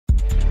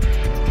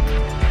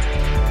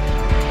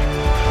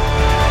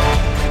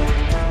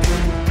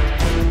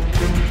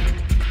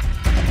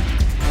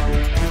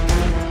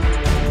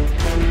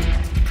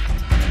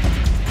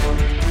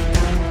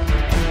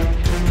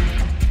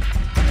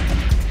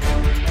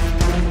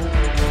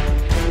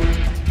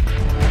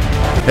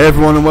Hey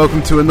everyone, and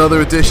welcome to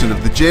another edition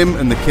of the Jim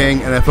and the King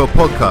NFL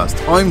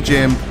podcast. I'm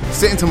Jim,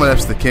 sitting to my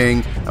left's the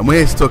King, and we're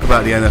here to talk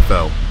about the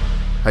NFL.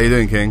 How you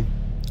doing, King?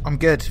 I'm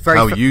good.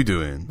 How are you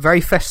doing?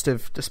 Very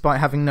festive, despite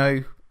having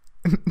no...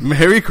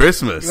 Merry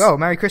Christmas. Oh,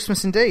 Merry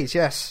Christmas indeed,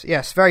 yes.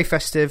 Yes, very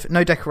festive.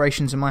 No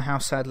decorations in my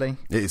house, sadly.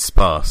 It is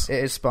sparse.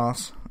 It is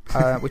sparse,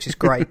 which is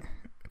great,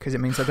 because it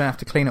means I don't have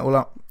to clean it all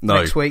up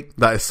next week.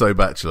 That is so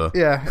bachelor.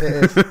 Yeah, it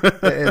is.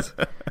 It is.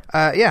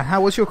 Yeah,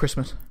 how was your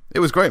Christmas? It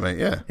was great, mate,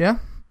 yeah. Yeah?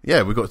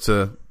 Yeah, we got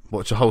to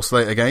watch a whole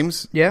slate of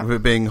games, with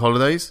it being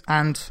holidays.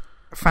 And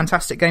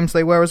fantastic games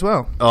they were as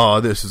well. Oh,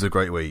 this was a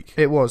great week.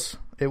 It was.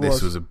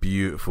 This was a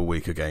beautiful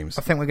week of games.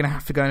 I think we're going to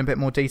have to go in a bit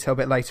more detail a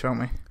bit later, aren't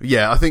we?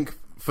 Yeah, I think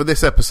for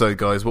this episode,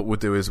 guys, what we'll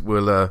do is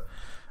we'll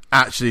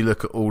actually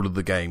look at all of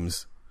the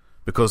games,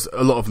 because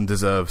a lot of them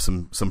deserve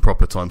some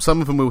proper time. Some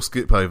of them we'll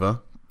skip over.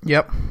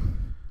 Yep.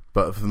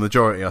 But for the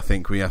majority, I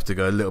think we have to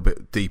go a little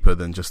bit deeper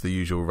than just the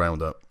usual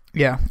roundup.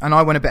 Yeah, and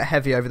I went a bit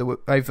heavy over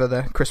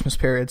the Christmas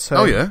period, so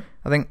oh, yeah?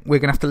 I think we're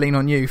going to have to lean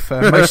on you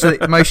for most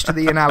of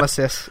the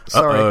analysis.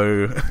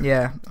 Sorry. Uh-oh.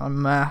 Yeah,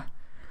 I'm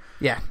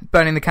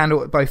burning the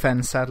candle at both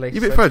ends, sadly.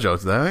 You're a bit fragile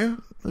today, are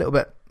you? A little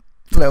bit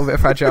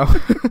fragile.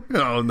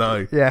 Oh,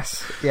 no.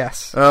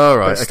 Yes. All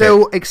right, but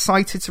still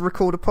excited to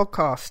record a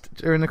podcast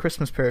during the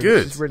Christmas period,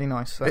 Good. which is really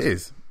nice. So. It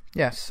is.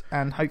 Yes,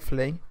 and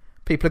hopefully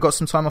people have got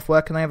some time off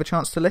work and they have a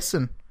chance to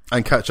listen.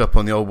 And catch up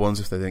on the old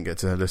ones if they didn't get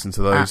to listen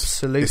to those.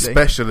 Absolutely.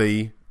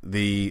 Especially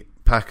the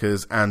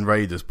Packers and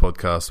Raiders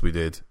podcast we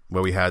did,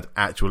 where we had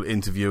actual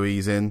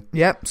interviewees in.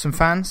 Yep, some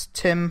fans,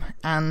 Tim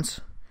and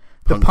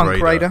the Punk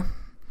Raider.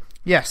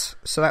 Yes,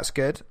 so that's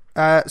good.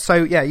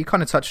 So yeah, you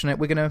kind of touched on it.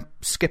 We're going to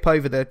skip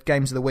over the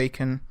games of the week,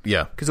 and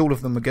because all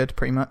of them were good,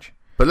 pretty much.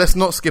 But let's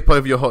not skip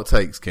over your hot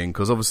takes, King,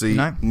 because obviously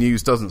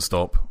news doesn't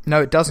stop.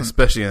 No, it doesn't.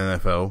 Especially in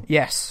NFL.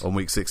 Yes. On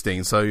week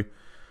 16. So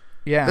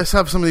yeah, let's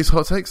have some of these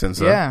hot takes then,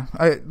 sir. Yeah,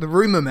 the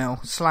rumour mill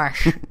 /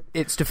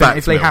 it's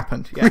definitively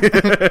happened.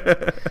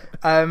 Yeah.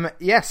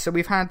 Yes. So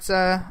we've had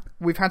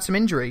some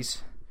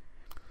injuries.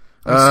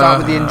 Let's start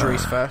with the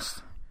injuries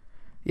first.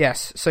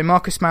 Yes. So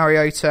Marcus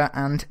Mariota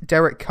and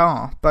Derek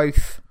Carr,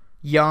 both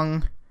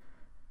young,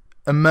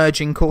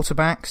 emerging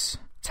quarterbacks,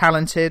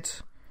 talented.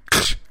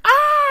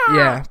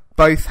 Yeah,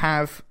 both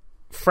have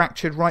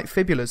fractured right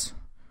fibulas.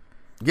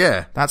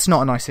 Yeah. That's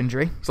not a nice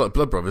injury. It's like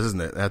Blood Brothers,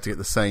 isn't it? They had to get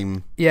the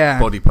same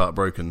body part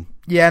broken.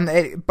 Yeah,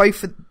 and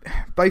both of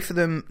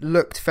them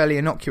looked fairly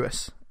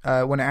innocuous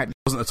when it actually...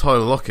 It wasn't a Tyler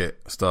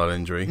Lockett style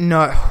injury.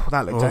 No,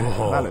 that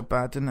looked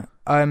bad, didn't it?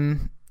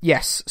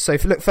 Yes, so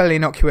it looked fairly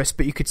innocuous,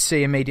 but you could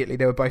see immediately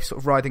they were both sort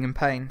of writhing in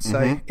pain.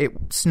 So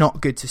it's not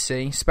good to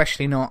see,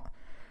 especially not...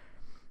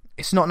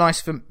 It's not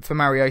nice for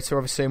Mariota,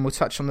 obviously, and we'll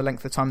touch on the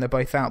length of time they're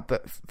both out,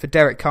 but for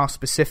Derek Carr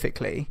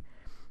specifically...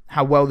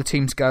 how well the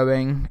team's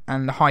going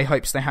and the high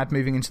hopes they had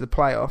moving into the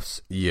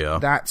playoffs. Yeah,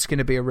 that's going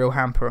to be a real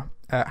hamperer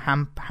for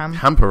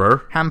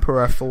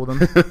them.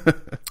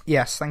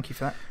 Yes, thank you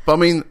for that. But I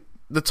mean,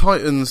 the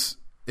Titans,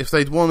 if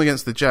they'd won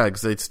against the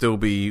Jags, they'd still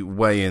be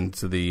way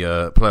into the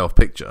playoff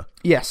picture.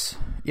 Yes.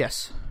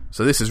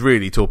 So this has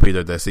really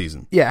torpedoed their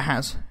season. Yeah, it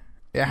has.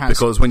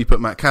 Because when you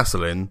put Matt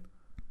Castle in,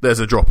 there's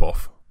a drop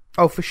off.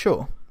 Oh, for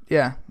sure.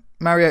 Yeah,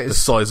 Mariota's the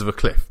size of a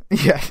cliff.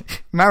 Yeah,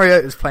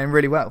 Mariota's playing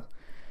really well.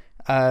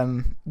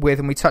 And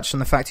we touched on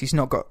the fact he's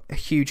not got a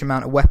huge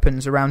amount of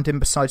weapons around him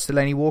besides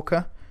Delaney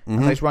Walker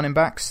and those running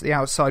backs. The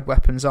outside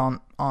weapons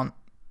aren't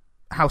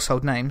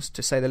household names,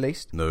 to say the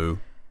least. No.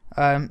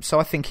 So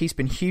I think he's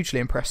been hugely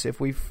impressive.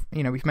 We've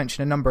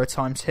mentioned a number of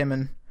times him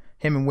and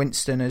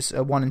Winston as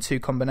a 1 and 2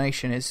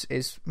 combination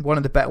is one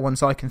of the better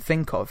ones I can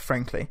think of,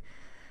 frankly.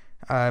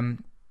 As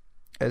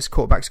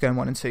quarterbacks going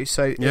 1 and 2,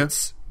 so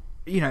it's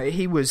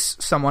he was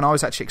someone I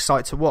was actually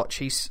excited to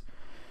watch.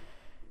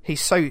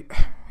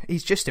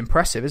 He's just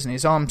impressive, isn't he?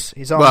 His arms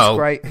are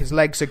great. His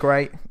legs are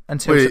great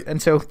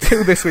until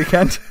this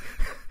weekend.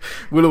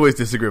 We'll always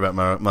disagree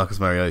about Marcus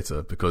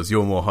Mariota because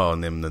you're more hard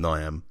on him than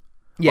I am.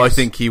 Yes. I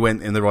think he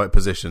went in the right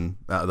position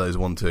out of those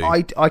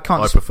 1-2.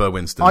 I prefer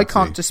Winston. I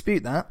can't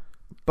dispute that,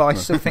 but I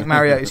still think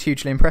Mariota is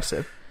hugely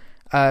impressive.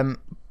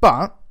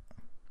 But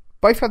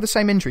both have the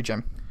same injury,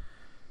 Jim.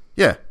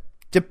 Yeah.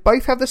 Did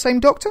both have the same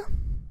doctor?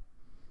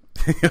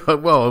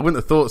 Well, I wouldn't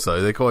have thought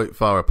so. They're quite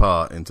far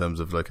apart in terms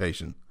of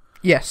location.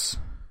 Yes.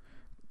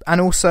 And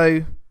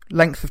also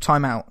length of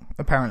time out,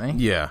 apparently.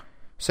 Yeah.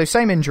 So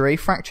same injury,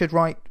 fractured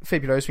right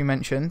fibula, as we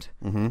mentioned.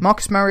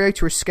 Marcus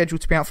Mariota is scheduled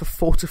to be out for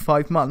 4 to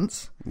 5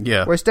 months.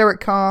 Yeah. Whereas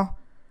Derek Carr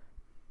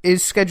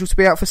is scheduled to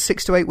be out for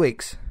 6 to 8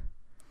 weeks.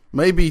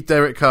 Maybe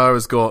Derek Carr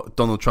has got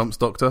Donald Trump's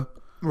doctor.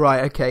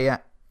 Right, okay, yeah.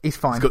 He's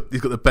fine.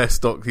 He's got the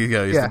best doctor. He's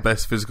the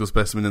best physical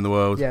specimen in the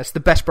world. Yeah, it's the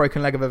best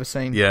broken leg I've ever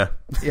seen. Yeah.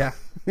 Yeah.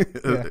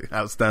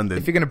 Outstanding.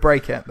 If you're going to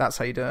break it, that's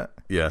how you do it.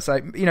 Yeah.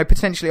 So,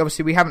 potentially,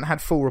 obviously, we haven't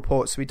had full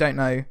reports, so we don't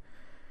know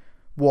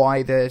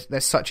why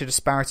there's such a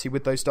disparity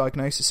with those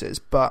diagnoses,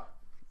 but...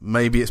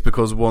 Maybe it's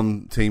because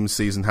one team's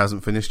season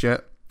hasn't finished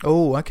yet.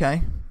 Oh,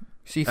 okay.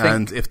 So you think...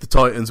 And if the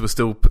Titans were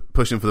still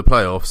pushing for the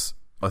playoffs,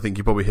 I think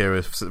you probably hear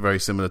a very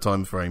similar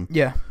time frame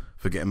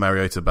for getting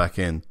Mariota back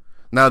in.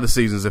 Now the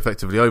season's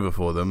effectively over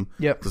for them.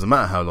 Yep. Doesn't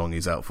matter how long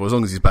he's out for, as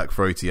long as he's back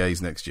for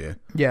OTAs next year.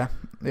 Yeah.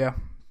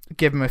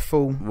 Give him a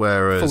full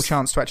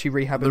chance to actually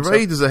rehab himself. The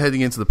Raiders are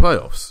heading into the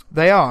playoffs.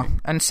 They are,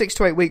 and 6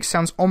 to 8 weeks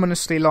sounds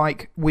ominously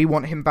like we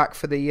want him back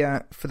for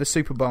the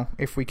Super Bowl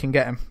if we can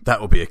get him. That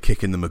would be a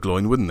kick in the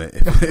McGloin, wouldn't it?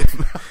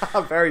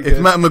 Very good. If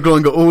Matt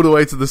McGloin got all the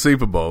way to the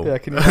Super Bowl,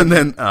 and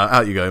then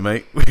out you go,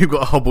 mate. We've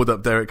got a hobbled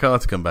up Derek Carr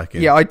to come back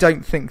in. Yeah, I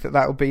don't think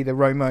that would be the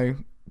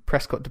Romo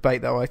Prescott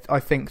debate, though. I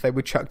think they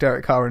would chuck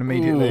Derek Carr in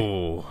immediately.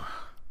 Ooh.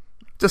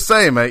 Just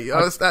saying, mate.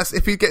 That's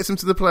if he gets him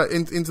to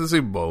the into the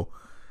Super Bowl.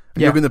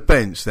 You're going to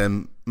bench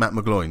then Matt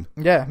McGloin.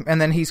 Yeah, and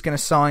then he's going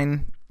to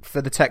sign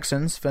for the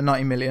Texans for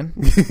 $90 million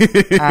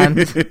and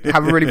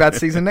have a really bad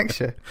season next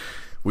year.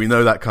 We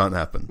know that can't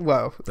happen.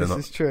 Well, this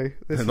is true.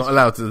 They're not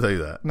allowed to do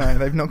that. No,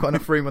 they've not got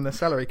enough room on their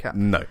salary cap.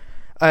 No.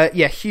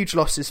 Huge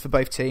losses for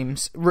both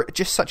teams.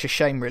 Just such a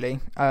shame, really.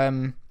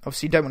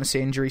 Obviously, you don't want to see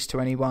injuries to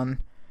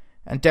anyone,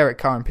 and Derek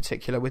Carr in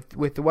particular,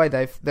 with the way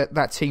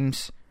that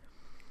team's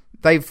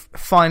they've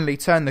finally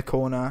turned the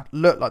corner.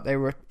 Looked like they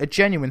were a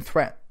genuine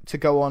threat to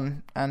go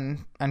on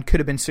and could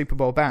have been Super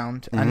Bowl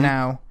bound, and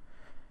now,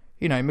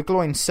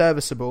 McGloin's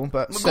serviceable,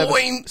 but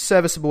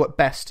serviceable at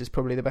best is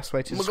probably the best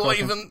way to describe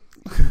him.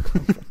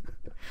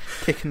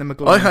 Kicking the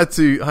McGloin. I had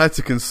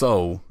to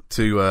console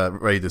two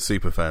Raiders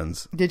super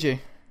fans. Did you?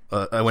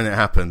 When it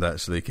happened,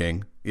 actually,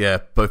 King. Yeah,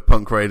 both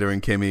Punk Raider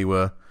and Kimmy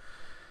were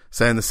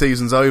saying the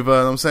season's over,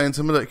 and I'm saying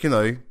to them, look,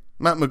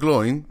 Matt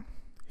McGloin,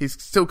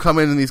 he's still come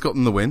in and he's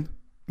gotten the win.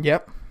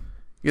 Yep.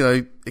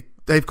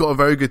 They've got a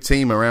very good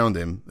team around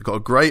him. They've got a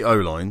great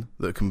O-line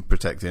that can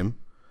protect him.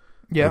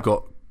 Yeah. They've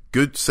got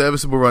good,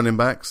 serviceable running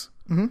backs.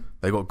 Mm-hmm.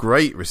 They've got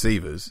great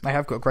receivers. They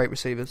have got great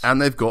receivers.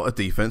 And they've got a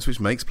defense which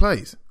makes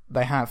plays.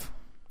 They have.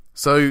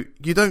 So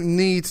you don't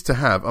need to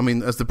have,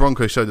 as the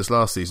Broncos showed us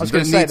last season, you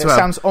don't need to have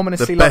sounds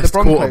ominously the like best the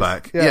Broncos.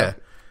 Quarterback. Yeah.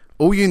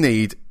 All you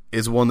need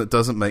is one that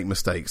doesn't make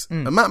mistakes.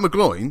 And Matt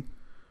McGloin,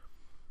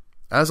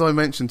 as I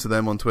mentioned to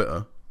them on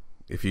Twitter,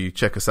 if you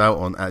check us out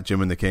on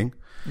 @JimandTheKing,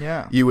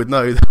 you would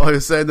know that I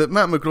was saying that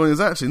Matt McGloin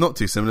is actually not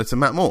too similar to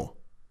Matt Moore.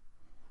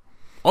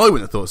 I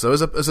wouldn't have thought so.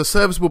 As a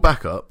serviceable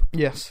backup,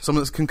 yes,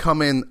 someone that can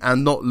come in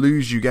and not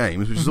lose you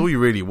games, which is all you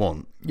really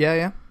want.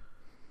 Yeah.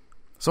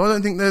 So I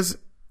don't think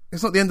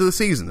it's not the end of the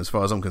season as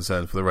far as I'm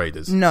concerned for the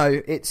Raiders.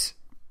 No,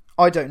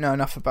 I don't know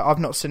enough about. I've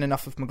not seen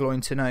enough of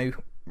McGloin to know,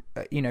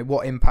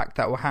 what impact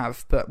that will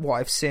have. But what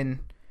I've seen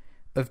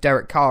of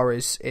Derek Carr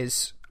is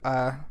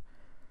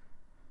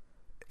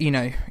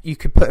you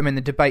could put him in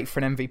the debate for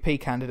an MVP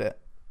candidate.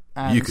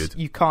 And you could.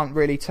 You can't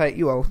really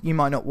you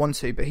might not want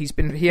to, but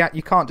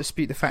you can't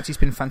dispute the fact he's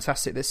been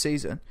fantastic this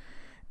season.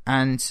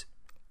 And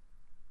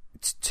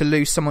to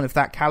lose someone of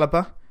that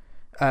caliber,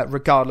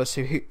 regardless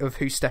of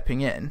who's stepping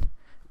in,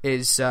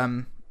 is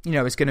going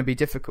to be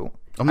difficult.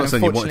 I'm not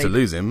saying you wanted to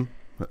lose him.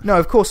 No,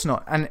 of course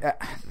not. And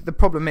the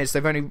problem is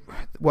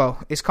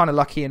it's kind of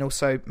lucky and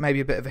also maybe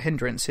a bit of a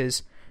hindrance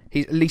is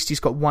at least he's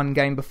got one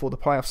game before the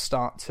playoffs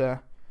start to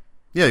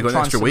he got an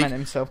extra week.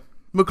 Himself.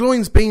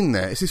 McGloin's been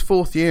there. It's his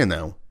 4th year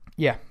now.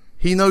 Yeah.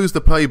 He knows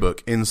the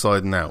playbook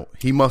inside and out.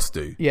 He must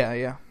do.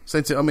 Yeah.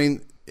 So,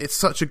 it's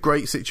such a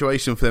great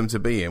situation for them to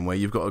be in where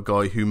you've got a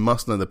guy who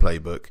must know the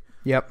playbook.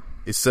 Yep.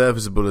 Is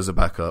serviceable as a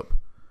backup.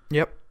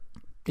 Yep.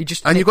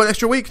 You've got an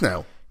extra week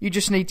now. You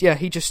just need,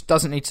 he just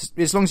doesn't need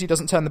to, as long as he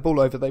doesn't turn the ball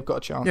over, they've got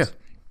a chance. Yeah.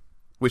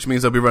 Which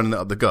means they'll be running it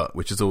up the gut,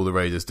 which is all the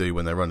Raiders do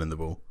when they're running the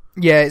ball.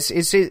 Yeah,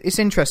 it's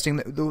interesting.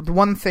 The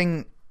one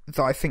thing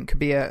that I think could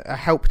be a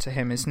help to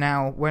him is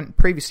now,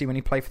 previously when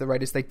he played for the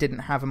Raiders, they didn't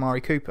have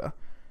Amari Cooper.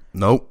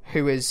 Nope.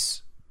 Who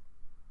is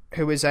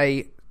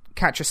a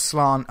catch a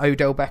slant,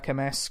 Odell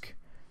Beckham-esque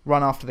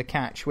run after the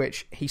catch,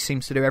 which he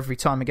seems to do every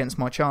time against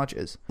my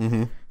Chargers.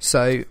 Mm-hmm.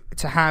 So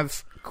to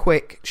have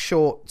quick,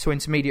 short to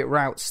intermediate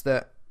routes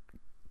that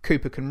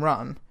Cooper can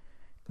run,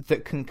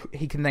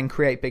 he can then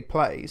create big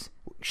plays,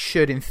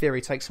 should in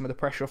theory take some of the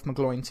pressure off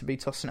McGloin to be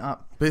tossing it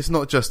up. But it's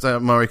not just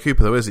Murray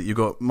Cooper though, is it? You've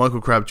got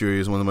Michael Crabtree,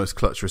 who's one of the most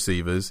clutch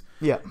receivers.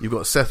 Yeah. You've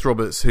got Seth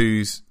Roberts,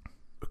 who's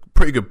a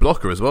pretty good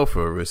blocker as well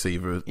for a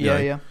receiver.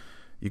 Yeah.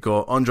 You've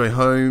got Andre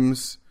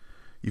Holmes.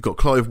 You've got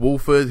Clive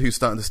Wolford, who's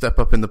starting to step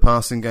up in the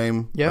passing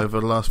game over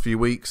the last few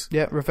weeks.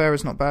 Yeah,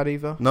 Rivera's not bad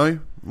either. No,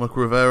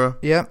 Michael Rivera.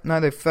 Yeah, no,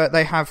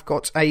 they have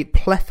got a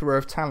plethora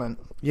of talent.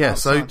 Yeah,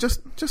 outside. So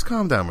just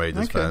calm down,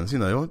 Raiders fans.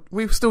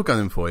 We're still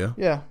gunning for you.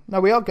 Yeah,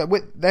 no, we are good.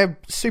 They're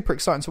super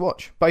exciting to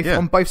watch,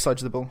 on both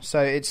sides of the ball.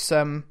 So it's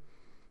and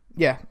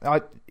they made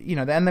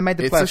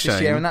the playoffs this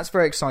year, and that's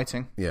very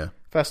exciting. Yeah,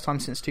 first time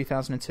since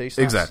 2002.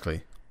 So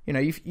exactly.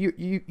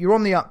 You're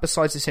on the up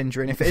besides this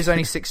injury, and if it is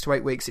only 6 to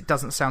 8 weeks, it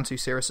doesn't sound too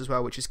serious as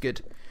well, which is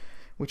good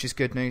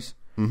news.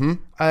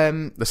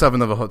 Mm-hmm. Let's have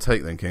another hot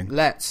take then, King.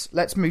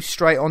 Let's move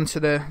straight on to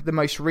the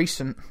most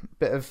recent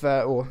bit of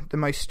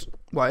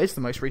it is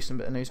the most recent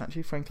bit of news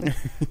actually, frankly.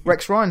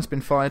 Rex Ryan's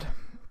been fired.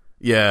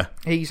 Yeah,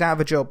 he's out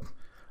of a job.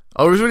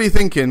 I was really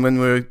thinking when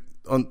we were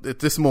on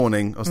this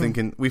morning. I was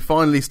thinking we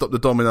finally stopped the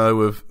domino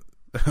of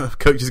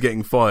coaches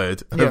getting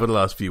fired over the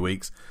last few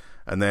weeks,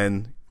 and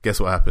then guess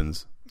what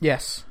happens?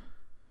 Yes,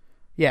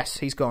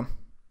 he's gone.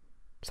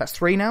 So that's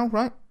 3 now,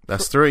 right?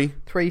 That's 3.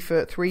 3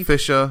 for 3.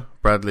 Fisher,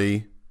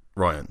 Bradley,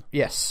 Ryan.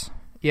 Yes.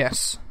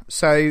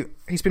 So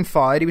he's been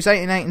fired. He was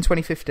 8-8 in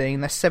 2015.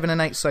 They're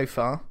 7-8 so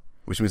far.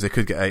 Which means they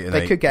could get 8-8.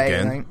 They could get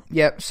again. 8-8.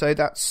 Yep. So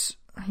that's,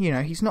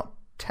 he's not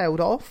tailed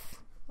off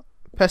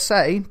per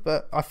se,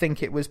 but I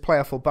think it was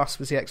playoff or bust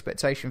was the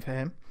expectation for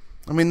him.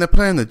 I mean, they're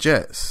playing the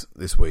Jets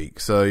this week,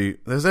 so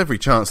there's every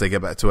chance they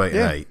get back to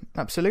 8-8.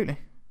 Absolutely.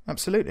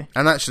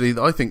 And actually,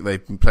 I think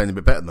they've been playing a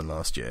bit better than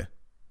last year.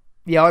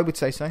 Yeah, I would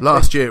say so.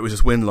 Last year it was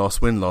just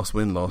win-loss, win-loss,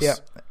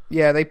 win-loss.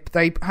 Yeah,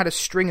 they had a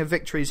string of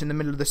victories in the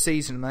middle of the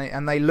season,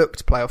 and they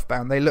looked playoff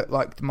bound. They looked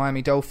like the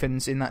Miami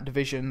Dolphins in that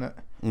division that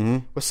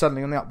were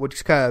suddenly on the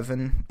upwards curve,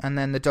 and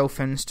then the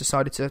Dolphins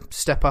decided to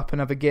step up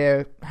another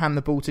gear, hand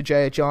the ball to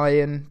Jay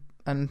Ajayi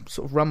and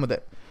sort of run with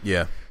it.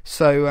 Yeah.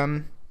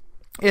 So,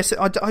 yes,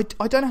 I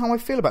don't know how I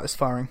feel about this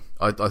firing.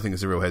 I think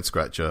it's a real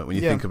head-scratcher. When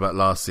you think about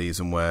last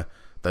season where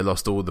they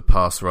lost all the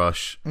pass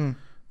rush,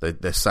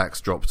 their sacks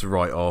dropped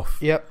right off.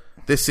 Yep.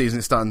 This season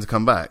it's starting to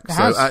come back.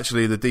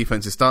 Actually the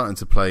defence is starting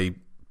to play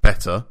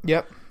better.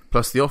 Yep.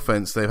 Plus the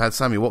offence, they've had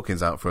Sammy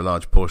Watkins out for a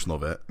large portion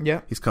of it.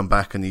 Yeah. He's come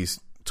back and he's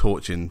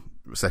torching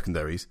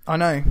secondaries. I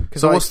know.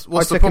 Because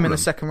what's I took him in the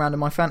second round of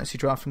my fantasy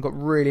draft and got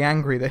really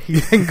angry that he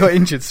then got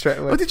injured straight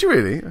away. Oh, did you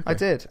really? Okay. I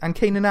did. And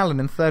Keenan Allen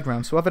in third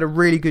round. So I've had a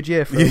really good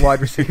year for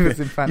wide receivers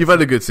in fantasy. You've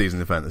had a good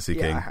season in fantasy,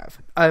 King. Yeah, I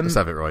have. Let's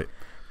have it right.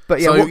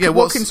 But yeah,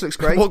 Watkins looks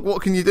great.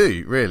 What can you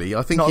do, really?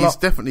 I think he's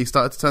definitely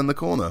started to turn the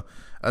corner.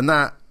 And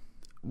that,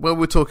 well,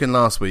 we were talking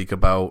last week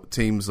about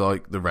teams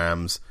like the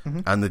Rams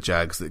and the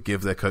Jags that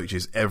give their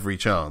coaches every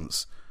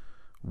chance.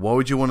 Why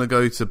would you want to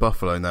go to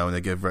Buffalo now when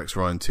they give Rex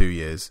Ryan 2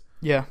 years?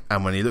 Yeah.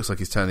 And when he looks like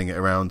he's turning it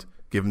around,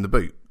 give him the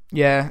boot.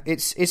 Yeah,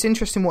 it's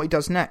interesting what he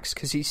does next,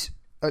 because he's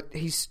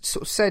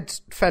sort of said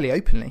fairly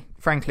openly,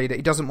 frankly, that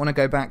he doesn't want to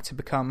go back to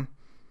become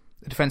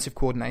a defensive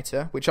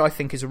coordinator, which I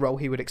think is a role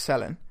he would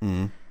excel in.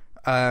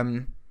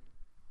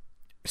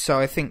 So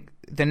I think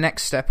the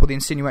next step, or the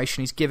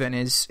insinuation he's given,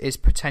 is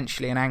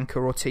potentially an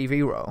anchor or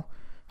TV role.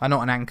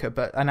 Not an anchor,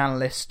 but an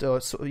analyst or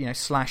sort of,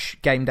 slash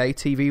game day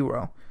TV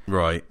role.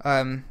 Right.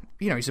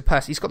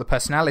 He's got the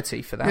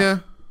personality for that. Yeah.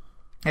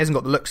 He hasn't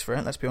got the looks for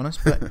it, let's be honest,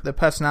 but the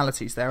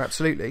personality's there,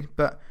 absolutely.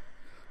 But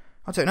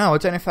I don't know. I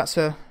don't know if that's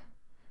a...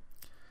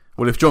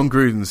 Well, if John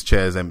Gruden's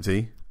chair's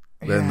empty,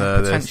 then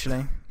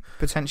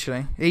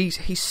Potentially.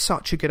 He's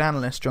such a good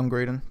analyst, John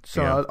Gruden.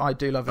 So I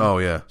do love him. Oh,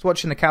 yeah. I was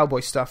watching the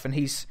Cowboys stuff, and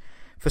he's...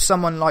 For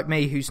someone like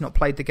me who's not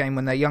played the game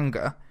when they're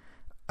younger,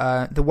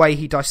 the way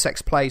he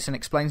dissects plays and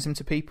explains them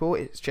to people,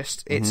 it's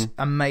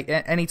amazing.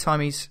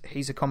 Anytime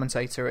he's a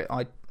commentator,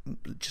 I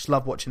just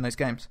love watching those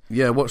games.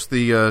 Yeah, watch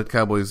the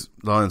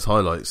Cowboys-Lions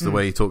highlights. The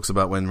way he talks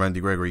about when Randy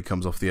Gregory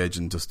comes off the edge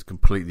and just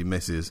completely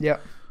misses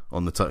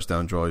on the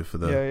touchdown drive for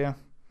the... Yeah.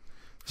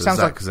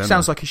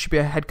 Sounds like he should be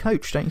a head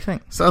coach, don't you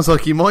think? Sounds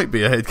like he might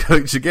be a head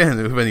coach again,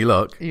 with any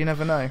luck. You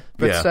never know.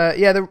 But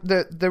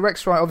the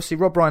Rex Ryan, obviously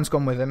Rob Ryan's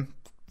gone with him.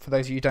 For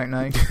those of you who don't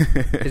know,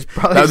 his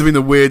brother. That would have been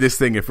the weirdest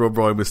thing if Rob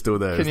Ryan was still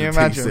there. Can you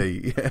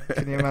imagine?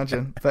 Can you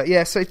imagine? But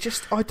yeah, so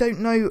I don't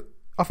know.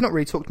 I've not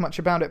really talked much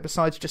about it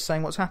besides just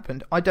saying what's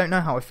happened. I don't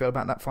know how I feel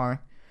about that firing.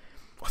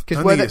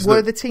 Because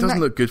the team doesn't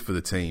look good for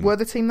the team. Were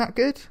the team that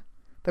good?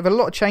 They've had a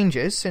lot of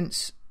changes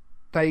since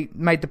they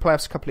made the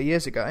playoffs a couple of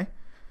years ago.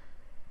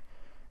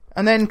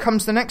 And then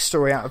comes the next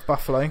story out of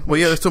Buffalo. Well,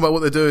 let's talk about what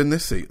they're doing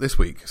this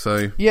week.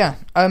 So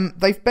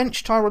they've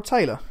benched Tyrod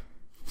Taylor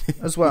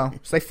as well.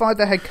 So they fired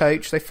their head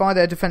coach, they fired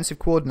their defensive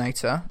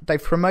coordinator,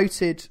 they've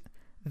promoted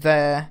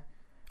their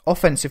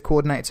offensive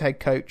coordinator to head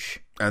coach,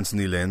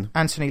 Anthony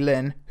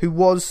Lynn, who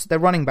was their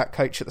running back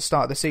coach at the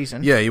start of the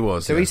season. Yeah, he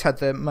was. So he's had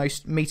the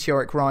most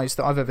meteoric rise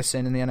that I've ever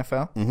seen in the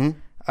NFL.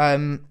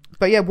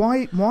 But yeah,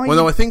 why? Well,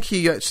 no, I think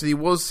he actually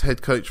was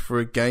head coach for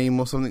a game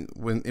or something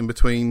in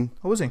between.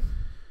 Oh, was he?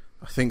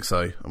 I think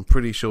so. I'm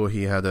pretty sure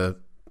he had a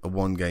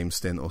 1-game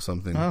stint or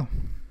something. Oh,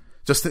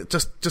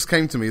 just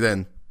came to me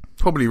then.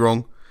 Probably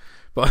wrong,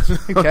 but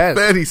who cares?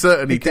 I'm fairly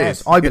certain he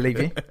did. I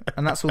believe you,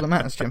 and that's all that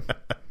matters, Jim.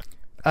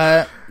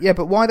 But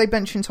why are they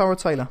benching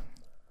Tyrod Taylor?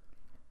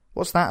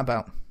 What's that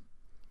about?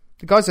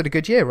 The guy's had a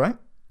good year, right?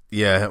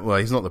 Yeah, well,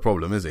 he's not the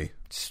problem, is he?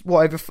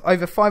 What,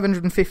 over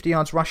 550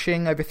 yards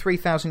rushing, over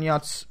 3,000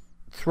 yards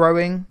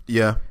throwing.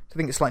 Yeah. I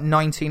think it's like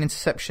 19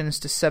 interceptions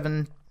to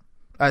 7...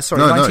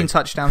 19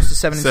 touchdowns to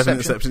 7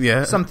 interceptions.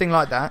 Yeah. Something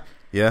like that.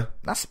 Yeah.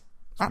 That's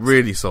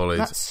really solid.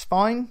 That's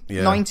fine.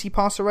 Yeah. 90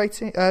 passer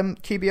rating,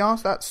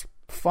 QBRs, that's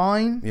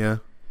fine. Yeah.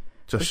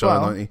 Just shy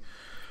of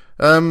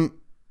 90.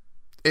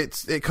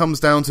 It comes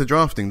down to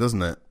drafting,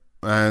 doesn't it?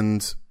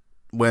 And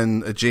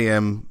when a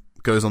GM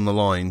goes on the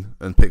line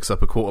and picks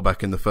up a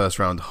quarterback in the first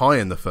round, high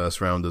in the first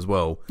round as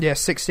well. Yeah,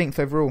 16th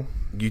overall.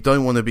 You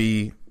don't want to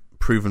be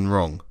proven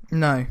wrong.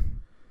 No.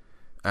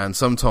 And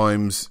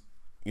sometimes,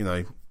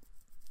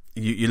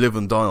 you live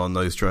and die on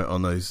those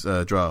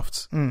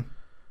drafts. Mm.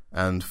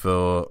 And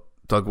for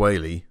Doug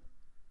Whaley,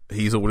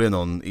 he's all in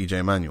on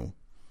EJ Manuel.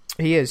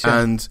 He is,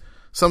 yeah. And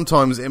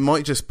sometimes it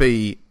might just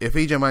be, if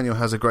EJ Manuel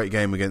has a great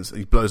game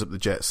he blows up the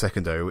Jets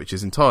secondary, which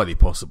is entirely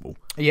possible.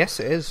 Yes,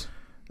 it is.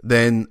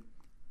 Then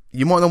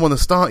you might not want to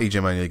start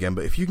EJ Manuel again,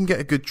 but if you can get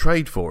a good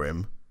trade for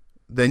him,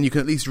 then you can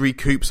at least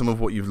recoup some of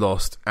what you've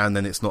lost, and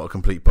then it's not a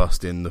complete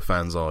bust in the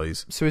fans'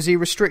 eyes. So is he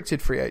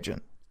restricted free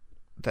agent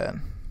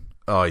then?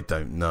 I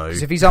don't know.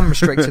 Because if he's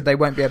unrestricted, they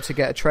won't be able to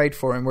get a trade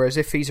for him, whereas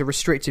if he's a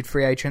restricted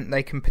free agent,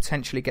 they can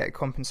potentially get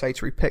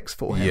compensatory picks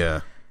for him.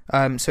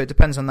 Yeah. So it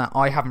depends on that.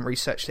 I haven't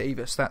researched it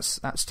either, so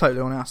that's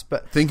totally on us.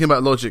 But thinking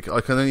about logic,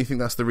 I can only think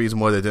that's the reason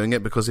why they're doing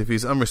it, because if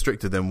he's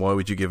unrestricted, then why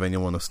would you give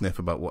anyone a sniff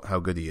about how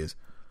good he is?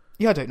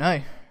 Yeah, I don't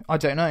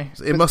know.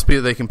 It must be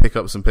that they can pick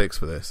up some picks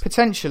for this.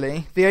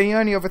 Potentially. The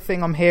only other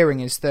thing I'm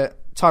hearing is that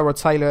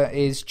Tyrod Taylor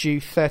is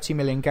due $30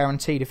 million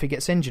guaranteed if he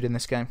gets injured in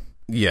this game.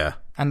 Yeah.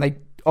 And they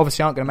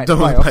obviously aren't going to make the playoffs.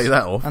 Don't want to pay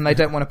that off. And they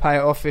don't want to pay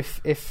it off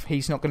if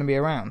he's not going to be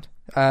around.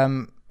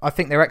 I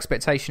think their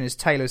expectation is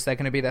they're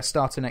going to be their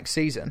starter next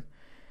season.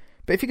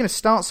 But if you're going to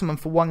start someone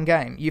for one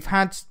game, you've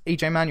had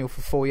EJ Manuel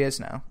for 4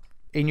 years now.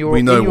 We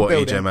know what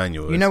building. EJ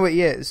Manuel is. You know what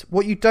he is.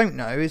 What you don't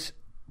know is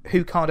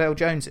who Cardale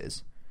Jones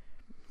is.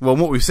 Well,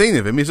 what we've seen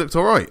of him, he's looked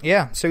all right.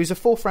 Yeah, so he's a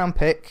 4th round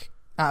pick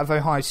out of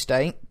Ohio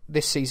State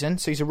this season,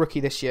 so he's a rookie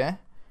this year.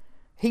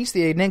 He's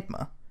the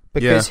enigma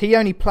because he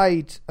only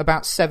played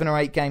about 7 or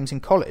 8 games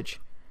in college.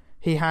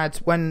 He had,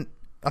 when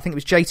I think it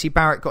was JT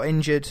Barrett got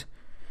injured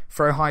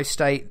for Ohio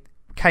State,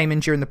 came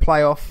in during the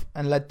playoff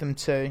and led them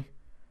to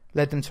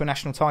a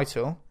national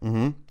title.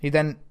 Mm-hmm. He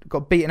then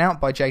got beaten out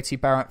by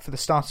JT Barrett for the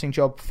starting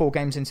job 4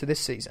 games into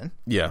this season.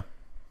 Yeah.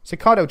 So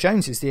Cardale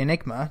Jones is the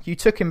enigma. You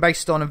took him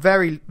based on a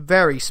very,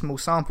 very small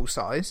sample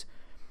size,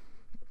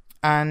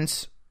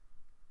 and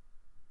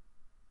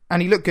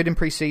he looked good in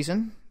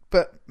pre-season,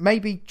 but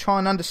maybe try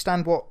and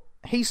understand what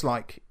he's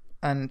like.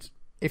 And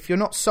if you're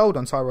not sold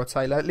on Tyrod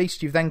Taylor, at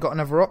least you've then got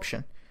another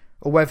option.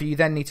 Or whether you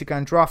then need to go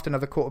and draft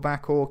another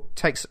quarterback or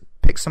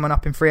pick someone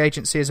up in free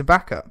agency as a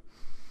backup.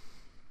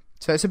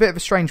 So it's a bit of a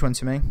strange one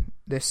to me,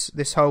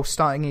 this whole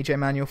starting EJ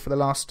Manuel for the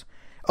last...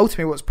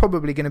 Ultimately, what's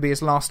probably going to be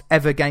his last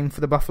ever game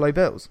for the Buffalo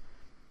Bills.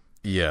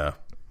 Yeah.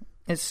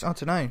 I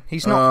don't know.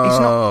 He's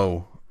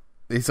not...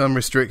 He's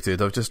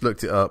unrestricted. I've just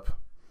looked it up.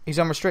 He's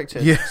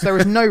unrestricted? Yeah. So there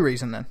is no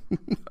reason then.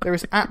 There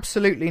is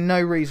absolutely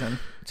no reason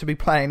to be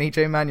playing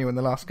EJ Manuel in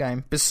the last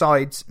game,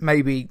 besides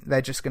maybe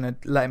they're just going to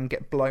let him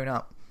get blown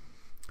up.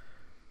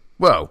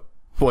 Well,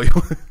 what?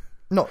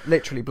 Not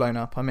literally blown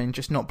up. I mean,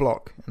 just not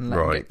block and let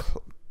him get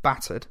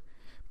battered.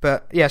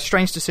 But yeah,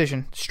 strange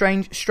decision.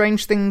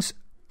 Strange things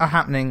are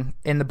happening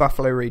in the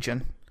Buffalo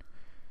region.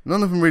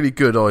 None of them really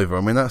good either.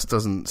 I mean, that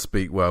doesn't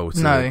speak well to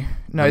the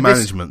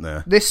management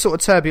there. This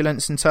sort of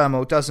turbulence and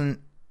turmoil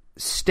doesn't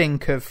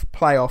stink of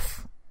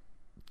playoff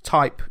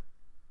type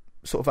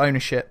sort of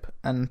ownership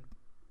and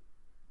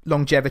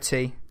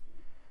longevity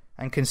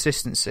and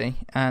consistency.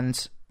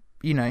 And,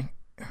 you know,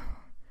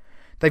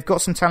 they've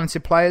got some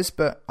talented players,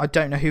 but I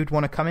don't know who'd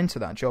want to come into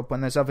that job when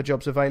there's other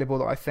jobs available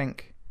that I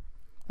think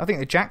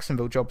the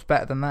Jacksonville job's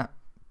better than that,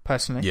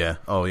 personally. Yeah.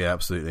 Oh, yeah,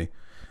 absolutely.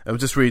 I was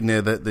just reading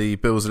here that the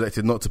Bills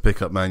elected not to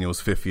pick up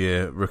Manuel's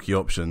 5th-year rookie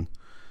option,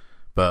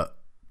 but...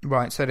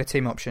 Right, so the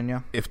team option,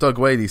 yeah. If Doug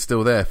Whaley's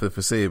still there for the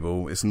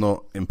foreseeable, it's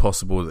not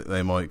impossible that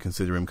they might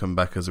consider him coming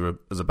back as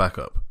a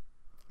backup.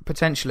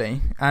 Potentially.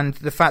 And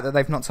the fact that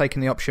they've not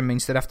taken the option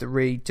means they'd have to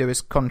redo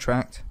his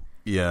contract.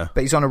 Yeah.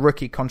 But he's on a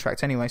rookie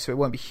contract anyway, so it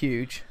won't be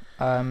huge.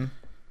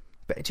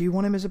 But do you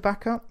want him as a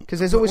backup? Because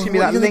there's always going to be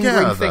that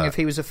lingering thing. If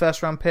he was a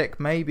first-round pick,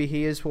 maybe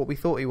he is what we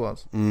thought he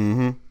was.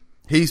 Mm-hmm.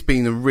 He's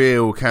been a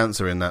real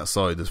cancer in that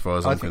side as far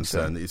as I'm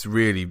concerned. So. It's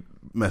really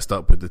messed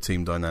up with the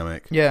team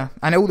dynamic. Yeah,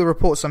 and all the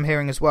reports I'm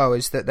hearing as well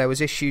is that there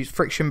was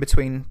friction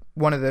between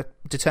one of the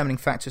determining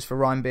factors for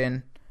Ryan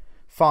being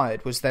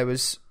fired was there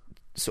was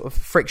sort of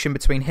friction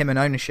between him and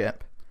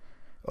ownership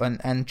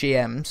and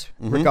GMs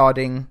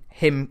regarding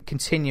him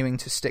continuing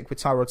to stick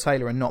with Tyrod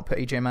Taylor and not put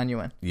EJ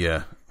Manuel in.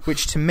 Yeah.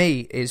 Which to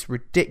me is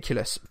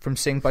ridiculous from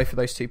seeing both of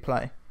those two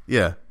play.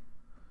 Yeah.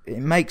 It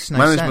makes no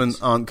sense. Management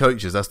aren't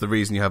coaches. That's the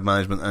reason you have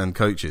management and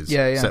coaches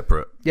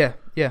separate. Yeah.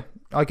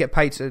 I get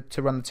paid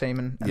to run the team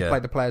and play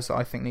the players that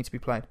I think need to be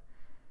played.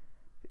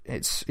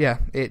 It's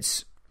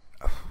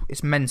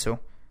mental.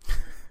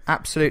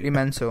 Absolutely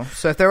mental.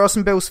 So if there are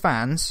some Bills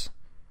fans...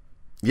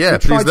 Yeah, we'll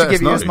try to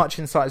give you know. as much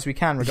insight as we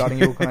can regarding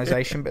your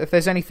organisation. But if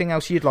there's anything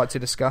else you'd like to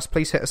discuss,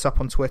 please hit us up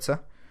on Twitter.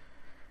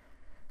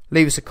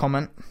 Leave us a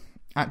comment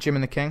at Jim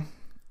and the King.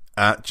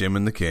 At Jim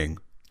and the King.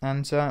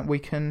 And we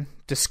can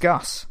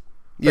discuss.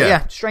 But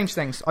yeah, strange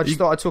things. I just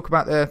thought I'd talk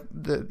about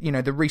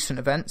the recent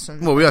events.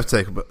 And well, we have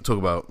to talk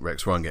about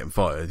Rex Ryan getting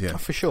fired. Yeah,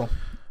 for sure.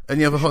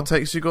 Any other hot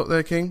takes you got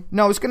there, King?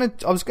 No, I was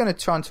gonna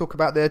try and talk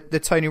about the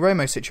Tony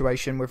Romo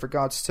situation with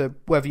regards to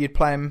whether you'd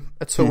play him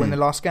at all in the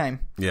last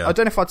game. Yeah, I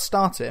don't know if I'd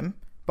start him,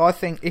 but I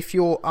think if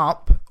you're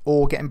up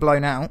or getting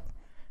blown out,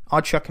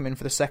 I'd chuck him in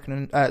for the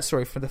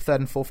for the third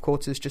and fourth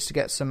quarters just to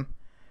get some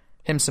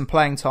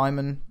playing time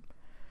and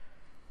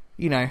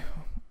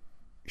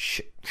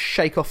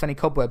shake off any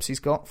cobwebs he's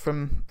got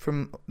from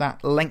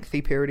that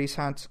lengthy period he's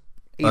had,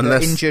 either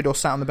injured or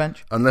sat on the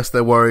bench. Unless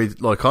they're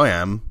worried, like I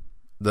am,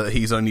 that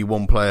he's only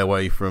one play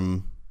away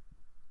from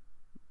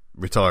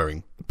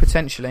retiring.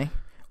 Potentially.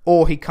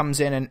 Or he comes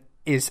in and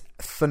is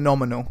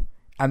phenomenal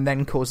and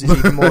then causes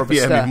even more of a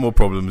stir. Even more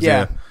problems,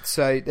 yeah.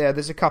 So,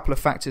 there's a couple of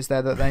factors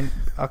there that they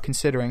are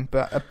considering.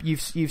 But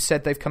you've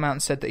said they've come out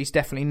and said that he's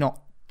definitely not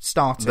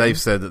starting. They've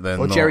said that they're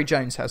not. Or Jerry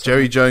Jones has.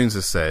 Jerry Jones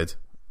has said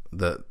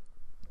that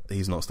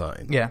he's not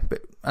starting. Yeah,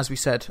 but as we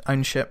said,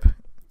 ownership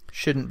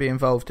shouldn't be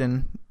involved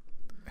in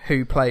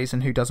who plays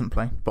and who doesn't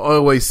play. But I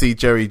always see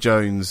Jerry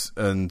Jones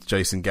and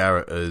Jason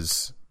Garrett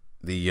as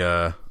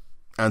the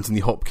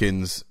Anthony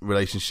Hopkins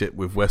relationship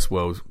with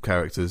Westworld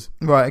characters.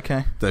 Right,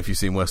 okay. Don't know if you've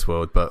seen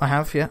Westworld, but I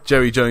have, yeah.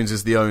 Jerry Jones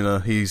is the owner.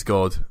 He's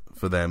God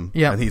for them.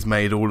 Yeah. And he's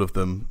made all of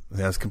them.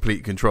 He has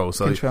complete control.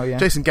 So yeah.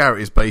 Jason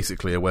Garrett is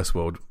basically a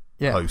Westworld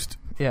host.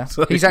 Yeah.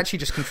 So he's actually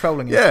just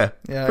controlling him.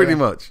 Yeah, pretty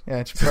much.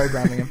 Yeah, just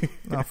programming him.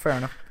 Oh, fair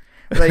enough.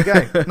 But there you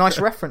go. Nice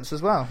reference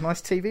as well.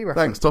 Nice TV reference.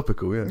 Thanks,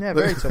 topical, yeah. Yeah,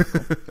 very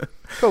topical.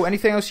 Cool.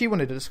 Anything else you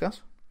wanted to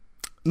discuss?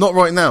 Not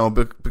right now,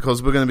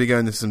 because we're going to be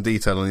going into some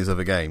detail on these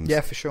other games.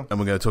 Yeah, for sure. And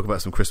we're going to talk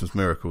about some Christmas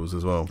miracles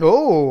as well.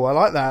 Oh, I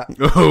like that.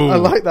 Oh. I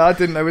like that. I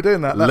didn't know we were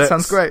doing that. That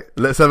sounds great.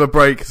 Let's have a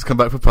break. Let's come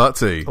back for part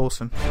 2.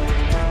 Awesome.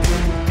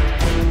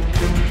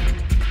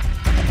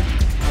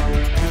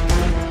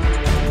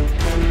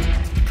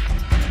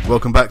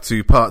 Welcome back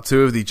to part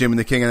 2 of the Jim and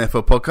the King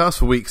NFL podcast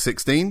for week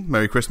 16.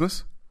 Merry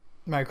Christmas.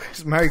 Merry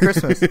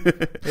Christmas.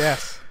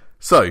 Yes.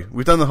 So,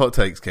 we've done the hot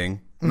takes, King.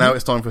 Mm-hmm. Now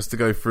it's time for us to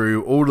go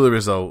through all of the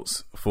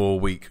results for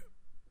week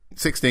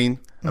 16.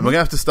 And we're going to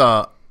have to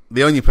start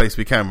the only place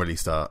we can really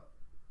start,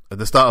 at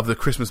the start of the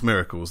Christmas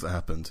miracles that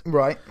happened.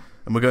 Right.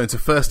 And we're going to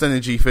First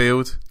Energy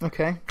Field.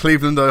 Okay.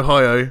 Cleveland,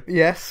 Ohio.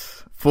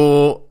 Yes.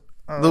 For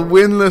the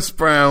winless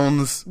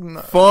Browns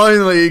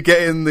finally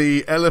getting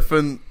the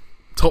elephant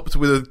topped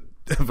with a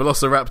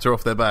velociraptor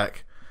off their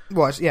back.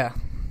 Yeah.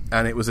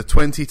 And it was a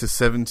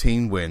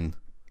 20-17 win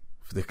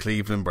for the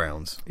Cleveland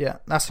Browns. Yeah,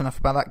 that's enough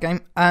about that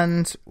game.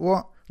 And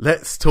what?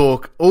 Let's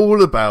talk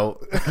all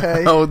about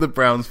how the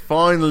Browns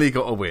finally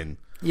got a win.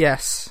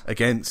 Yes.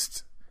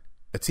 Against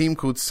a team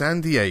called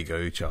San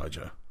Diego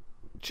Charger.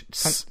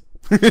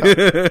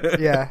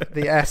 Yeah,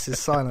 the S is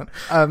silent.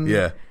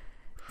 Yeah.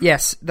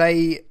 Yes,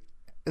 they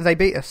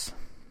beat us.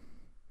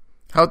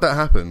 How'd that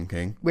happen,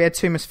 King? We had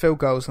 2 missed field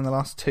goals in the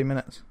last 2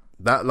 minutes.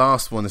 That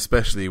last one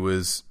especially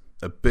was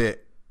a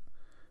bit,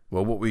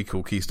 well, what we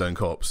call Keystone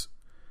Cops.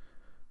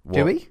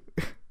 Do we?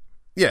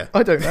 Yeah.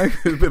 I don't know.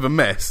 It was a bit of a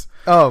mess.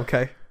 Oh,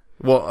 okay.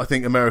 What I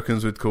think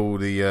Americans would call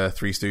the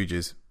Three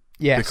Stooges.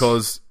 Yes.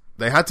 Because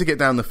they had to get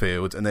down the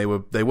field, and they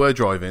were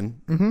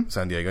driving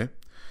San Diego,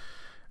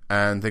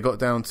 and they got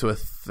down to a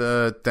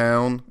third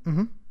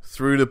down,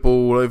 threw the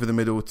ball over the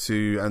middle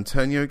to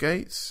Antonio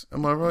Gates.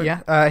 Am I right?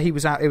 Yeah, he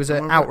was out. It was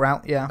an out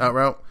route. Yeah, out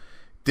route.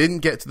 Didn't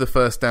get to the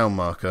first down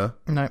marker.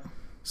 No.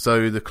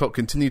 So the clock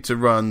continued to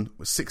run.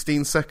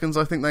 16 seconds,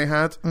 I think they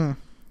had.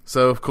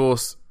 So of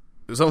course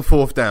it was on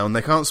 4th down.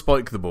 They can't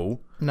spike the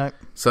ball. No.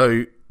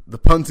 So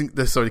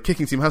the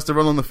kicking team has to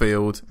run on the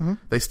field.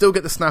 They still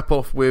get the snap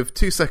off with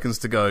 2 seconds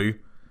to go,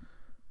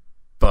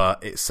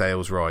 but it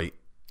sails right.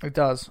 It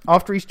does.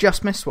 After he's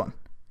just missed one.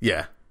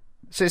 Yeah.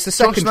 So it's the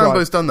second Josh drive.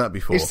 Lambo's done that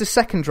before. It's the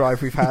second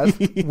drive we've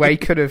had where he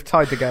could have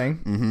tied the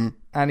game,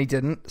 and he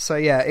didn't. So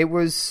yeah, it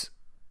was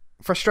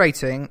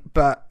frustrating,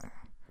 but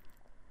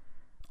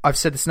I've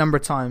said this a number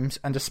of times,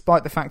 and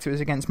despite the fact it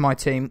was against my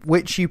team,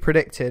 which you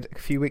predicted a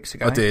few weeks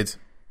ago, I did.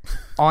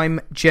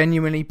 I'm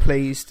genuinely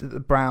pleased that the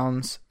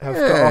Browns have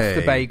got off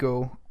the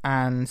bagel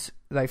and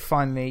they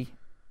finally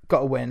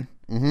got a win.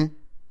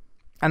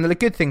 And the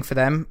good thing for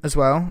them as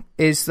well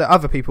is that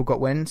other people got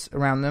wins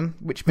around them,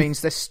 which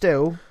means they're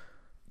still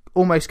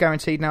almost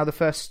guaranteed now the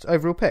first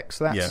overall pick.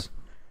 So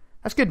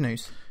that's good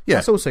news. Yeah.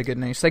 That's also good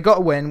news. They got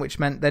a win, which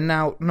meant they're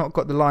now not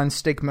got the Lions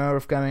stigma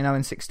of going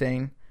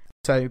 0-16.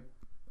 So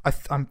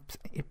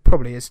it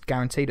probably is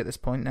guaranteed at this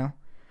point now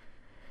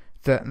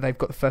that they've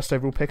got the first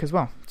overall pick as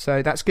well.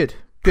 So that's good.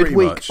 Good Pretty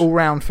week much. all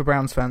round for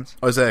Browns fans.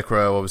 Isaiah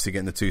Crowell obviously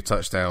getting the 2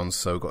 touchdowns,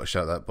 so got to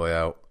shout that boy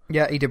out.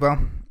 Yeah, he did well.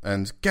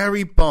 And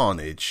Gary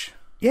Barnage.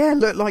 Yeah,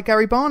 looked like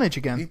Gary Barnage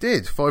again. He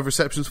did. 5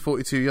 receptions,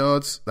 42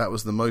 yards. That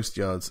was the most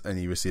yards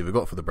any receiver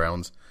got for the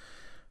Browns.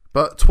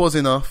 But 'twas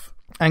enough.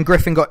 And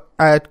Griffin got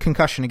a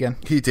concussion again.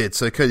 He did.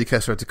 So Cody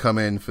Kessler had to come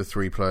in for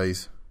 3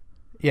 plays.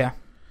 Yeah.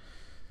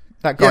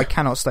 That guy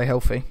cannot stay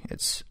healthy.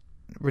 It's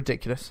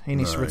ridiculous. He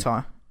needs to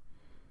retire.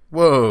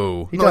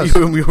 Whoa. He not does.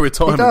 your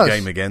retirement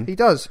game again. He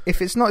does.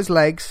 If it's not his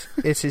legs,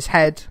 it's his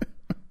head.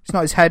 It's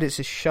not his head, it's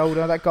his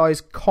shoulder. That guy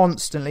is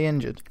constantly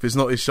injured. If it's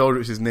not his shoulder,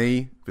 it's his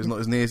knee. If it's not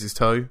his knee, it's his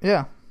toe.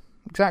 Yeah,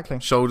 exactly.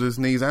 Shoulders,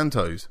 knees and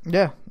toes.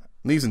 Yeah.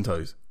 Knees and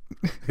toes.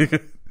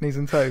 Knees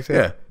and toes,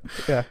 yeah.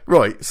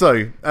 Right,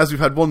 so, as we've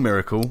had one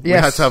miracle, we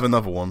had to have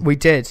another one. We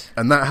did.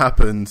 And that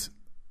happened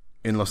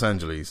in Los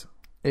Angeles.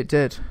 It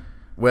did.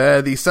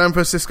 Where the San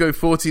Francisco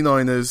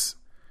 49ers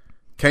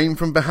came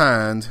from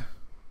behind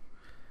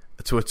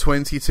to a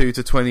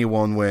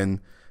 22-21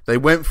 win. They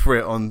went for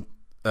it on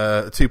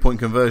a 2-point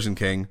conversion,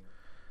 King.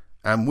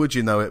 And would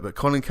you know it, but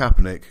Colin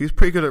Kaepernick, who's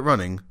pretty good at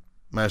running,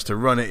 managed to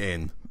run it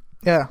in.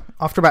 Yeah,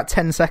 after about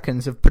 10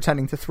 seconds of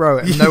pretending to throw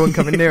it and no one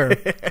coming near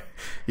him.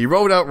 He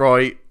rolled out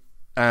right,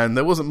 and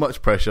there wasn't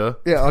much pressure.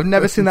 Yeah, I've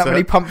never seen that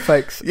many pump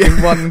fakes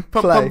in one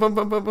play. Pump.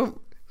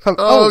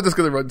 I'm just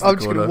going to run to the corner. I'm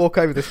just going to walk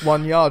over this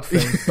 1 yard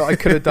thing that I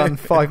could have done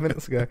 5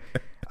 minutes ago.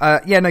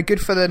 Good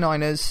for the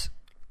Niners.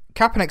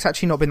 Kaepernick's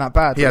actually not been that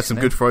bad. He had some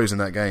good throws in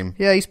that game.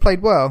 Yeah, he's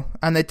played well,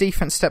 and their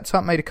defense stepped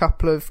up, made a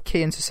couple of key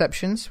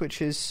interceptions, which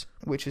is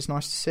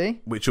nice to see.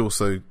 Which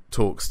also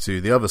talks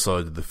to the other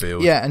side of the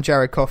field. Yeah, and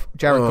Jared Goff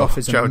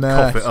is a Jared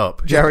mess. Goff it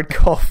up. Jared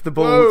Goff the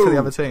ball to the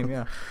other team.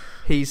 Yeah,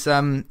 he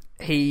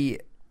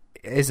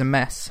is a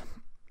mess.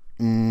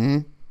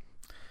 11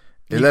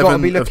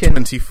 of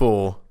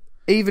 24.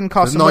 Even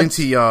Carson 90 Wentz,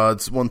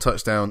 yards, 1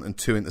 touchdown, and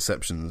 2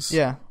 interceptions.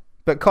 Yeah.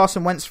 But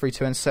Carson Wentz threw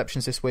 2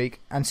 interceptions this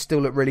week and still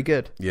looked really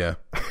good. Yeah.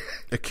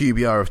 A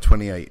QBR of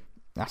 28.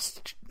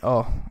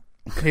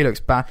 He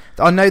looks bad.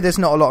 I know there's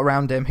not a lot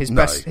around him. His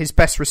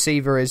best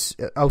receiver is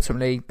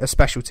ultimately a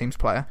special teams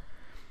player.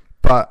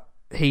 But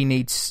they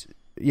need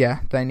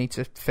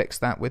to fix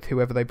that with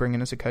whoever they bring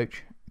in as a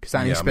coach. Because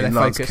that needs to be their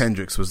Lance focus.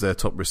 Kendricks was their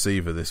top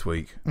receiver this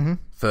week.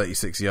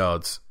 36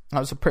 yards.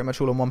 That was pretty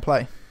much all in one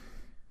play.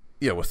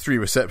 Yeah, 3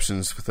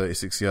 receptions for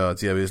 36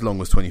 yards. Yeah, his long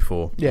was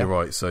 24. Yeah. You're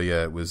right. So,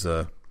 it was...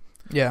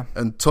 Yeah.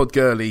 And Todd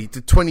Gurley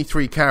did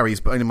 23 carries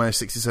but only managed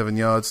 67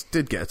 yards.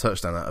 Did get a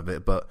touchdown out of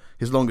it, but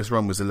his longest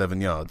run was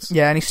 11 yards.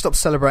 Yeah, and he stopped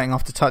celebrating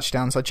after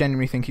touchdowns. I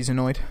genuinely think he's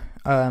annoyed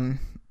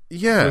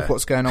with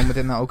what's going on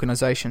within that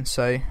organisation.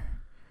 So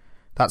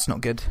that's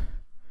not good.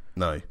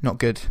 No. Not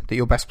good that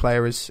your best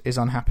player is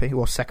unhappy,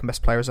 or second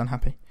best player is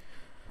unhappy.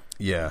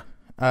 Yeah.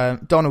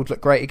 Donald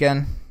looked great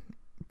again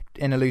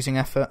in a losing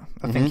effort.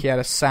 I think he had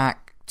a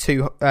sack,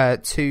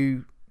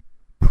 two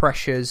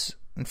pressures,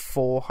 and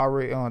 4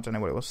 hurry. I don't know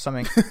what it was.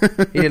 Something.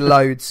 He did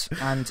loads,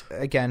 and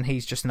again,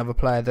 he's just another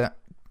player that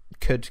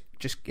could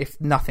just, if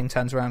nothing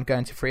turns around, go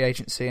into free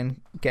agency and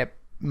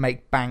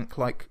make bank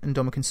like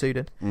Ndamukong Suh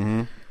did.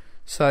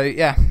 So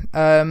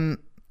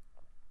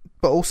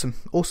but awesome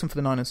for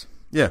the Niners.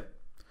 Yeah.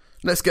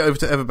 Let's get over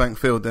to Everbank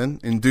Field then,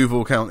 in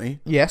Duval County.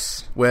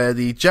 Yes. Where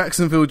the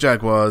Jacksonville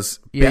Jaguars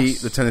beat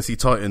the Tennessee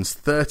Titans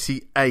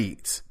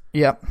 38.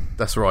 Yep.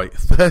 That's right.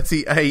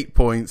 38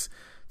 points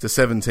to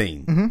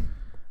 17.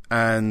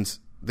 And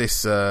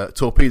this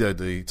torpedoed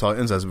the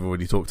Titans, as we've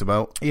already talked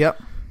about.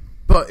 Yep.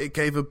 But it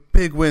gave a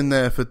big win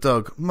there for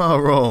Doug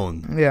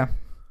Marrone. Yeah.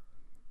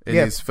 In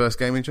his first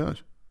game in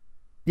charge.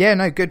 Yeah,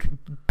 no, good.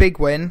 Big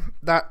win.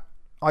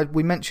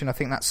 We mentioned, I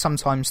think, that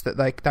sometimes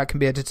that can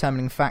be a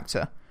determining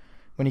factor.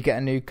 When you get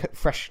a new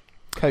fresh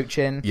coach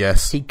in,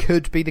 yes, he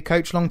could be the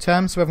coach long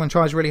term. So everyone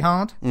tries really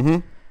hard.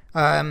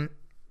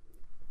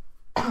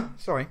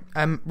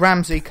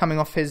 Ramsey coming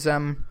off his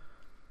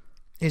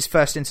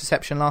first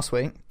interception last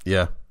week.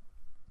 Yeah,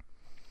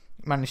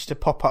 managed to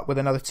pop up with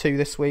another 2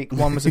 this week.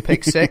 One was a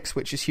pick 6,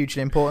 which is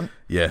hugely important.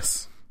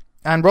 Yes,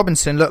 and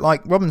Robinson looked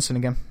like Robinson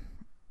again.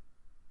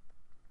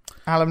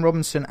 Allen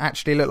Robinson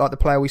actually looked like the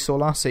player we saw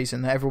last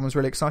season that everyone was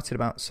really excited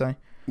about. So.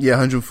 Yeah,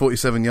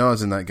 147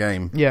 yards in that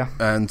game. Yeah.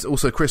 And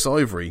also Chris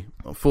Ivory,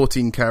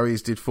 14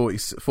 carries, did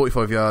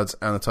 45 yards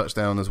and a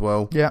touchdown as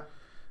well. Yeah.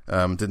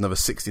 Did another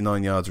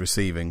 69 yards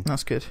receiving.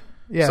 That's good.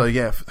 Yeah. So,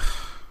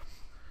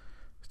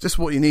 just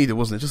what you needed,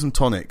 wasn't it? Just some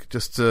tonic.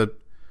 Just to...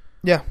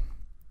 Yeah.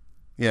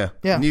 Yeah.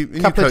 Yeah. A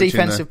couple of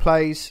defensive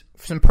plays,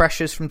 some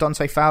pressures from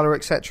Dante Fowler,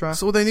 etc.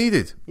 That's all they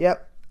needed.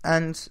 Yep.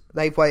 And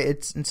they've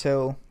waited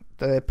until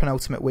the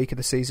penultimate week of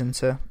the season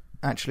to...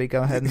 actually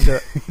go ahead and do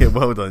it. Yeah,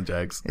 well done,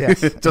 Jags. Yes,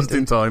 just indeed.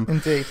 in time.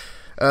 Indeed.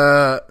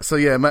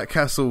 Matt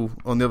Castle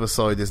on the other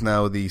side is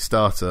now the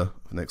starter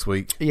for next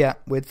week. Yeah,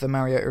 with the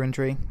Mariota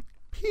injury.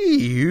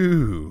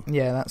 Pew.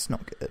 Yeah, that's not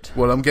good.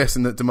 Well, I'm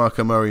guessing that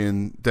DeMarco Murray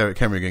and Derrick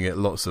Henry are going to get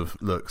lots of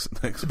looks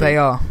next week. They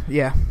are,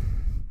 yeah.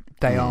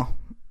 They are.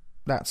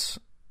 That's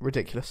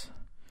ridiculous.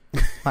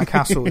 Matt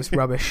Castle is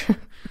rubbish.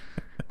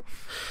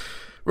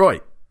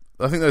 Right.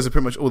 I think those are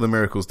pretty much all the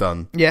miracles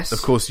done. Yes.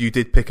 Of course, you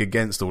did pick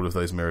against all of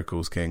those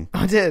miracles, King.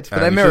 I did, but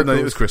they're miracles.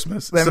 It was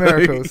Christmas. They're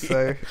miracles,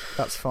 so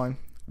that's fine.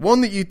 One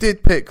that you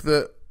did pick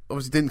that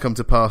obviously didn't come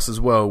to pass as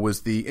well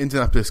was the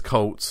Indianapolis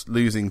Colts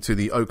losing to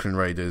the Oakland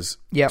Raiders,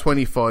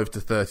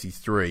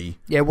 25-33.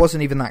 Yeah, it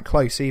wasn't even that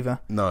close either.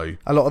 No.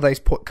 A lot of those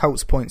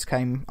Colts points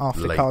came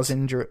after Carr's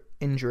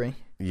injury.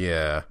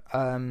 Yeah.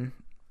 The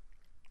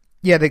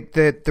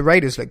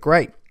Raiders looked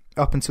great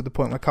up until the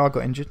point where Carr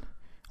got injured.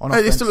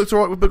 Hey, they still looked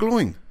alright with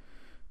Burgoyne.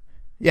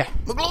 Yeah.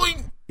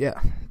 McGloin!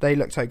 Yeah, they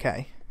looked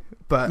okay.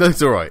 But they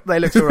looked alright. They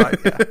looked alright,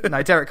 yeah.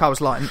 No, Derek Carr was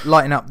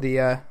lighting up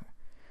the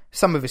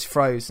some of his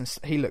throws, and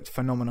he looked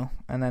phenomenal.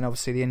 And then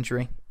obviously the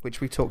injury,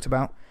 which we talked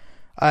about.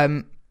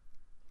 I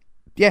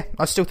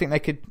still think they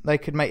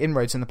could make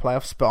inroads in the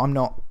playoffs, but I'm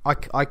not.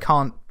 I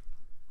can't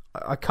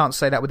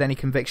say that with any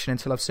conviction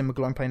until I've seen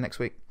McGloin play next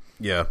week.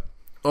 Yeah.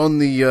 On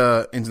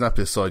the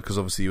Indianapolis side, because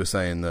obviously you were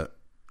saying that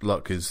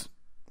Luck is,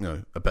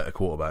 a better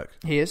quarterback.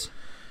 He is.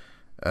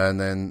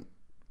 And then,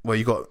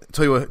 you got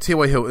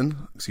T.Y.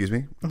 Hilton,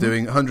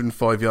 doing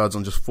 105 yards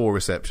on just 4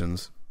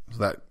 receptions.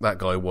 So that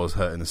guy was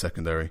hurt in the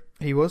secondary.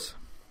 He was.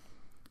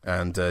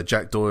 And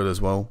Jack Doyle as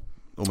well,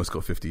 almost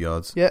got 50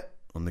 yards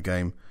on the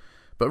game.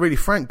 But really,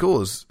 Frank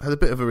Gore's had a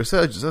bit of a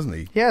resurgence, hasn't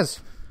he? He has.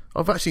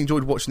 I've actually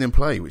enjoyed watching him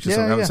play, which is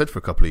something I haven't said for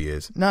a couple of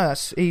years. No,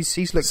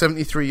 he's looked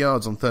 73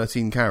 yards on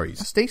 13 carries.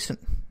 That's decent.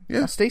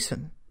 Yeah, that's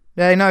decent.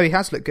 Yeah, no, he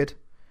has looked good.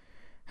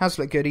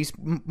 He's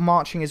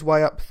marching his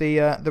way up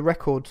the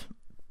record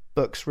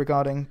books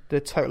regarding the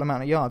total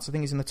amount of yards. I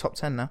think he's in the top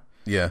 10 now.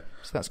 Yeah,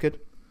 so that's good.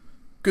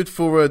 Good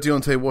for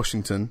Deontay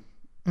Washington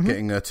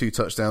getting 2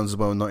 touchdowns as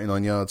well, and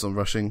 99 yards on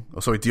rushing. Oh,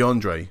 sorry,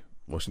 DeAndre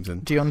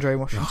Washington.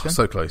 Oh,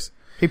 so close.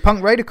 He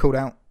Punk Raider called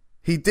out.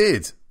 He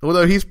did,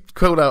 although he's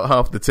called out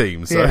half the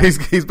team, so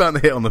he's bound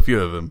to hit on a few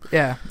of them.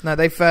 Yeah, no,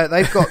 they've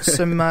got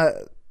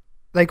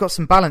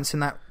some balance in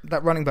that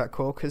running back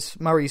core, because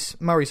Murray's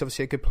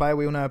obviously a good player.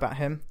 We all know about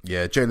him.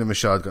 Yeah, Jalen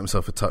Rashad got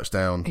himself a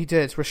touchdown. He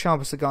did. Rashad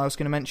was the guy I was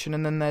going to mention,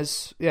 and then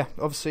there's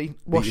obviously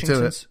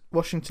Washington's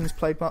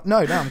played well. No,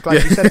 I'm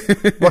glad you said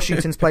it.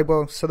 Washington's played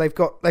well, so they've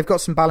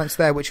got some balance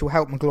there, which will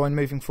help McGloin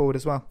moving forward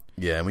as well.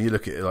 Yeah, and when you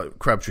look at it, like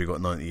Crabtree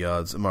got 90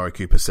 yards, Amari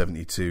Cooper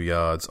 72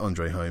 yards,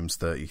 Andre Holmes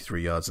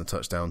 33 yards and a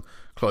touchdown,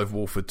 Clive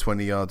Walford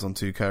 20 yards on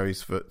 2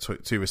 carries for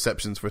 2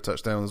 receptions for a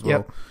touchdown as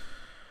well.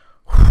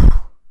 Yep.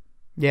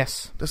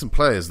 Yes, there's some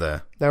players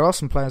there. There are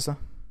some players there.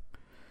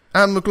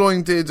 And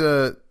McGloin did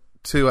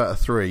 2 out of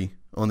 3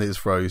 on his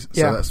throws,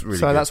 so that's really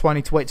good. That's why I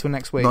need to wait till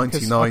next week.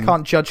 99 I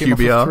can't judge him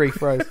QBR. off of 3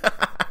 throws.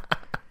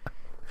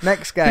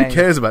 Next game. Who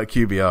cares about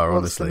QBR, What's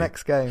honestly? the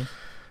next game?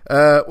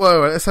 Well,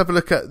 let's have a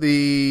look at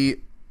the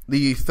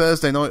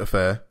Thursday night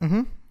affair,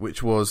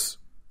 which was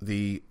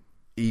the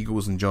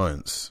Eagles and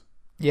Giants.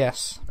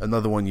 Yes.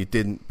 Another one you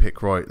didn't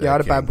pick right there. Yeah, I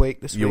had King. a bad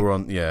week this week. You were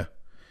on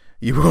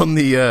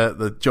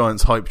the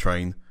Giants hype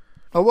train.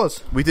 I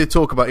was. We did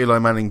talk about Eli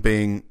Manning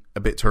being a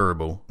bit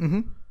terrible.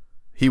 Mm-hmm.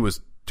 He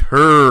was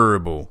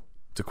terrible,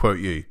 to quote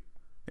you,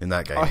 in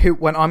that game.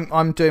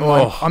 I'm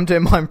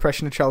doing my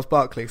impression of Charles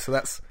Barkley, so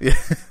that's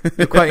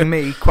you're quoting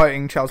me,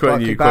 quoting Charles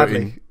Barkley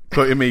badly.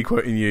 Quoting me,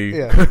 quoting you.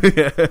 Yeah.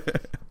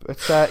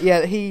 But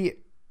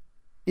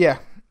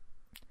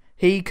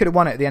he could have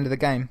won it at the end of the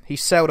game. He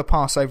sailed a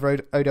pass over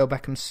Odell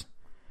Beckham's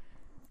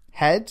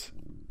head.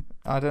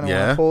 I don't know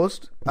why I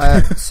paused.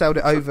 Sailed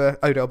it over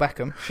Odell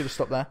Beckham. Should have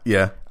stopped there.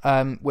 Yeah.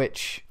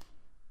 Which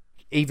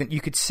even you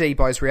could see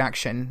by his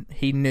reaction,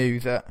 he knew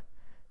that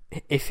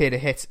if he'd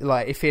have hit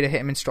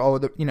him in stride, or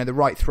the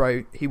right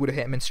throw, he would have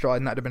hit him in stride,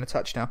 and that'd have been a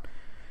touchdown.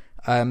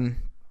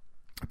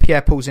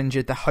 Pierre Paul's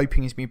injured. They're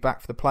hoping he's be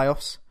back for the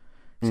playoffs.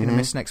 He's going to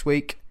miss next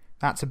week.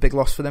 That's a big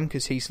loss for them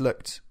because he's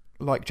looked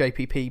like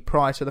JPP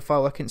prior to the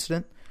firework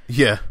incident.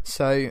 Yeah.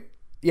 So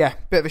bit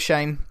of a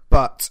shame,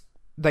 but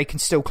they can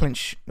still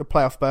clinch a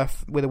playoff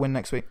berth with a win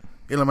next week.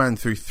 Eli Manning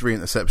threw 3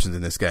 interceptions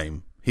in this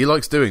game. He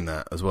likes doing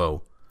that as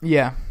well.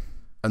 Yeah.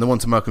 And the one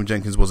to Malcolm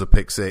Jenkins was a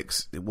pick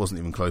 6. It wasn't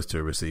even close to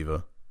a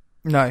receiver.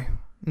 No.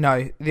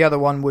 The other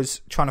one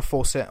was trying to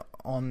force it,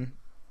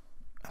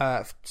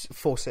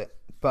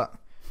 but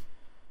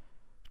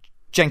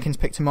Jenkins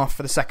picked him off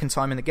for the second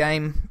time in the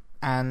game,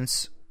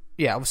 and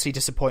obviously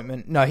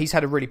disappointment. No, he's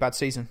had a really bad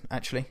season,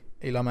 actually,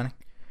 Eli Manning.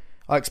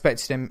 I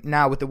expected him,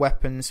 now with the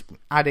weapons,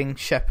 adding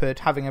Shepard,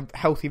 having a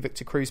healthy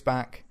Victor Cruz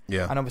back,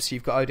 and obviously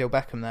you've got Odell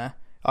Beckham there.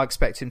 I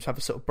expect him to have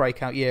a sort of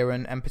breakout year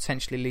and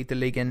potentially lead the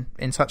league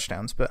in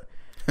touchdowns, but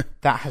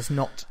that has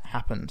not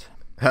happened.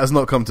 It has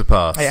not come to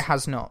pass. It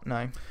has not,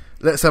 no.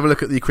 Let's have a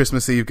look at the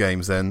Christmas Eve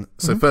games then.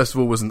 So first of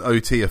all was an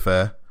OT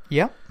affair.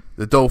 Yeah.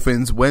 The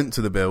Dolphins went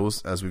to the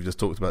Bills, as we've just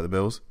talked about the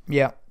Bills.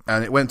 Yeah.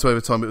 And it went to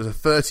overtime. It was a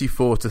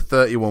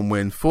 34-31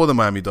 win for the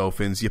Miami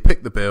Dolphins. You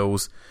picked the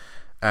Bills,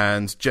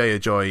 and Jay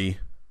Ajayi,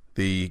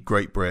 the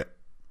great Brit,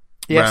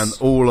 ran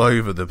all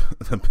over the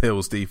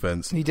Bills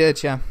defense. He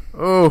did, yeah.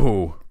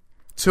 Oh,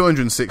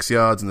 206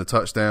 yards and a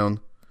touchdown.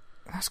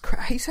 That's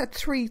he's had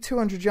 3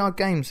 200-yard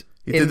games.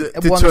 He did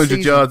 200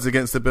 season. Yards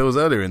against the Bills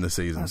earlier in the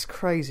season. That's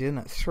crazy, isn't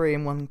it? 3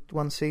 in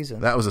one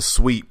season. That was a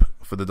sweep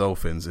for the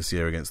Dolphins this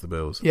year against the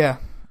Bills. Yeah.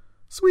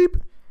 Sweep.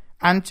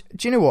 And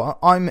do you know what?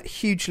 I'm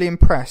hugely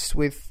impressed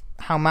with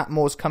how Matt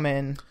Moore's come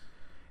in.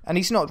 And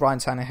he's not Ryan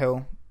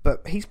Tannehill,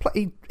 but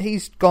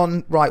he's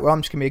gone, right, well,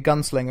 I'm just going to be a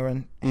gunslinger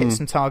and hit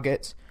some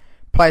targets.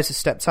 Players have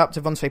stepped up.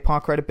 Devontae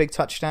Parker had a big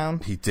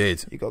touchdown. He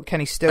did. You got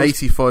Kenny Stills.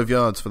 85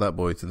 yards for that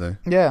boy today.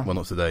 Yeah. Well,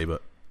 not today,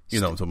 but you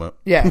know what I'm talking about.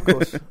 Yeah, of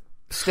course.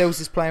 Stills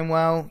is playing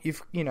well.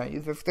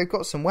 They've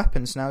got some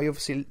weapons now.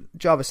 Obviously,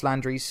 Jarvis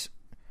Landry's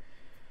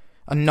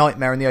a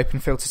nightmare in the open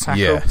field to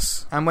tackle.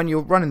 Yes. And when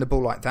you're running the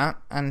ball like that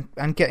and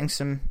getting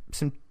some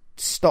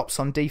stops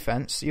on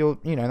defense,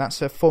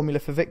 that's a formula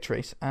for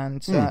victories.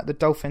 And the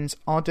Dolphins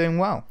are doing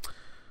well.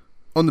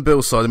 On the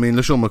Bills side, I mean,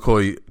 LaShawn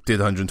McCoy did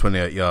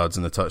 128 yards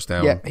and a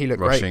touchdown. Yeah, he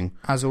looked rushing,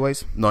 great, as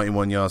always.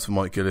 91 yards for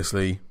Mike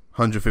Gillislee,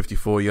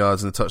 154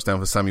 yards and a touchdown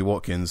for Sammy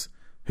Watkins,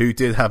 who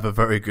did have a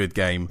very good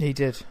game. He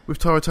did. With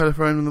Tara Taylor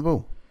throwing on the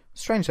ball.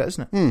 Strange that,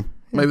 isn't it?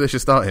 Maybe they should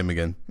start him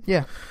again.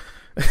 Yeah.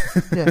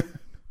 Yeah.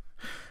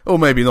 Or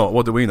maybe not.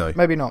 What do we know?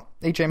 Maybe not.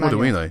 EJ Manuel. What do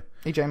we know?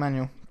 EJ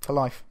Manuel to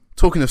life.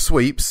 Talking of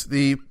sweeps,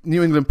 the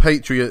New England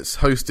Patriots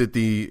hosted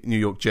the New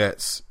York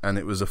Jets, and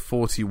it was a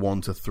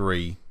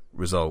 41-3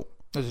 result.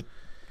 It was a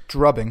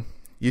drubbing.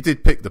 You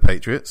did pick the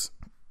Patriots.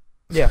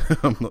 Yeah.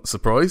 I'm not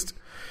surprised.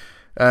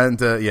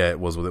 And, it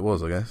was what it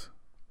was, I guess.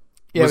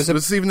 Yeah, was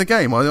this even the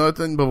game? I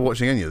didn't bother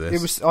watching any of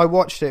this. I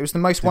watched it. It was the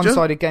most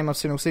one-sided game I've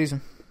seen all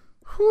season.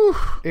 Whew.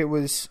 It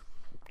was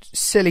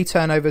silly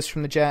turnovers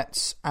from the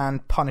Jets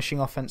and punishing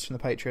offense from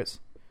the Patriots.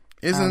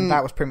 And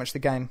that was pretty much the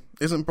game.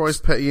 Isn't Bryce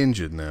Petty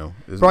injured now?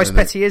 Bryce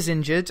Petty is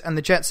injured, and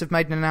the Jets have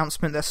made an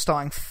announcement they're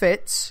starting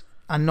Fitz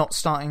and not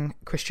starting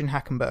Christian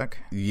Hackenberg.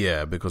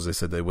 Yeah, because they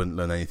said they wouldn't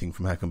learn anything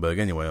from Hackenberg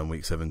anyway on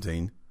week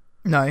 17.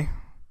 No.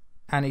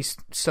 And he's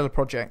still a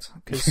project.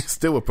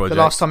 Still a project.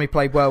 The last time he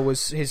played well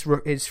was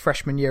his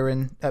freshman year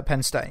at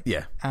Penn State.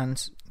 Yeah.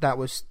 And that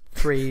was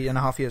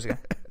 3.5 years ago.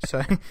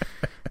 So,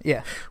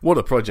 yeah. What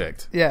a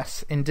project.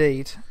 Yes,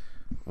 indeed.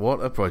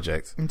 What a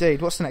project.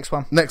 Indeed. What's the next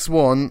one? Next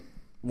one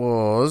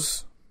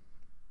was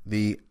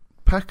the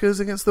Packers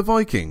against the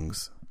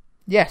Vikings.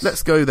 Yes.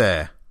 Let's go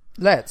there.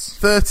 Let's.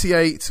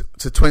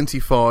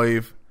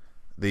 38-25,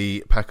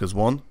 the Packers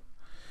won.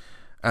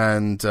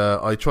 And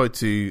I tried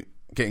to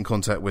get in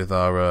contact with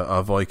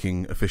our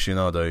Viking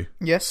aficionado.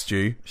 Yes.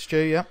 Stu,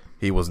 yeah.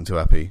 He wasn't too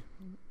happy.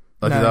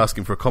 I did ask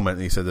him for a comment,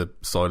 and he said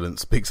that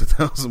silence speaks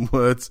 1,000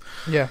 words.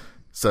 Yeah.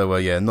 So,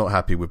 not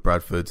happy with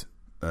Bradford,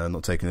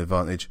 not taking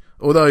advantage.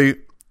 Although,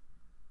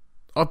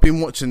 I've been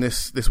watching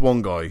this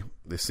one guy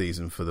this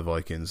season for the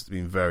Vikings.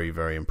 Been very,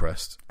 very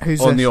impressed.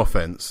 Who's on this? The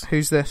offense?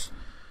 Who's this?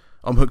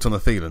 I'm hooked on a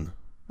Thielen.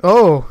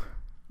 Oh.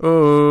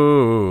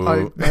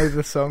 I know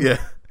the song. Yeah.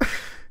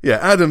 Yeah,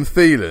 Adam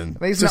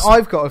Thielen.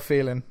 I've got a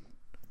feeling.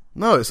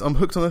 No, I'm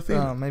hooked on a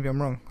Thielen. Oh, maybe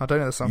I'm wrong. I don't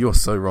know the song. You're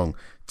so wrong.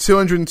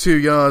 202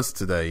 yards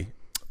today.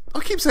 I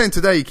keep saying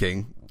today,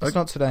 King. It's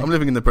not today. I'm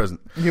living in the present.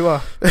 You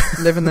are.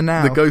 Living the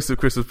now. The ghost of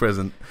Christmas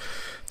present.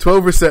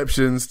 12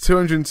 receptions,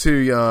 202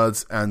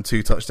 yards, and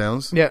 2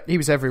 touchdowns. Yeah, he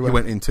was everywhere. He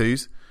went in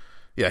twos.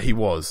 Yeah, he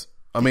was.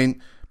 I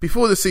mean,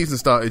 before the season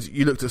started,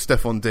 you looked at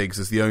Stephon Diggs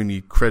as the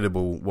only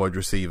credible wide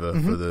receiver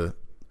for the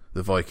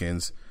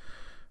Vikings.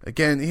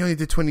 Again, he only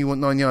did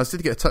 29 yards.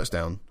 Did get a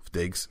touchdown for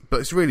Diggs, but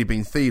it's really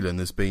been Thielen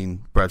has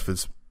been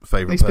Bradford's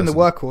favourite person. He's been the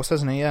workhorse,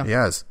 hasn't he? Yeah. He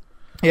has.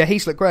 Yeah,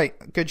 he's looked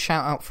great. Good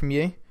shout out from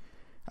you.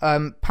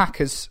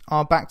 Packers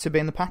are back to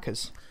being the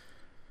Packers.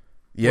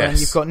 Yes. When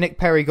you've got Nick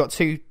Perry got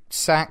 2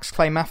 sacks,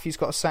 Clay Matthews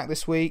got a sack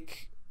this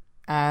week,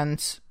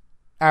 and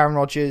Aaron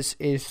Rodgers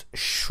is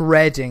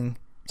shredding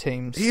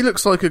teams. He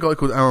looks like a guy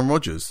called Aaron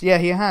Rodgers. Yeah,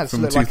 he has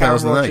looked like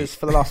Aaron Rodgers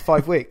for the last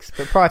 5 weeks.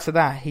 But prior to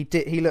that,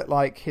 he looked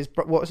like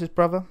what was his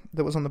brother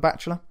that was on The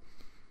Bachelor?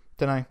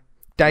 Don't know.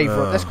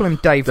 Let's call him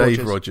Dave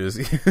Rodgers.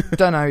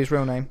 Don't know his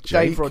real name.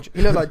 Jake? Dave Rodgers.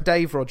 He looked like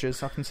Dave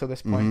Rodgers up until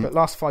this point, but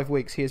last 5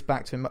 weeks he is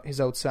back to his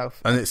old self.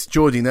 And it's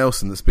Jordy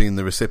Nelson that's been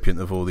the recipient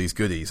of all these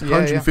goodies.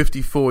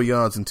 154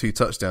 yards and 2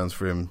 touchdowns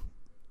for him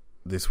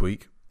this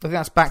week. I think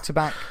that's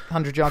back-to-back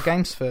 100-yard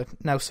games for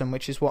Nelson,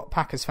 which is what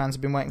Packers fans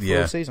have been waiting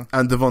for all season.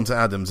 And Devonta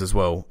Adams as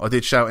well. I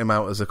did shout him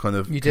out as a kind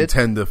of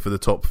contender for the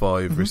top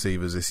 5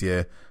 receivers this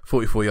year.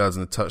 44 yards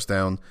and a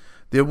touchdown.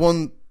 The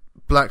one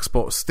black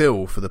spot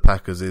still for the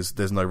Packers is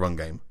there's no run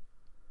game.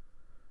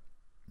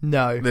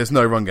 No. There's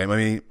no run game. I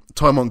mean,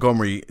 Ty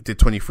Montgomery did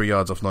 23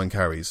 yards off 9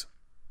 carries.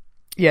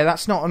 Yeah,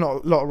 that's not a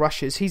lot of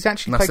rushes. He's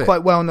actually played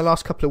quite well in the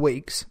last couple of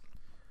weeks.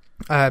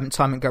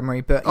 Ty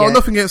Montgomery, but yeah.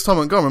 Nothing against Ty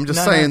Montgomery. I'm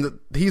just saying that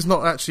he's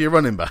not actually a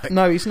running back.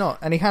 No, he's not,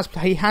 and he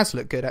has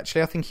looked good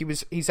actually. I think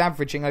he's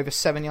averaging over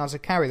 7 yards a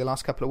carry the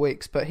last couple of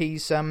weeks, but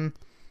he's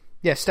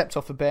stepped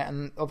off a bit.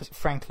 And obviously,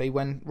 frankly,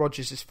 when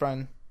Rodgers is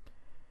throwing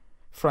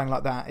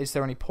like that, is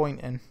there any point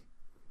in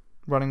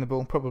running the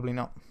ball? Probably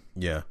not.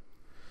 Yeah,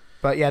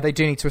 but yeah, they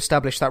do need to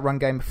establish that run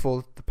game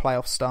before the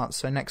playoffs start.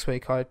 So next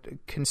week, I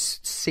can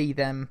see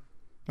them.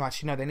 Well,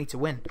 actually, no, they need to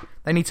win.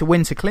 They need to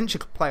win to clinch a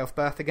playoff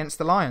berth against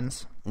the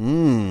Lions.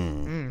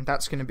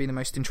 That's going to be the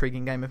most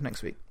intriguing game of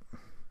next week.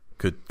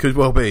 Could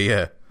well be,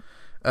 yeah.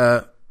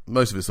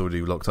 Most of it's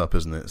already locked up,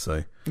 isn't it?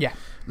 So yeah.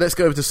 Let's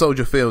go over to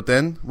Soldier Field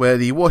then, where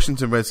the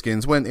Washington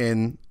Redskins went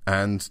in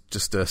and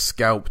just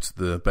scalped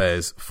the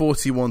Bears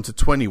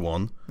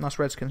 41-21. Nice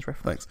Redskins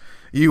reference. Thanks.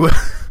 You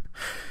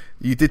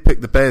did pick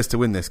the Bears to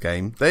win this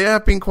game. They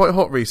have been quite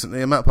hot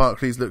recently, and Matt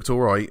Barkley's looked all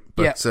right,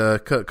 but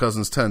Kirk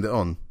Cousins turned it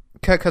on.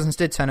 Kirk Cousins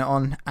did turn it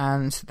on,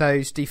 and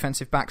those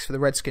defensive backs for the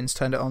Redskins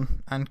turned it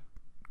on and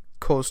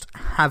caused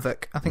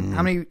havoc. I think,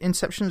 how many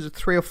interceptions?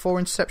 3 or 4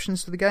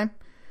 interceptions to the game?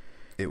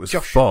 It was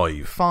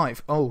 5.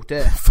 5. Oh,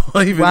 dear.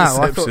 5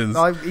 interceptions.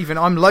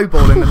 I'm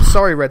lowballing them.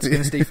 Sorry,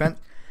 Redskins defense.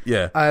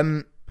 Yeah.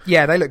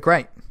 Yeah, they look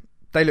great.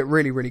 They look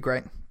really, really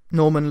great.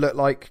 Norman looked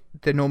like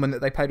the Norman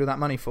that they paid all that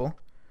money for.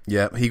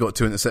 Yeah, he got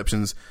 2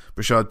 interceptions.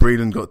 Rashad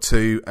Breeland got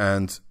 2,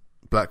 and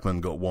Blackman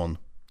got 1.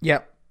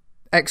 Yep.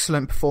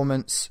 Excellent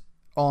performance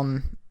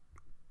on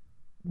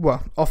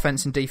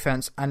offense and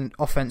defense, and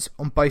offense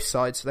on both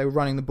sides. They were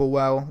running the ball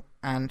well,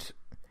 and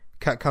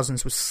Kirk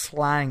Cousins was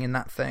slanging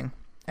that thing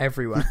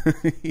everywhere.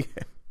 Yeah.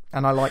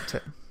 And I liked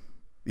it.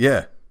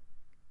 Yeah.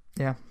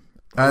 Yeah.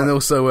 And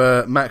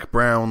also Mac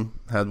Brown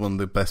had one of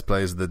the best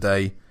plays of the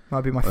day.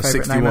 Might be my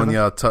favourite name.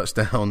 61-yard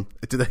touchdown.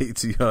 It did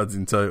 82 yards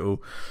in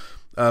total.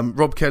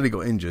 Rob Kelly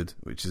got injured,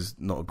 which is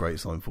not a great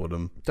sign for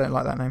them. Don't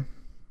like that name.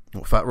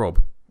 What, Fat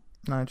Rob?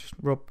 No, just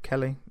Rob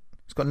Kelly.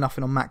 He's got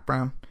nothing on Mac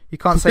Brown. You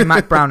can't say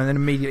Mac Brown and then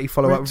immediately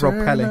follow up with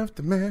Rob Kelly.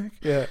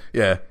 Yeah.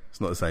 Yeah,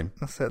 it's not the same.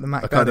 That's it, the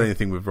Mac I can't do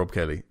anything with Rob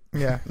Kelly.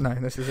 Yeah, no,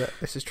 this is it.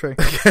 This is true.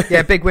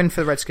 Yeah, big win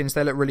for the Redskins.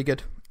 They look really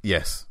good.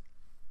 Yes.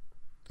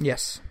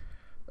 Yes.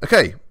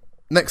 Okay,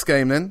 next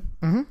game then.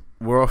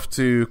 Mm-hmm. We're off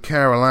to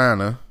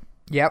Carolina.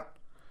 Yep.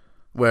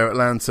 Where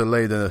Atlanta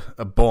laid a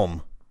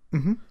bomb.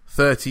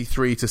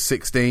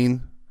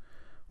 33-16.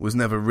 Was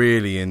never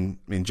really in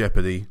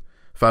jeopardy.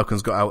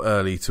 Falcons got out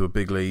early to a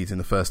big lead in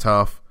the first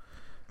half,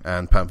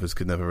 and Panthers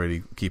could never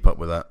really keep up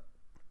with that.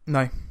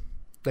 No,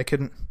 they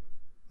couldn't.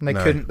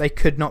 They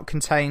could not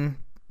contain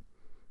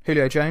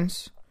Julio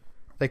Jones.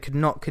 They could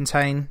not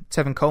contain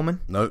Tevin Coleman.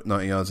 No,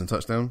 90 yards and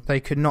touchdown. They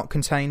could not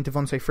contain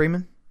Devontae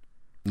Freeman.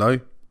 No.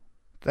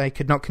 They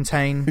could not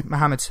contain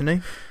Mohamed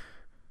Sanu.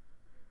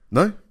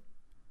 No.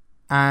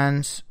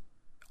 And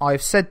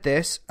I've said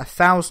this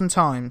 1,000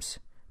 times.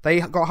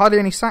 They got hardly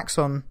any sacks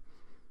on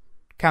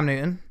Cam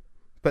Newton,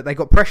 but they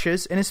got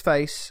pressures in his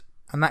face,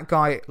 and that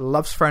guy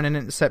loves throwing an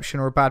interception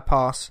or a bad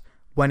pass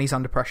when he's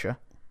under pressure.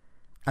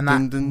 And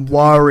that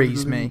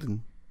worries me.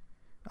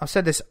 I've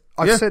said this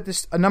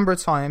a number of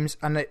times,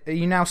 and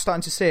you're now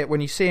starting to see it.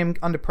 When you see him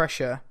under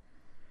pressure,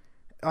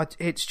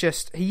 it's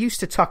just, he used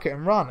to tuck it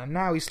and run, and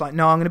now he's like,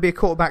 no, I'm going to be a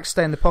quarterback,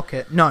 stay in the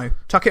pocket. No,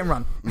 tuck it and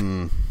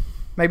run.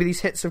 Maybe these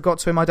hits have got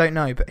to him, I don't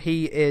know, but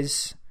he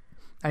is,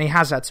 and he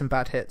has had some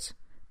bad hits.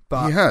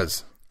 But he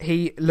has.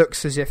 He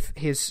looks as if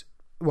he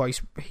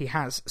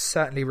has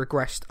certainly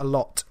regressed a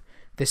lot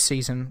this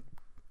season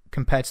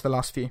compared to the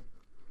last few,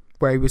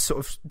 where he was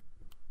sort of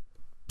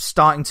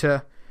starting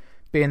to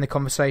be in the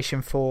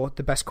conversation for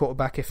the best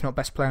quarterback, if not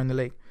best player in the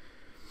league.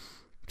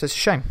 So it's a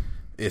shame.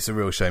 It's a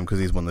real shame because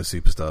he's one of those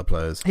superstar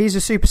players. He's a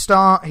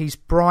superstar. He's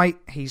bright.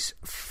 He's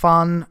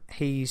fun.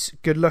 He's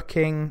good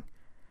looking.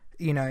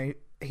 You know,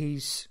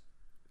 he's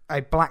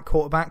a black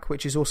quarterback,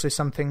 which is also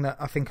something that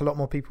I think a lot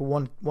more people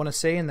want to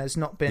see, and there's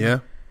not been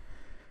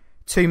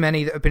too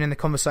many that have been in the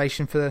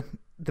conversation for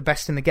the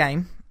best in the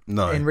game.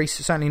 No,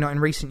 certainly not in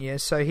recent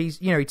years. So he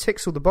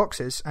ticks all the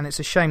boxes, and it's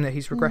a shame that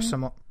he's regressed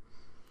somewhat.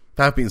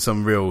 There have been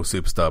some real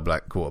superstar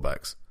black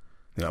quarterbacks.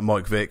 You know,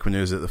 Mike Vick when he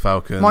was at the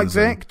Falcons. Mike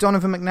Vick,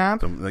 Donovan McNabb.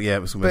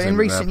 But in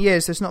recent McNabb.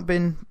 years, there's not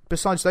been,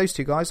 besides those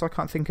two guys, I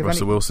can't think of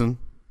Russell any. Wilson.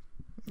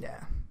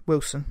 Yeah,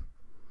 Wilson's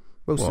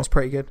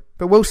pretty good,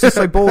 but Wilson's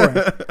so boring.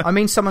 I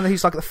mean, someone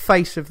who's like the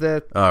face of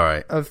the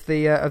of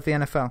the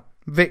NFL.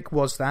 Vic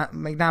was that.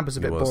 McNabb was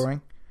a bit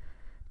boring,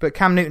 but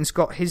Cam Newton's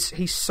got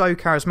he's so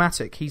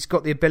charismatic. He's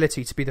got the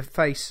ability to be the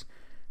face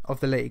of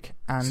the league,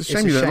 and it's a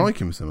shame you don't like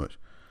him so much.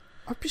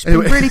 I've just been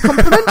really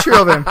complimentary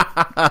of him.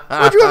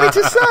 What do you want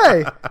me to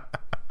say?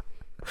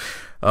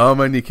 Oh,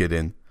 I'm only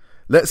kidding.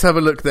 Let's have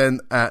a look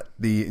then at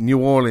the New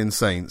Orleans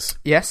Saints.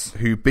 Yes,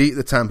 who beat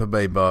the Tampa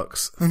Bay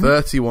Bucks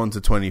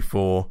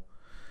 31-24.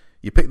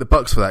 You picked the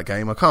Bucks for that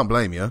game. I can't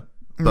blame you.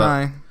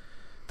 But no.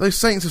 Those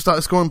Saints have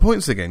started scoring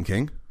points again,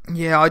 King.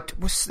 Yeah,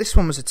 this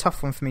one was a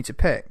tough one for me to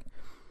pick.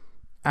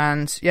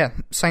 And yeah,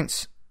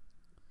 Saints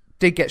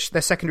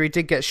their secondary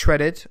did get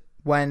shredded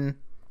when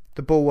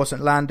the ball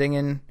wasn't landing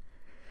in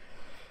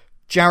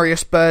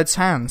Jarius Bird's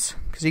hands,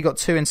 because he got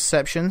 2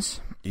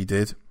 interceptions. He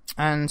did.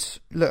 And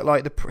looked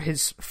like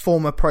his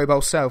former Pro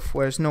Bowl self,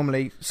 whereas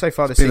normally, so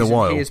far this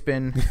season, he has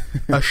been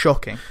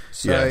shocking.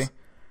 So, yes.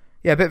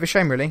 Yeah, a bit of a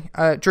shame, really.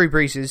 Drew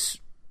Brees is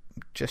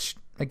just,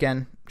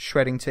 again,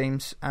 shredding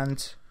teams.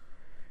 And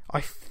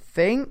I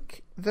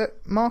think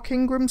that Mark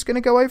Ingram's going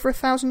to go over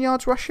 1,000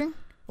 yards rushing,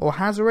 or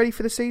has already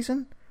for the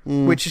season,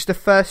 which is the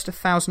first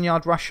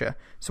 1,000-yard rusher.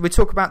 So we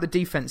talk about the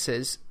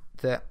defenses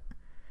that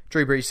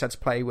Drew Brees had to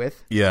play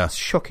with. Yeah.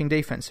 Shocking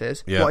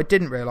defenses. Yeah. What I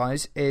didn't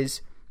realise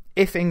is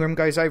if Ingram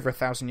goes over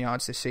 1,000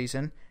 yards this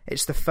season,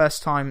 it's the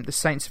first time the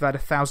Saints have had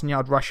a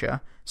 1,000-yard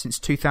rusher since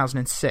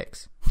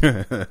 2006.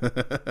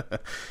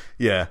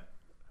 Yeah.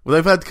 Well,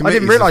 they've had committees. I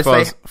didn't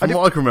realise from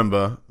what I can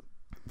remember,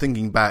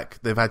 thinking back,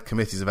 they've had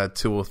committees that have had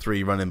 2 or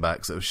 3 running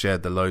backs that have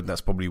shared the load, and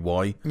that's probably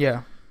why.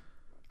 Yeah.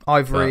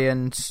 Ivory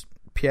and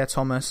Pierre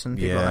Thomas and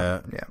people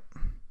like that.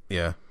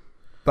 Yeah.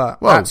 But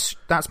that's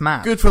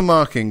mad. Good for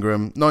Mark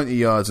Ingram. 90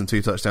 yards and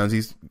 2 touchdowns.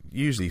 He's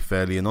usually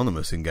fairly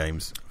anonymous in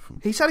games.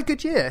 He's had a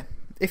good year.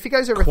 If he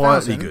goes over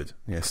quietly 1,000... good.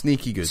 Yeah,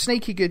 sneaky good.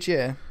 Sneaky good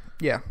year.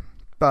 Yeah.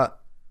 But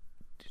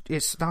I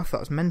thought it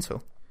was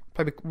mental.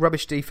 Played with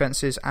rubbish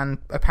defences and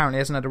apparently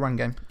hasn't had a run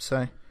game.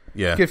 So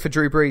yeah, good for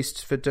Drew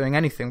Brees for doing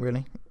anything,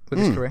 really, with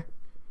his career.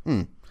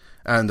 And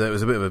it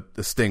was a bit of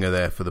a stinger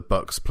there for the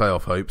Bucks'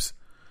 playoff hopes.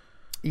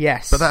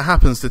 Yes. But that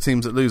happens to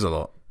teams that lose a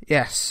lot.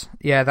 Yes.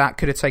 Yeah, that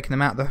could have taken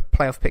them out of the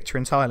playoff picture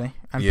entirely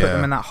and put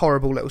them in that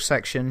horrible little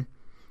section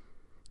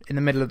in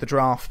the middle of the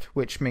draft,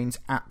 which means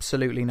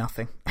absolutely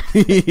nothing.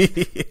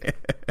 Yeah,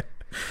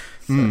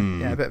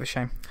 a bit of a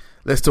shame.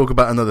 Let's talk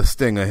about another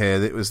stinger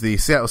here. It was the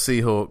Seattle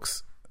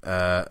Seahawks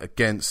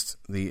against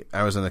the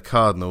Arizona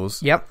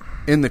Cardinals. Yep.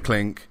 In the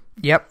clink.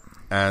 Yep.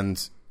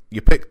 And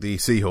you picked the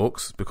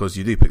Seahawks because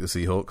you do pick the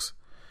Seahawks.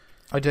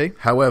 I do.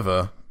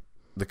 However,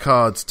 the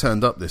Cards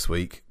turned up this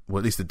week. Well,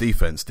 at least the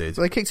defense did.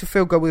 So they kicked a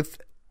field goal with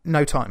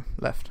no time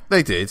left.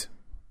 They did.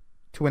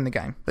 To win the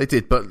game. They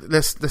did, but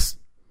let's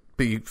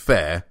be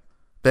fair.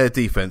 their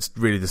defense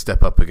really did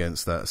step up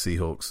against that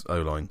Seahawks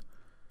O-line.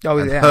 Oh,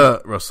 and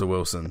hurt Russell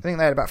Wilson. I think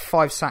they had about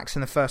 5 sacks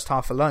in the first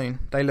half alone.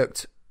 They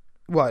looked...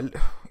 Well,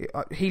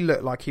 he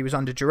looked like he was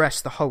under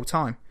duress the whole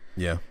time.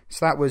 Yeah.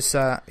 So that was,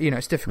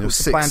 it's difficult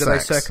to play under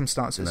those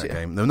circumstances. In that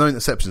game. There were no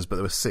interceptions, but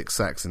there were 6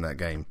 sacks in that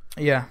game.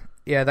 Yeah.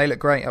 Yeah, they look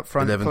great up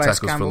front. 11 Calais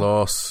tackles Campbell. for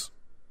loss.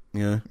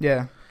 Yeah.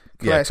 Yeah.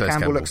 Calais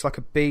Campbell looks like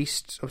a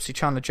beast. Obviously,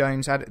 Chandler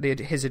Jones,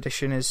 his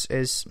addition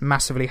is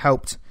massively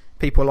helped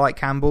people like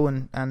Campbell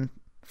and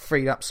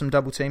freed up some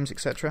double teams,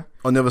 etc.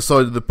 On the other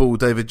side of the ball,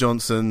 David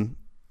Johnson,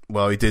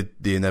 well, he did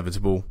the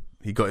inevitable.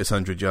 He got his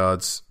 100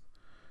 yards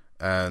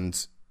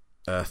and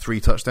 3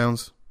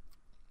 touchdowns.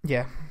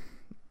 Yeah.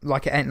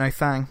 Like it ain't no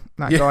thing.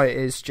 That guy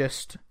is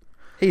just...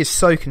 He is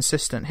so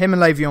consistent. Him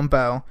and Le'Veon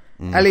Bell.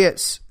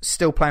 Elliott's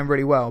still playing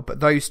really well, but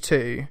those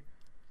two,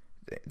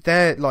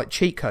 they're like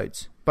cheat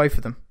codes, both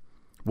of them.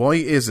 Why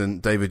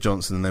isn't David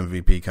Johnson an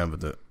MVP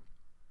candidate?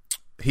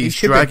 He's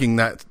dragging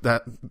that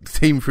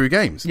team through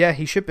games. Yeah,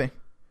 he should be.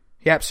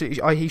 He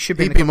should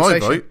be in the He'd be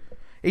conversation. my vote.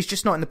 He's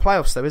just not in the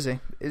playoffs, though, is he?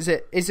 Is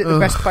it the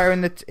best player in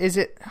the... Is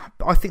it?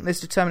 I think there's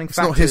determining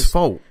factors. It's not his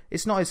fault.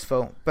 It's not his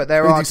fault, but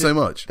there are so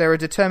much. There are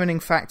determining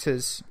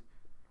factors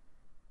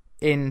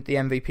in the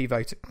MVP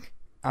voting,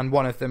 and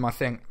one of them, I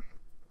think,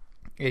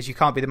 is you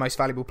can't be the most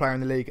valuable player in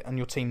the league and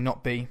your team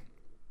not be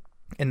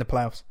in the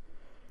playoffs.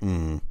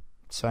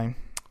 So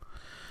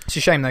it's a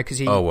shame though, because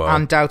he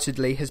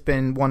undoubtedly has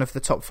been one of the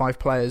top 5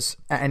 players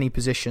at any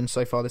position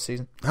so far this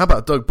season. How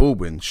about Doug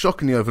Baldwin?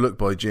 Shockingly overlooked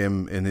by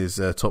Jim in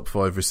his top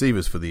 5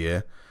 receivers for the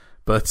year.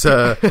 But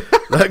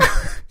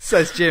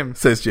says Jim.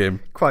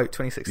 Quote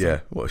 2016. Yeah,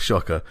 what a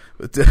shocker.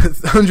 But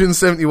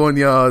 171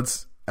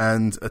 yards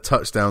and a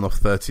touchdown off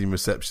 13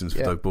 receptions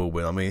for Doug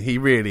Baldwin. I mean, he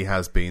really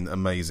has been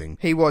amazing.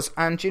 He was.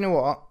 And do you know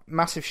what?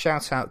 Massive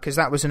shout out, because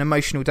that was an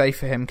emotional day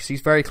for him, because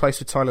he's very close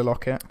with Tyler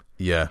Lockett.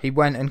 Yeah. He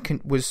went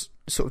and was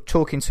sort of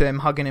talking to him,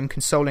 hugging him,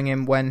 consoling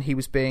him when he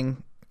was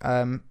being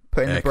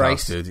put in the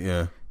brace.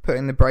 Yeah. Put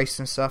in the brace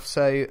and stuff.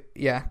 So,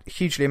 yeah,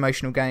 hugely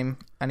emotional game.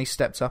 And he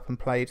stepped up and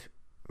played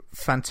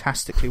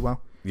fantastically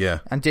well. Yeah.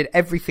 And did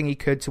everything he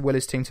could to will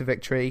his team to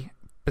victory,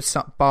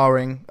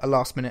 barring a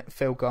last-minute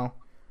field goal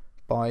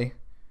by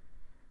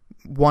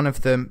one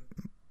of the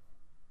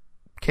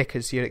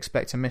kickers you'd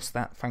expect to miss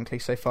that, frankly,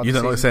 so far. You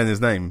don't like saying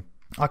his name?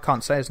 I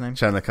can't say his name.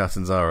 Chandler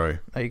Catanzaro.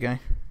 There you go.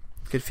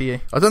 Good for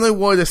you. I don't know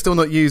why they're still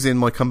not using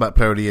my comeback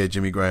player of the year,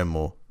 Jimmy Graham,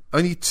 more.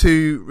 Only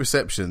 2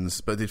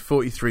 receptions, but did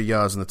 43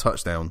 yards and a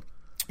touchdown.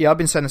 Yeah, I've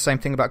been saying the same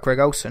thing about Greg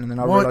Olsen, and then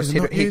I realised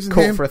he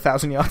caught for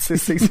 1,000 yards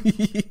this season.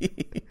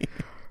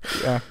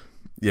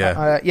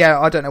 Yeah,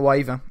 I don't know why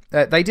either.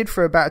 They did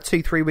for about a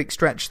 2-3 week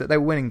stretch that they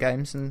were winning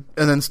games, and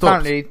then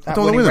stopped. Apparently that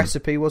winning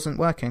recipe wasn't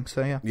working.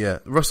 So yeah. Yeah,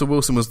 Russell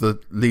Wilson was the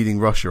leading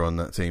rusher on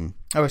that team.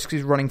 Oh, it's because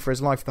he was running for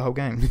his life the whole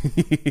game.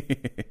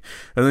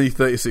 And only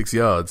 36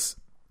 yards.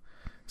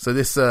 So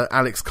this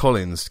Alex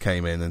Collins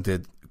came in and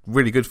did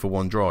really good for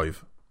one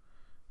drive.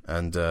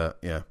 And as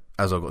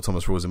I got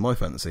Thomas Rawls in my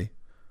fantasy,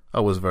 I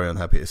was very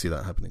unhappy to see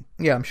that happening.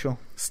 Yeah, I'm sure.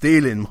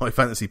 Stealing my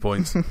fantasy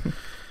points.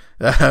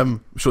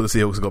 I'm sure the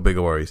Seahawks have got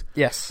bigger worries.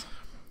 Yes.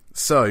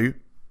 So,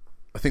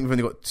 I think we've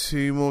only got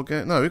 2 more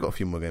games. No, we've got a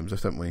few more games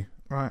left, haven't we?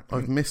 Right.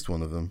 I've missed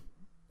one of them.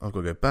 I've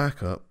got to go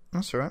back up.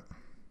 That's all right.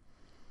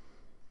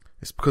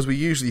 It's because we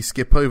usually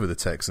skip over the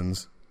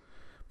Texans.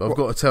 But I've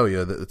got to tell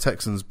you that the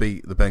Texans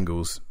beat the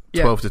Bengals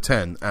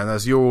 12-10. And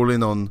as you're all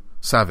in on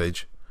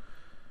Savage,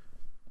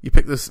 you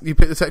picked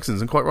the Texans,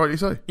 and quite rightly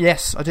so.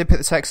 Yes, I did pick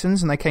the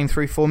Texans, and they came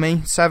through for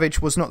me.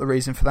 Savage was not the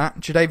reason for that.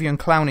 Jadeveon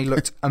Clowney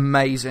looked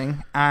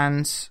amazing,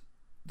 and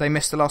they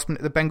missed the last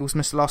minute. The Bengals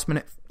missed the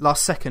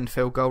last second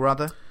field goal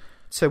rather,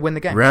 to win the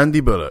game. Randy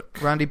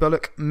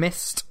Bullock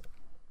missed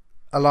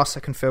a last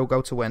second field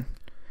goal to win.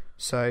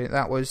 So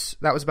that was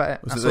about it.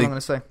 That's all I'm going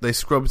to say. They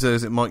scrubbed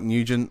is it Mike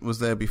Nugent was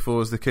there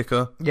before as the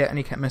kicker? Yeah, and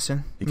he kept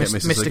missing.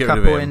 Missed a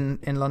couple in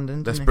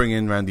London. Let's bring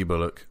in Randy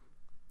Bullock.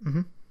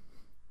 Mm-hmm.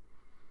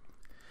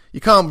 You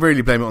can't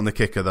really blame it on the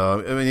kicker, though.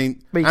 I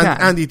mean,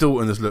 Andy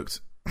Dalton has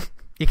looked...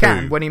 You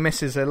can, when he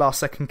misses a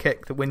last-second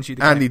kick that wins you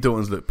the game. Andy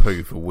Dalton's looked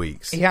poo for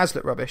weeks. He has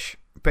looked rubbish,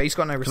 but he's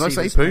got no receivers.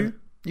 Can I say poo?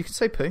 You can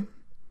say poo.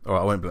 All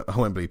right, I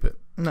won't bleep it.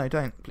 No,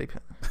 don't bleep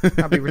it.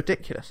 That'd be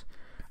ridiculous.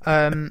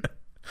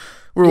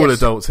 We're all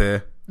adults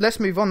here. Let's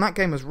move on. That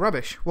game was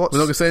rubbish. We're not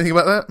going to say anything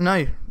about that?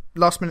 No.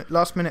 Last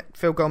minute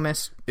field goal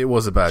miss. It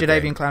was a bad game.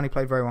 Jadeveon Clowney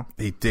played very well.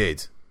 He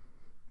did.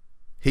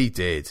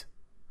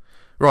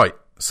 Right.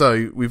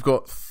 So, we've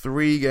got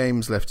 3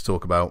 games left to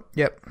talk about.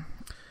 Yep.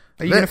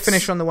 Are you going to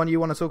finish on the one you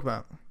want to talk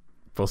about?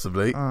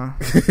 Possibly.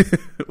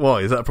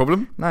 Why? Is that a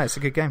problem? No, it's a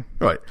good game.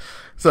 Right.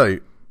 So,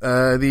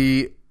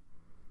 the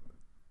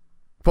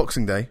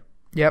Boxing Day,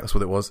 that's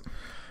what it was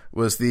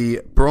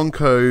the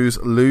Broncos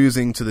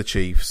losing to the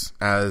Chiefs,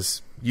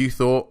 as you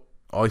thought,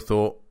 I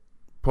thought,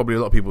 probably a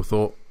lot of people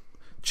thought.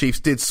 Chiefs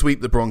did sweep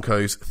the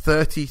Broncos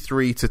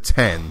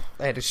 33-10.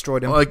 They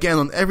destroyed them. Again,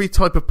 on every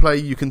type of play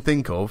you can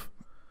think of,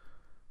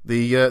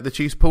 the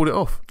Chiefs pulled it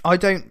off. I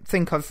don't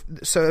think I've...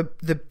 So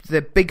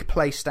the big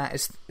play stat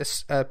is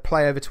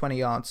play over 20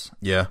 yards.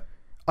 Yeah.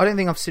 I don't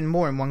think I've seen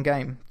more in one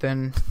game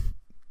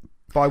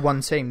by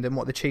one team than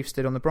what the Chiefs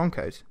did on the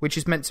Broncos, which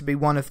is meant to be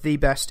one of the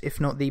best,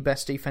 if not the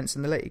best, defense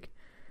in the league.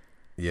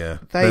 Yeah,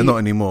 they're not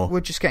anymore.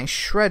 We're just getting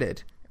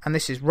shredded. And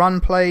this is run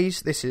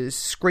plays, this is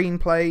screen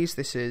plays,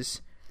 this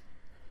is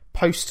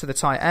post to the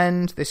tight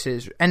end, this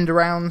is end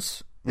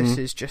arounds, this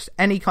is just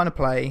any kind of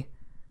play.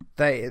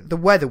 The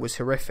weather was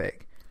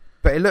horrific,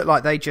 but it looked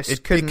like they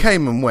just couldn't... It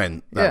came and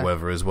went, that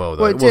weather as well,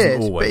 though. Well, it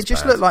wasn't always but it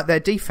just bad. looked like their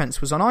defense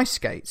was on ice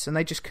skates, and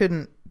they just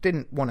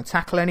didn't want to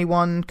tackle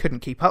anyone, couldn't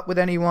keep up with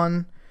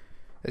anyone.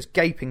 There's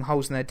gaping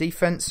holes in their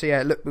defense. So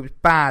yeah, it was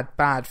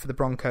bad for the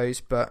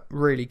Broncos, but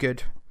really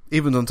good.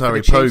 Even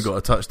Dontari Poe got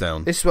a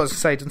touchdown. This is what I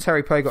was going to say.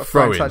 Dontari Poe got a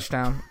throwing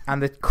touchdown,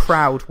 and the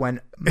crowd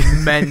went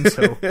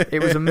mental.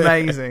 It was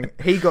amazing.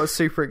 He got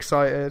super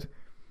excited.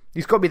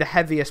 He's got to be the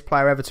heaviest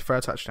player ever to throw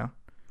a touchdown.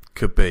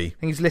 Could be. I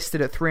think he's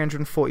listed at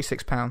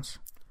 346 pounds.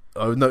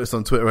 I noticed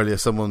on Twitter earlier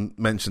someone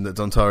mentioned that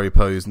Dontari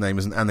Poe's name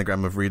is an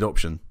anagram of read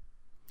option.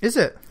 Is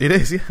it? It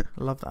is, yeah.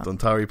 I love that.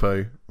 Dontari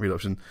Poe, read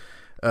option.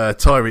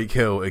 Tyreek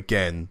Hill,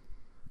 again,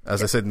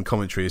 as I said in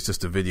commentary, is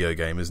just a video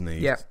game, isn't he?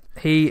 Yeah,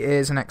 he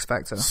is an X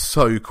Factor.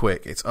 So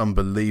quick, it's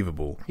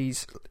unbelievable.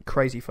 He's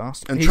crazy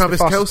fast. And he's Travis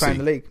the fastest player Kelce,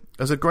 in the league.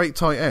 as a great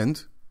tight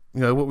end,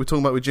 you know, what we're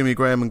talking about with Jimmy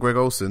Graham and Greg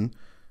Olsen,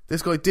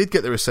 this guy did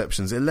get the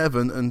receptions,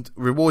 11, and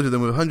rewarded them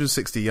with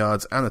 160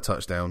 yards and a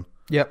touchdown.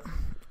 Yep.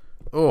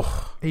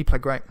 Oh. He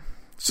played great.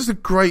 It's just a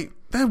great...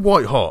 They're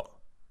white hot.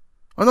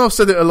 I know I've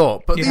said it a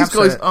lot, but these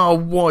guys are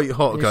white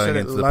hot going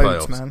into the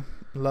playoffs. Man.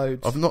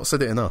 Loads. I've not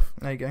said it enough.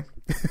 There you go.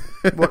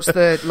 What's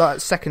the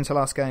second to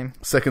last game?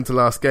 Second to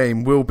last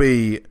game will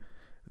be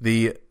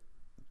the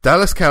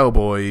Dallas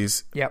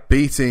Cowboys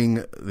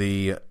beating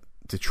the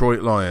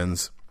Detroit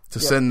Lions to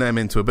send them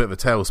into a bit of a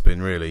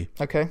tailspin, really.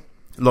 Okay.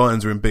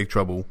 Lions are in big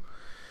trouble.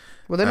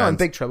 Well, they're not in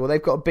big trouble.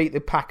 They've got to beat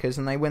the Packers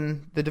and they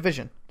win the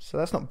division. So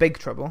that's not big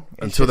trouble.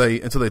 Until they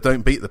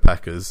don't beat the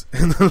Packers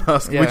in the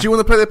last... Yeah. Would you want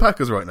to play the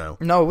Packers right now?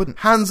 No, I wouldn't.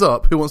 Hands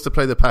up, who wants to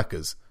play the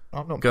Packers?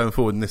 I'm not going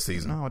forward in this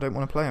season. No, I don't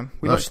want to play them.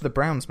 We lost to the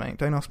Browns, mate.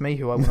 Don't ask me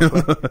who I want to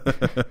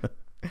play.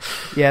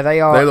 Yeah, they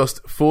are... They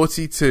lost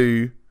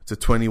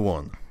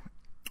 42-21.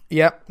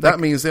 Yeah. That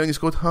means they only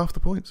scored half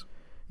the points.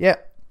 Yeah.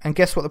 And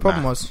guess what the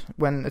problem was?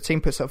 When a team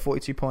puts up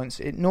 42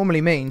 points, it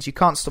normally means you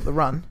can't stop the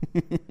run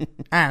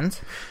and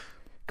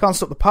can't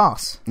stop the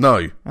pass.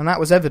 No. And that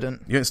was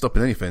evident. You ain't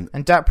stopping anything.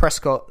 And Dak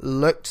Prescott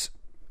looked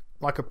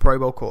like a Pro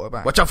Bowl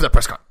quarterback. Watch out for that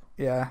Prescott.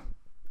 Yeah.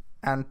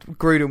 And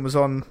Gruden was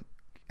on...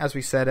 As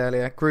we said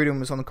earlier, Gruden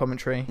was on the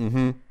commentary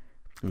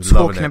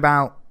talking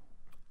about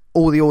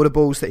all the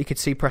audibles that he could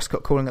see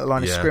Prescott calling at the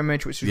line of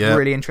scrimmage, which was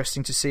really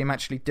interesting to see him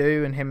actually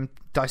do and him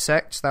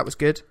dissect. That was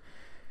good.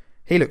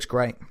 He looks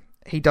great.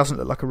 He doesn't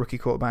look like a rookie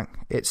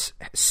quarterback. It's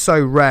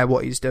so rare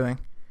what he's doing.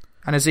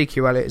 And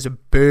Ezekiel Elliott is a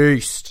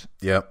beast.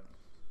 Yep.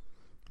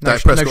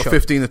 Dak Prescott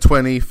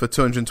 15-20 for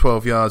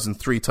 212 yards and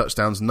 3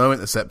 touchdowns, no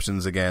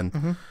interceptions again.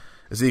 Mm-hmm.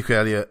 Ezekiel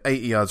Elliott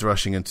 80 yards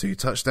rushing and 2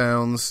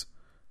 touchdowns.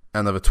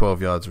 Another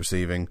 12 yards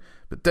receiving.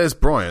 But Des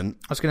Bryant...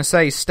 I was going to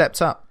say, he's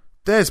stepped up.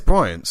 Des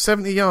Bryant,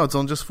 70 yards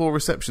on just 4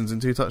 receptions and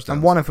 2 touchdowns.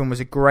 And one of them was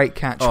a great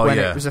catch when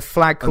it was a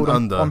flag called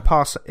on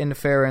pass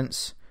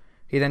interference.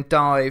 He then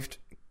dived,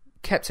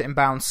 kept it in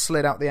bounds,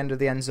 slid out the end of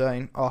the end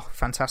zone. Oh,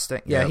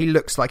 fantastic. Yeah, he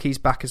looks like he's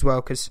back as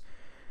well because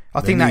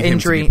I think that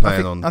injury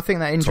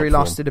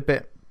lasted a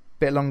bit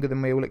longer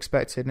than we all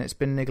expected, and it's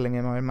been niggling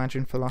him, I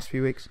imagine, for the last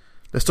few weeks.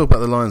 Let's talk about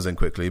the Lions then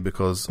quickly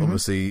because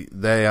obviously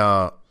they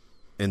are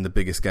in the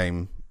biggest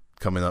game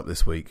coming up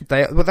this week. It's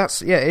got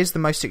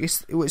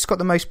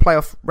the most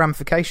playoff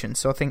ramifications,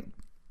 so I think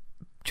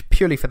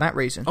purely for that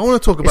reason. I want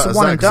to talk about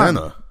Zach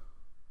Zenner.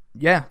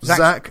 Yeah.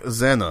 Zach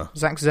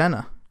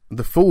Zenner.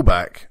 The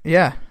fullback.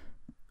 Yeah.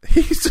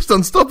 He's just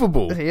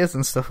unstoppable. He is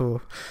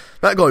unstoppable.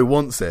 That guy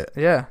wants it.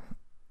 Yeah.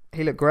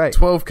 He looked great.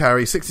 12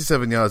 carries,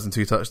 67 yards and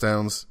 2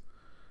 touchdowns.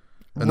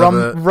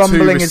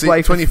 Rumbling his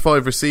way for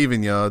 25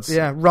 receiving yards.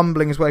 Yeah,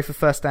 rumbling his way for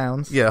first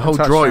downs. Yeah, the whole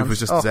drive was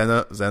just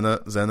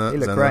Zenner. He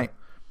looked great.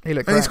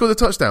 And he scored a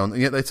touchdown,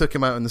 and yet they took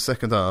him out in the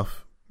second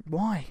half.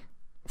 Why?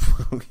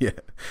 Yeah.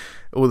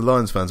 All the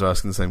Lions fans are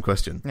asking the same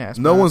question. Yeah,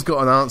 no one's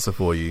got an answer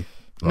for you.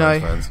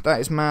 Lions fans. That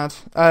is mad.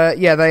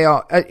 Yeah, they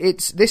are.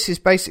 This is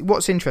basically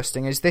what's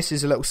interesting is this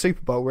is a little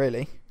Super Bowl,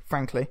 really,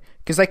 frankly,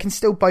 because they can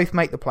still both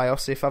make the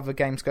playoffs if other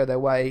games go their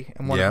way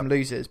and one of them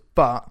loses.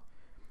 But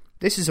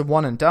this is a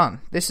one and done.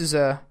 This is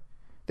a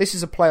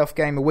playoff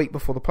game a week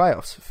before the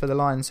playoffs for the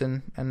Lions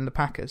and the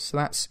Packers. So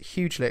that's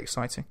hugely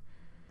exciting.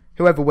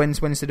 Whoever wins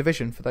the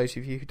division, for those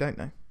of you who don't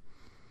know.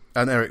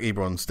 And Eric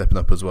Ebron stepping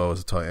up as well as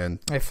a tight end.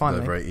 Yeah,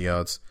 finally. Over 80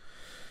 yards.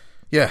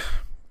 Yeah,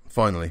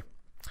 finally.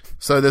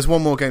 So there's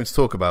one more game to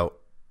talk about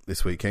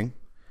this week, King.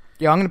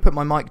 Yeah, I'm going to put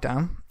my mic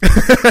down.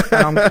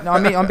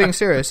 I'm being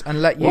serious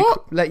and let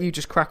you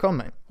just crack on,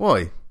 mate.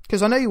 Why?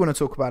 Because I know you want to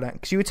talk about it.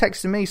 Because you were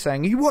texting me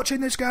saying, "Are you watching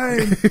this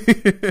game?"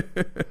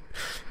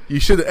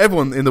 You should.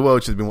 Everyone in the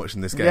world should have been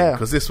watching this game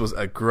because this was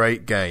a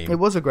great game. It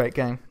was a great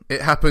game.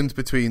 It happened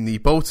between the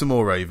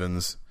Baltimore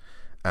Ravens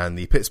and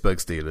the Pittsburgh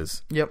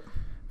Steelers. Yep.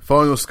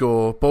 Final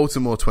score: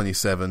 Baltimore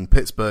 27,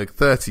 Pittsburgh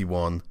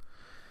 31.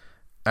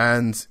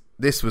 And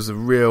this was a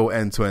real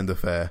end-to-end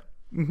affair.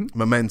 Mm-hmm.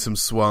 Momentum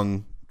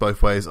swung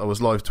both ways. I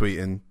was live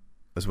tweeting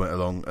as went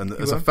along, and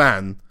as a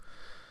fan,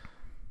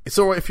 it's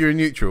all right if you're a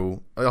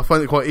neutral. I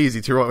find it quite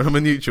easy to write when I'm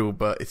a neutral,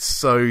 but it's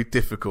so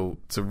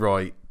difficult to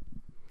write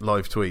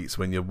live tweets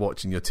when you're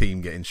watching your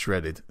team getting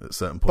shredded at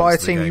certain points. By a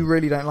team you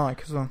really don't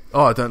like as well.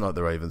 Oh, I don't like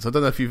the Ravens. I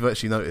don't know if you've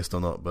actually noticed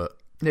or not, but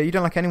yeah, you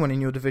don't like anyone in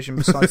your division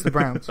besides the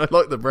Browns. I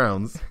like the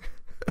Browns.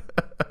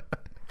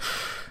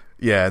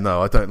 Yeah,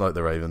 no, I don't like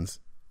the Ravens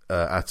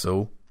at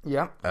all.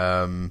 Yeah.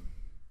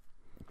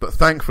 But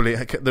thankfully,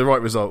 the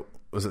right result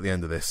was at the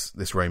end of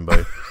this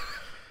rainbow.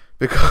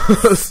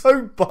 Because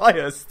so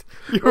biased.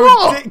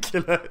 You're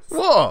ridiculous.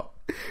 What?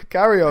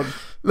 Carry on.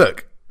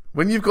 Look,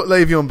 when you've got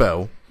Le'Veon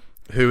Bell,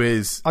 who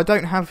is I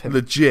don't have him.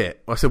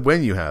 Legit. I said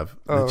when you have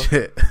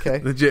legit. Okay.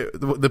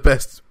 Legit the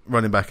best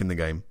running back in the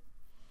game.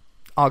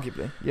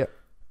 Arguably, yeah.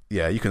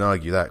 Yeah, you can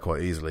argue that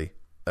quite easily.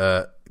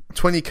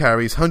 20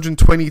 carries,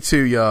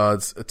 122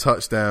 yards, a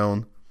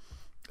touchdown.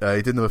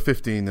 He did number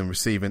 15 in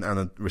receiving and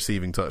a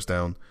receiving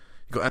touchdown.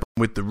 You've got Adam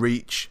with the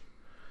reach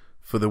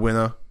for the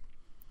winner.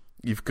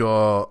 You've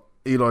got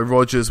Eli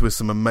Rogers with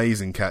some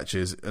amazing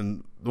catches,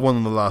 and the one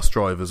on the last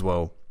drive as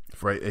well.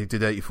 He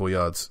did 84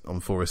 yards on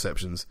 4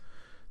 receptions.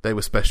 They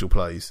were special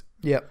plays.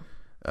 Yep.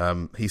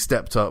 He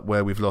stepped up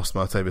where we've lost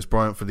Martavis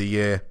Bryant for the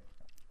year.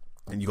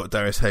 And you've got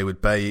Darius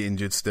Hayward-Bay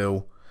injured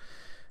still.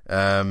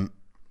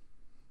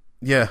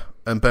 Yeah,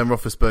 and Ben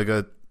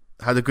Roethlisberger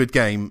had a good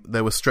game.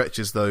 There were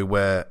stretches, though,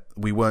 where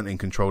we weren't in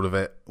control of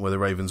it, where the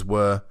Ravens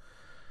were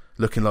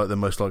looking like the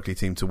most likely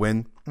team to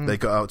win. They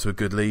got out to a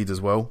good lead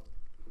as well,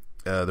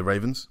 the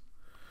Ravens.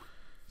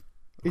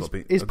 Is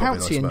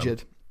Pouncey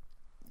injured?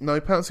 No,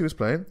 Pouncey was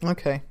playing.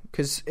 Okay,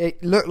 because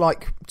it looked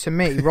like, to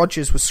me,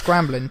 Rodgers was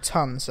scrambling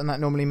tons, and that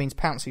normally means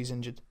Pouncey's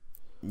injured.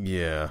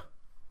 Yeah.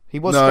 He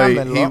was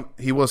scrambling a lot.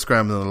 He was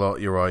scrambling a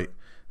lot, you're right.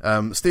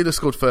 Steelers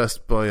scored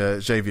first by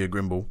Xavier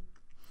Grimble,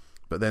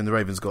 but then the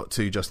Ravens got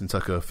 2 Justin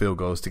Tucker field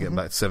goals to get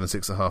back to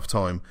 7-6 at half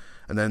time.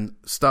 And then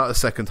start the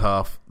second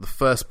half, the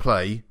first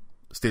play,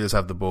 Steelers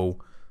have the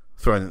ball,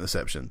 throw an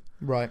interception.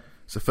 Right.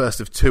 So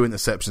first of 2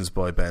 interceptions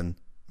by Ben,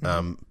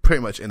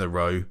 pretty much in a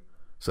row.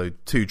 So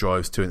 2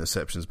 drives, 2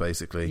 interceptions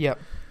basically. Yep.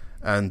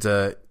 And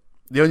the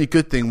only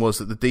good thing was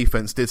that the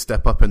defense did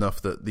step up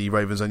enough that the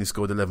Ravens only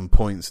scored 11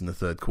 points in the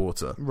third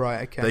quarter.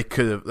 Right,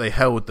 okay. They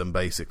held them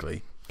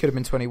basically. Could have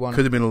been 21.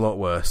 Could have been a lot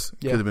worse.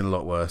 Yeah. Could have been a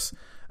lot worse.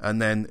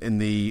 And then in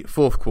the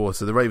fourth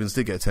quarter, the Ravens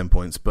did get 10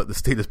 points, but the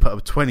Steelers put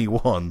up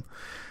 21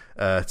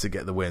 to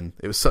get the win.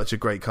 It was such a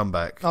great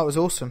comeback. Oh, it was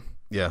awesome.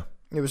 Yeah.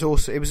 It was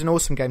awesome. It was an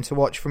awesome game to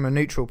watch from a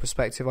neutral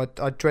perspective.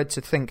 I dread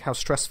to think how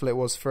stressful it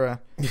was for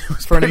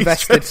an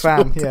invested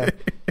fan. Yeah.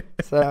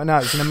 So no,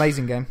 it was an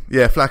amazing game.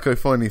 Yeah, Flacco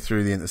finally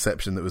threw the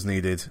interception that was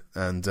needed,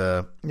 and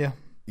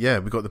yeah,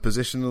 we got the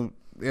position.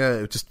 Yeah,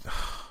 it just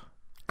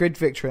good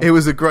victory. It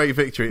was a great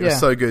victory. It was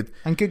so good,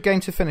 and good game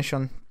to finish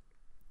on.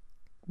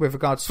 With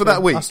regards for to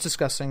that week, us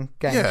discussing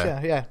games,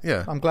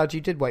 yeah. I'm glad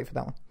you did wait for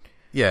that one.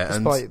 Yeah,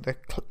 despite the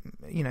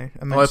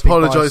I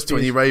apologise to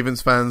any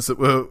Ravens fans that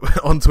were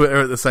on Twitter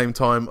at the same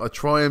time. I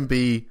try and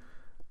be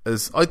I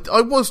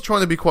was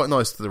trying to be quite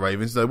nice to the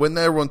Ravens though. When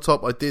they were on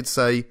top, I did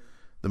say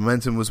the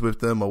momentum was with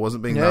them. I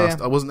wasn't being nasty.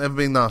 Yeah. I wasn't ever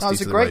being nasty. It was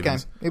to a great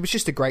Ravens. game. It was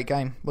just a great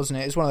game, wasn't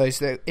it? It was one of those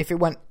that if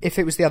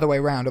it was the other way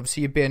around,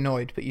 obviously you'd be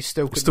annoyed, but you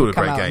still could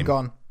come out and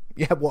gone.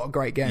 Yeah, what a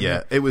great game!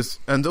 Yeah, it was.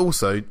 And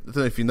also, I don't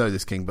know if you know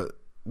this, King, but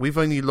we've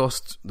only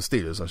lost the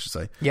Steelers. I should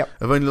say. Yep.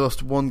 I've only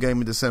lost 1 game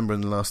in December in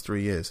the last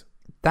 3 years.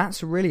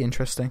 That's really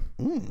interesting.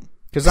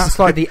 Because that's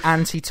like the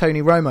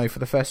anti-Tony Romo for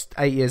the first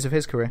 8 years of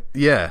his career.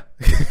 Yeah.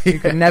 You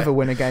can never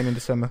win a game in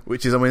December.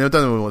 Which is, I mean, I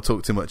don't want to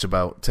talk too much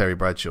about Terry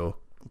Bradshaw,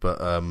 but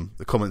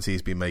the comments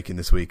he's been making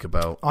this week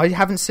about I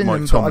haven't seen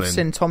Mike them, Tomlin. but I've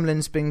seen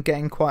Tomlin's been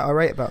getting quite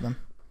irate about them.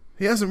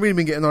 He hasn't really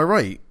been getting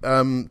irate.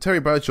 Terry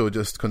Bradshaw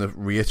just kind of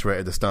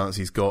reiterated the stance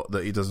he's got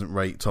that he doesn't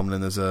rate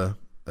Tomlin as a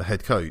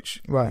head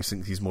coach. Right. He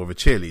thinks he's more of a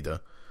cheerleader.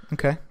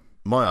 Okay.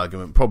 My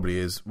argument probably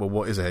is, well,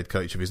 what is a head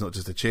coach if he's not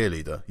just a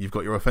cheerleader? You've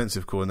got your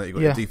offensive coordinator, you've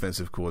got your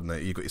defensive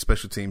coordinator, you've got your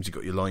special teams, you've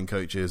got your line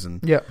coaches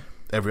and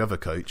every other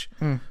coach.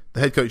 The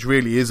head coach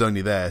really is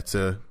only there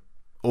to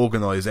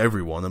organise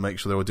everyone and make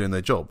sure they're all doing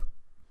their job.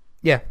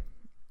 Yeah.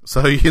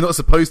 So you're not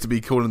supposed to be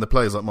calling the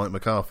plays like Mike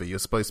McCarthy. You're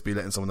supposed to be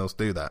letting someone else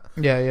do that.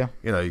 Yeah.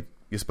 You know,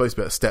 you're supposed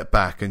to be able to step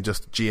back and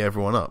just G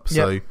everyone up.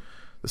 So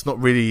it's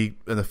not really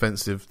an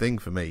offensive thing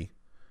for me.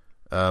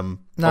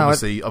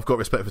 Obviously, I've got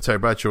respect for Terry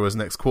Bradshaw as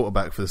next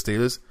quarterback for the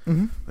Steelers.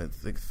 I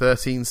think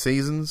 13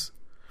 seasons,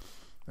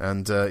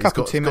 and he's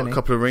got a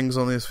couple of rings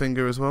on his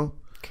finger as well.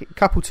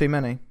 Couple too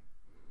many.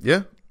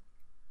 Yeah.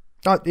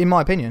 In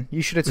my opinion,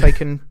 you should have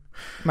taken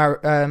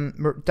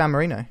Dan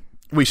Marino.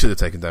 We should have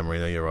taken Dan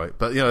Marino. You're right,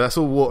 but that's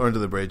all water under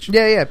the bridge.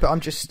 Yeah. But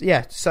I'm just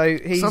So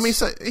he's. So, I mean,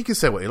 he can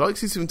say what he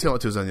likes. He's entitled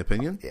to his own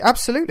opinion.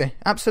 Absolutely.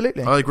 I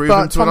agree with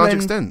him to a large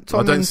extent.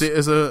 I don't see it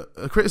as a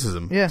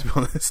criticism. Yeah. To be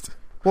honest.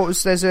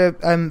 There's a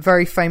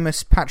very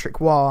famous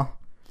Patrick Waugh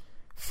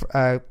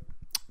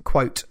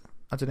quote.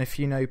 I don't know if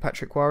you know who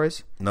Patrick Waugh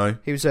is. No.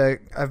 He was a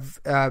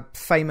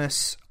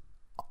famous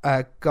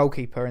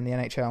goalkeeper in the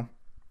NHL.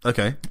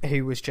 Okay.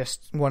 Who was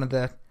just one of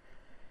the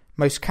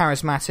most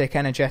charismatic,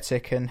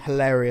 energetic, and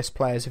hilarious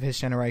players of his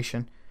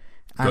generation.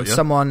 And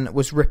someone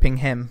was ripping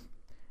him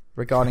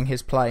regarding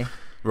his play.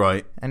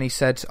 Right. And he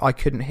said, I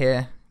couldn't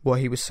hear what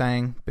he was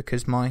saying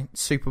because my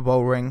Super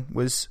Bowl ring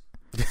was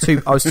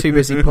I was too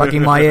busy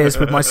plugging my ears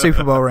with my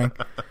Super Bowl ring.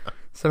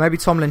 So maybe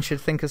Tomlin should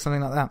think of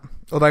something like that.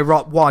 Although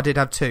Watt did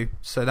have 2,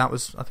 so that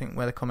was, I think,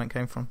 where the comment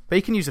came from. But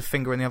he can use a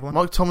finger in the other one.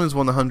 Mike Tomlin's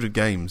won 100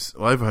 games,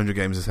 or over 100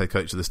 games as head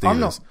coach of the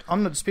Steelers.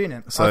 I'm not disputing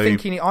it. So I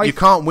think you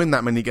can't win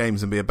that many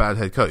games and be a bad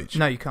head coach.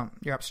 No, you can't.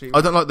 You're absolutely right.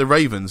 I don't like the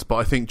Ravens, but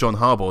I think John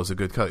Harbaugh is a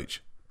good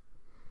coach.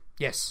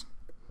 Yes.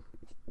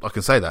 I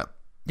can say that.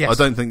 Yes.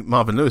 I don't think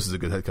Marvin Lewis is a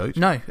good head coach.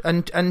 No,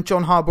 and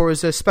John Harbaugh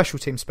is a special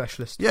team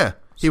specialist. Yeah,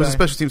 he was a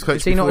special teams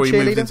coach before he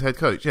moved into head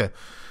coach. Yeah,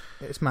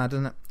 it's mad,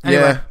 isn't it?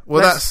 Anyway, yeah.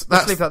 Well,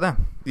 let's leave that there.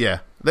 Yeah,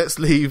 let's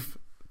leave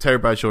Terry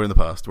Bradshaw in the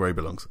past where he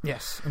belongs.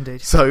 Yes,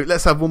 indeed. So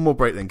let's have one more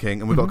break then,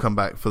 King, and we've got to come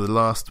back for the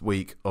last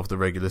week of the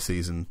regular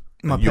season.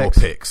 Your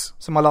picks.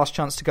 So my last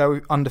chance to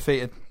go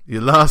undefeated.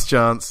 Your last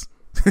chance.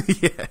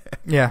 Yeah.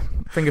 Yeah.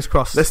 Fingers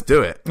crossed. Let's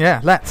do it. Yeah.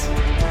 Let's.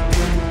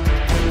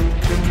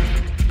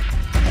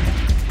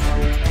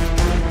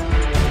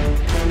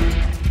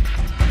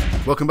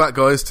 Welcome back,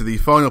 guys, to the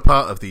final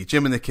part of the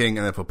Jim and the King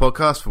NFL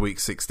podcast for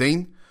week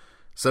 16.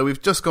 So we've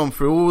just gone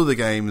through all the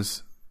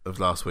games of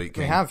last week,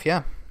 King. We have,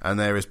 yeah. And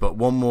there is but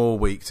one more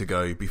week to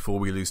go before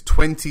we lose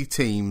 20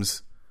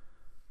 teams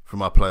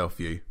from our playoff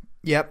view.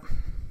 Yep.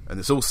 And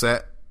it's all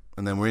set,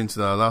 and then we're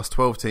into our last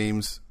 12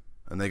 teams,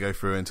 and they go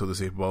through until the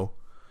Super Bowl.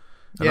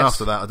 And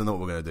after that, I don't know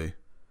what we're going to do.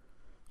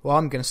 Well,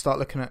 I'm going to start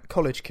looking at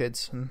college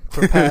kids and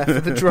prepare for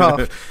the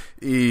draft.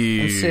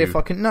 And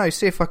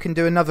see if I can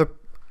do another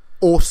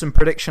awesome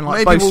prediction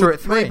like Bosa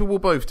at 3. Maybe we'll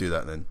both do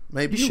that then.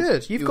 Maybe you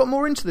should. You've got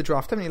more into the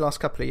draft, haven't you, last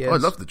couple of years? I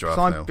love the draft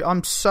now.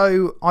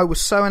 I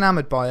was so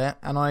enamoured by it,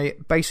 and I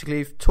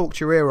basically talked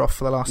your ear off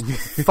for the last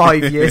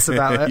 5 years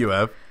about it. You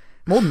have.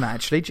 More than that,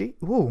 actually.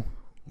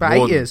 About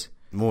 8 years.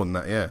 More than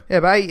that, yeah. Yeah,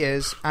 about 8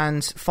 years,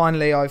 and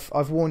finally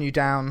I've worn you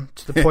down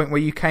to the point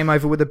where you came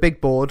over with a big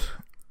board.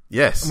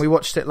 Yes. And we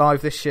watched it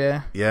live this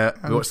year. Yeah,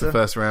 we watched the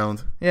first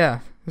round. Yeah,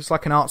 it was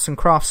like an arts and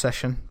crafts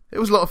session. It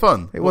was a lot of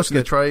fun. It was good.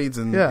 The trades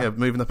and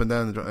moving up and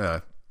down.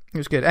 Yeah. It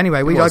was good.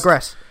 Anyway, we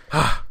digress.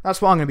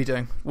 That's what I'm going to be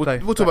doing. We'll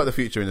talk about the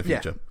future in the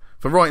future. Yeah.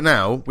 For right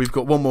now, we've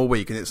got one more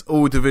week, and it's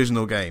all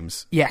divisional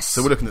games. Yes.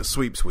 So we're looking at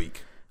sweeps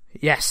week.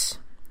 Yes.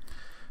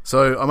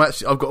 So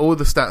I've got all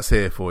the stats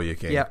here for you,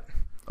 King. Yep.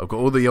 I've got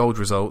all the old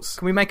results.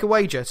 Can we make a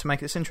wager to make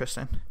this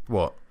interesting?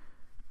 What?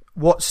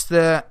 What's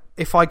the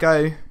if I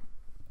go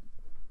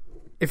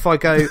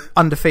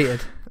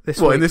undefeated this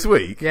week? What, in this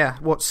week? Yeah.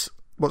 What's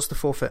the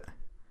forfeit?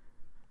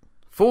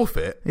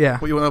 Forfeit? Yeah.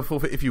 What, you want to have a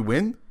forfeit if you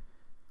win?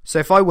 So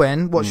if I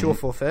win, what's your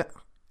forfeit?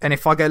 And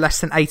if I go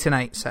less than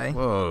 8-8, say,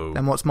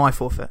 then what's my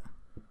forfeit?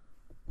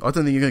 I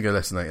don't think you're going to go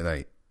less than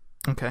 8-8.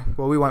 Okay.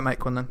 Well, we won't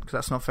make one then, because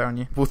that's not fair on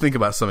you. We'll think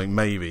about something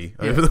maybe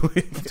over the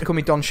week. You have to call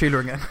me Don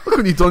Shula again. I'm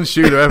calling you Don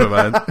Shula ever,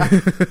 man.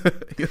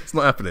 It's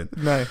not happening.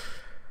 No.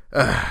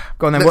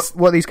 Go on then. What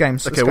are these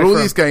games? Okay, well, all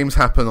these games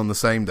happen on the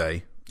same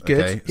day.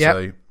 Good. Okay,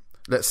 so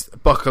let's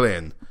buckle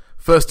in.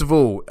 First of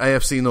all,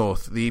 AFC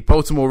North. The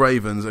Baltimore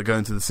Ravens are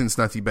going to the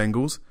Cincinnati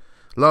Bengals.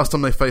 Last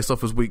time they faced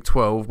off was Week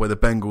 12, where the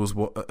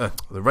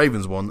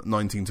Ravens won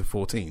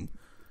 19-14.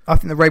 I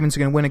think the Ravens are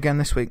going to win again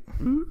this week.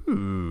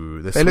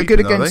 Ooh, they look good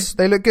against.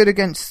 They look good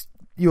against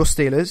your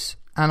Steelers,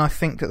 and I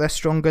think that they're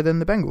stronger than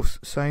the Bengals.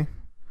 So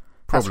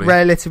that's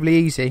relatively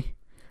easy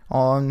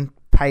on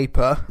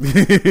paper.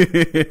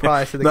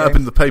 Prior to the that happened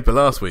in the paper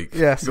last week.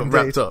 Yes, it got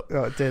wrapped up.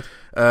 Oh, it did.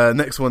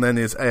 Next one then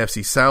is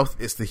AFC South.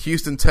 It's the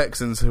Houston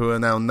Texans who are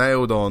now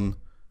nailed on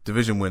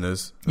division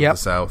winners of the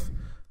South.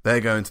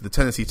 They're going to the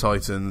Tennessee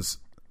Titans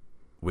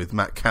with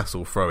Matt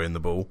Castle throwing the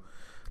ball.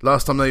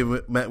 Last time they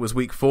met was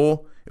Week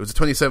 4. It was a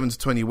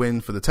 27-20 win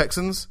for the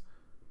Texans.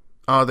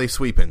 Are they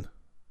sweeping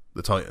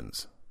the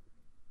Titans?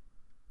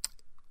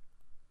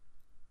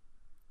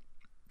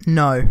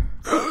 No.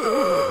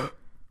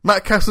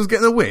 Matt Castle's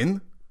getting a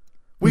win?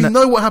 We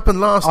know what happened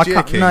last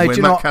year, King,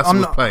 when Matt Castle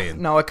was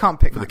playing. No, I can't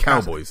pick for Matt the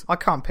Cowboys. I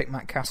can't pick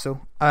Matt Castle.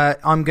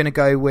 I'm going to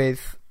go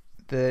with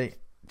the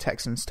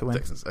Texans to win.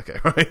 Texans, okay,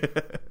 right.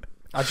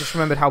 I just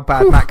remembered how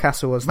bad Matt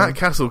Castle was. Matt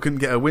Castle couldn't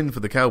get a win for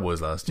the Cowboys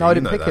last year. No, I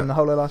didn't pick him the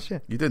whole of last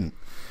year. You didn't.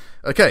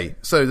 Okay,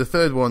 so the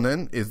third one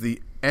then is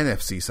the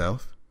NFC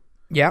South.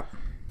 Yep.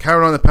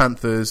 Carolina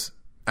Panthers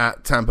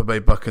at Tampa Bay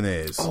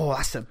Buccaneers. Oh,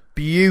 that's a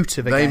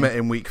beautiful game. They met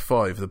in Week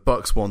 5. The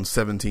Bucs won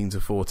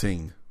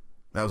 17-14.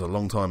 That was a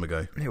long time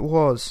ago. It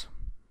was.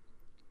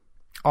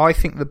 I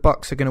think the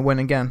Bucs are going to win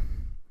again.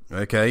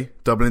 Okay,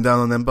 doubling down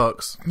on them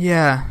Bucs.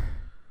 Yeah.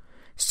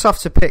 It's tough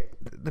to pick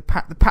the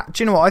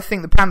do you know what? I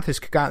think the Panthers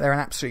could go out there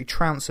and absolutely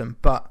trounce them,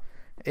 but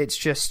it's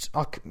just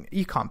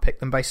you can't pick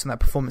them based on that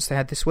performance they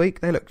had this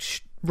week. They look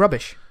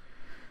rubbish.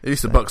 At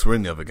least the Bucs were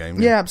in the other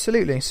game. Yeah,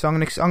 absolutely. So I'm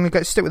going to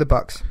go stick with the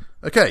Bucs.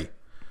 Okay,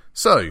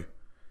 so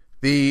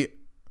the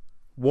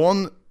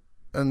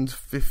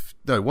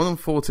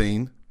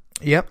 1-14.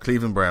 Yep.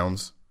 Cleveland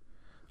Browns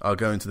are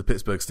going to the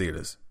Pittsburgh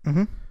Steelers.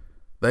 Mm-hmm.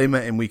 They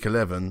met in week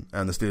 11,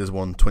 and the Steelers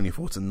won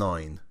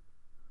 24-9.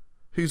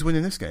 Who's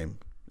winning this game?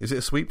 Is it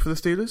a sweep for the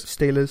Steelers?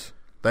 Steelers.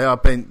 They are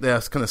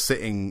kind of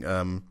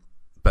sitting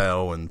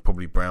Bell and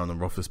probably Brown and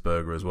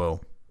Roethlisberger as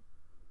well.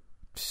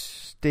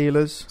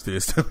 Steelers.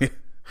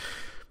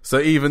 So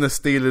even the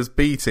Steelers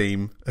B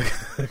team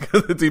are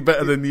going to do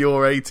better than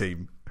your A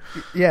team.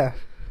 Yeah.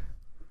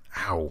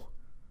 Ow.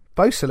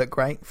 Bosa look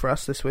great for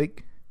us this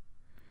week.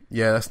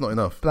 Yeah, that's not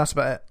enough. But that's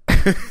about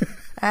it.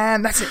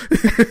 And that's it.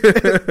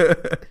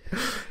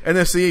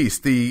 NFC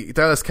East, the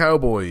Dallas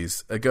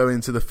Cowboys are going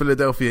to the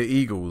Philadelphia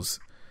Eagles.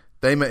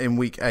 They met in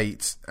week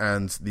 8,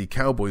 and the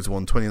Cowboys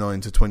won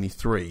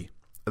 29-23.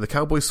 Are the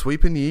Cowboys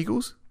sweeping the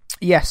Eagles?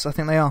 Yes, I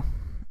think they are.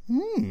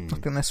 I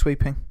think they're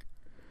sweeping.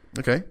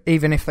 Okay.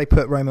 Even if they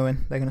put Romo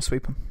in, they're going to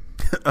sweep them.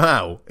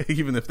 Ow.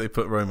 Even if they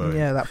put Romo in.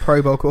 Yeah, that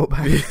Pro Bowl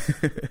quarterback.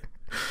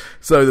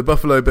 So the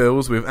Buffalo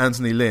Bills, with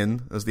Anthony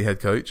Lynn as the head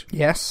coach,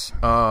 yes,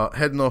 are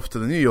heading off to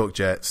the New York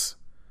Jets.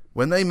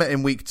 When they met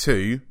in week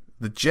 2,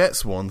 the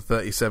Jets won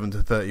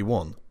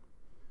 37-31.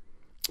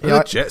 Are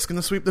the Jets going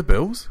to sweep the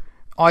Bills?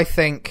 I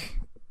think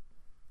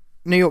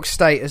New York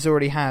State has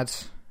already had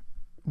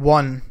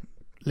one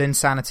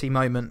Linsanity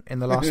moment in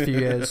the last few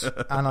years,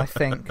 and I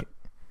think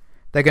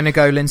they're going to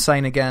go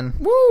Linsane again.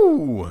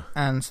 Woo!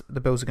 And the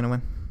Bills are going to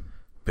win.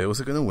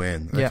 Bills are going to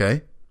win. Yeah.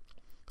 Okay.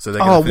 So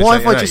they're going to why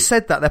have I just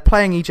said that? They're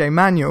playing EJ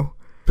Manuel.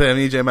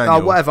 Playing EJ Manuel.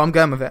 Oh, whatever. I'm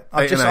going with it.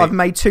 I've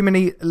made too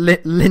many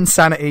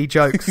Linsanity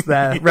jokes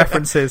there,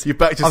 references. You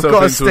backed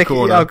yourself into a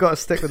corner. I've got to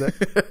stick with it.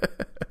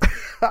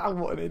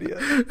 What an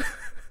idiot.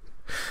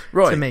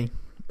 Right. To me.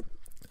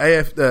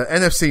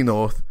 NFC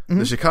North,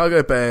 the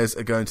Chicago Bears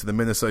are going to the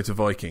Minnesota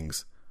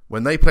Vikings.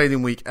 When they played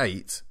in week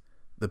 8,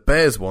 the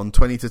Bears won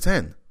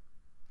 20-10.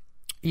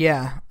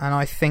 Yeah, and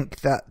I think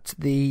that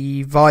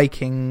the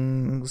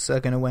Vikings are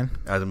going to win.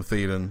 Adam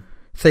Thielen.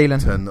 Turn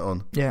it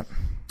on. Yeah.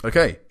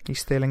 Okay.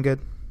 He's feeling good.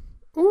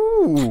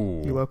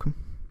 Ooh. You're welcome.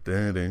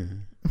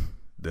 The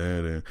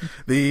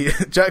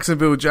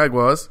Jacksonville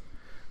Jaguars,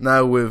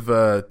 now with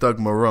Doug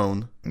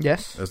Marrone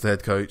as the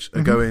head coach,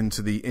 are going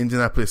to the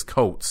Indianapolis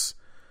Colts.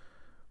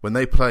 When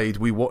they played,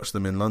 we watched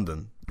them in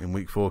London in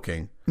week 4,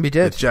 King. We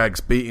did. The Jags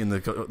beating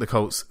the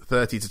Colts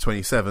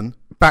 30-27.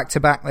 Back to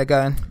back, they're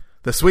going.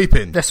 They're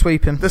sweeping. They're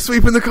sweeping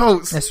the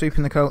Colts.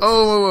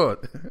 Oh, my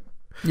word.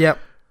 Yep.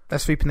 They're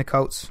sweeping the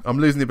Colts. I'm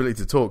losing the ability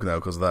to talk now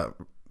because of that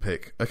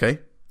pick. Okay.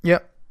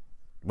 Yep.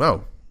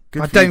 Well,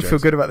 good. I don't feel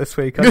good about this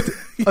week. I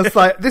was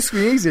like, this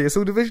will be easy. It's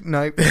all division.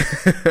 No.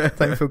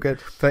 Don't feel good.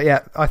 But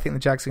yeah, I think the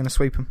Jags are going to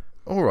sweep them.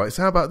 All right.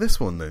 So how about this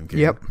one then, Kim?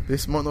 Yep.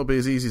 This might not be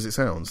as easy as it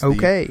sounds.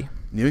 Okay.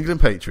 The New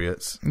England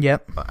Patriots are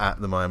at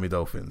the Miami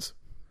Dolphins.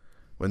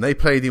 When they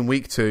played in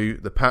week 2,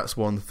 the Pats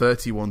won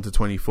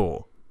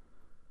 31-24.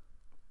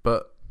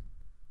 But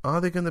are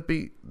they going to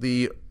beat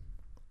the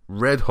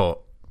red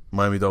hot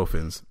Miami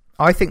Dolphins?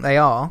 I think they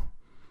are,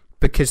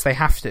 because they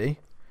have to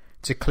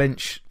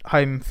clinch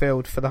home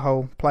field for the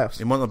whole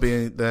playoffs. It might not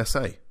be their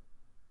say.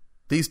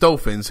 These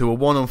Dolphins, who were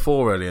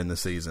 1-4 earlier in the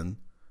season,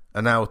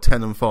 are now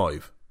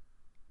 10-5.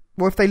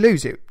 Well, if they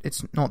lose it,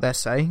 it's not their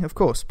say, of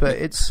course, but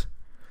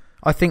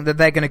I think that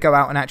they're going to go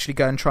out and actually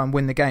go and try and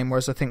win the game,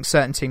 whereas I think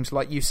certain teams,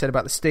 like you said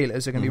about the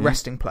Steelers, are going to be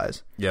resting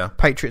players. Yeah.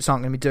 Patriots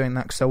aren't going to be doing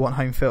that because they want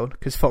home field,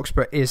 because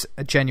Foxborough is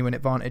a genuine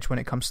advantage when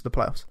it comes to the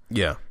playoffs.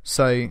 Yeah.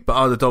 So, but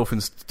are the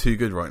Dolphins too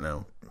good right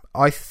now?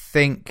 I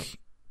think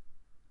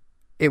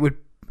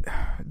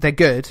they're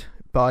good,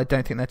 but I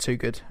don't think they're too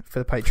good for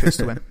the Patriots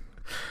to win.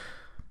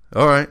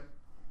 All right.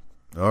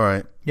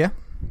 Yeah.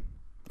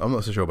 I'm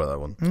not so sure about that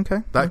one. Okay.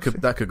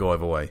 That could go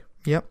either way.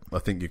 Yep. I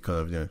think you're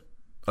kind of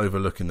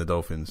overlooking the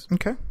Dolphins.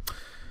 Okay.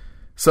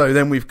 So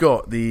then we've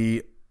got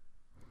the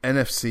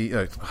AFC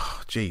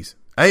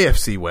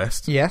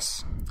West.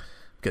 Yes.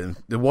 Getting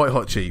the White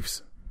Hot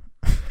Chiefs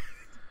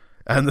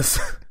and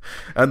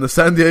the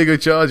San Diego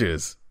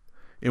Chargers.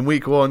 In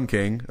week 1,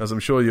 King, as I'm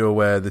sure you're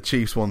aware, the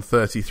Chiefs won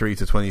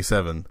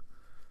 33-27.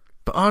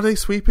 But are they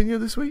sweeping you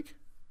this week?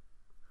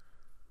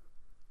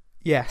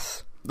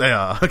 Yes. They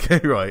are. Okay,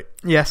 right.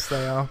 Yes,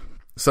 they are.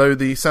 So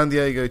the San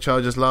Diego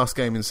Chargers' last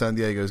game in San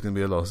Diego is going to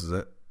be a loss, is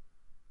it?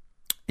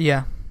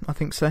 Yeah, I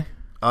think so.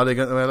 Are they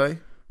going to LA?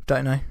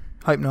 Don't know.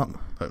 Hope not.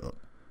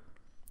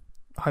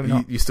 Hope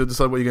not. You still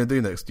decide what you're going to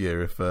do next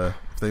year if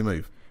they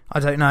move? I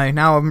don't know.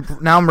 Now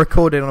I'm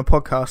recorded on a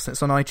podcast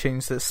that's on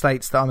iTunes that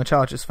states that I'm a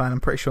Chargers fan. I'm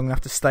pretty sure I'm going to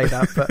have to stay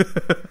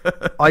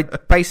that.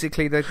 But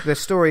basically the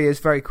story is,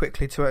 very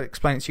quickly to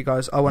explain it to you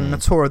guys, I went on a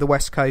tour of the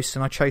West Coast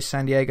and I chose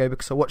San Diego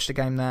because I watched a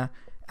game there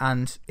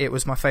and it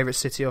was my favourite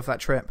city of that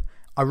trip.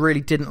 I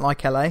really didn't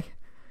like LA.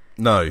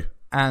 No.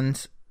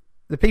 And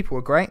the people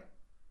were great,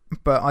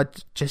 but I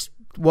just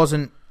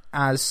wasn't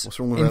as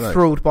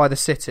enthralled by the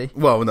city.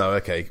 Well, no,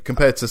 okay.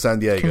 Compared to San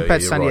Diego,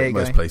 right.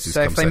 Most places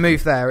so if they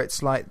move there,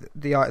 it's like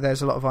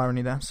there's a lot of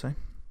irony there. So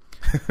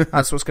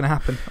that's what's going to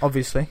happen,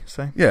 obviously.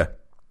 So yeah,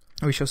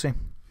 we shall see.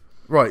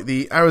 Right,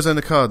 the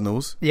Arizona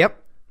Cardinals. Yep,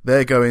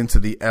 they're going to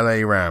the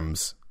LA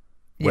Rams.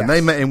 When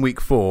they met in week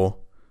 4,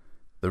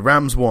 the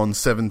Rams won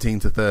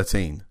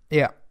 17-13.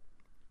 Yeah,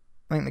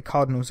 I think the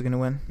Cardinals are going to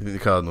win. You think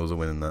the Cardinals are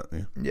winning that?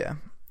 Yeah.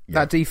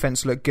 That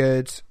defense looked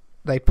good.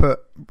 They put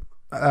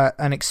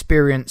an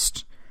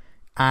experienced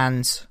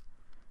and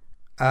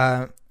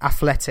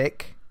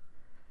athletic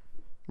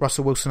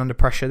Russell Wilson under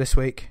pressure this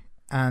week,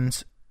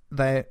 and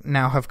they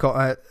now have got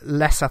a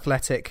less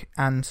athletic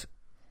and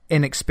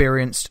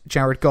inexperienced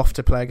Jared Goff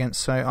to play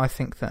against. So I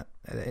think that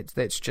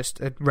it's just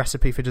a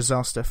recipe for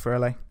disaster for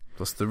LA.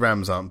 Plus, the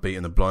Rams aren't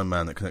beating a blind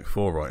man at Connect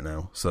 4 right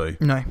now. So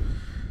no.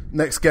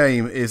 Next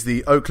game is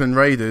the Oakland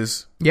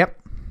Raiders. Yep.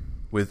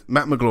 With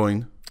Matt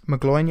McGloin.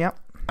 Yep.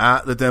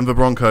 At the Denver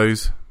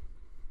Broncos.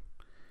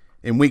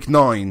 In Week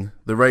 9,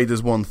 the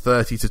Raiders won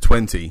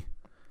 30-20.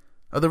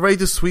 Are the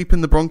Raiders sweeping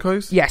the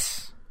Broncos?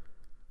 Yes,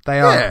 they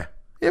are. Yeah,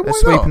 they're why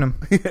sweeping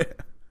not? them.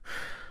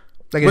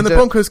 When the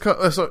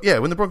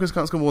Broncos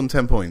can't score more than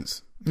 10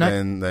 points,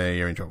 then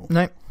you're in trouble.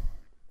 No,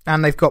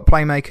 and they've got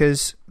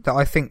playmakers that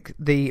I think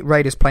the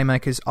Raiders'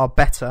 playmakers are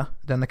better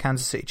than the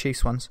Kansas City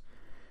Chiefs ones,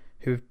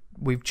 who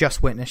we've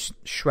just witnessed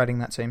shredding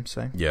that team.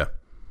 So yeah,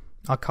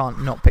 I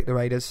can't not pick the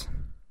Raiders.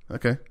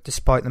 Okay,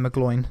 despite the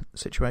McGloin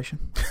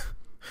situation.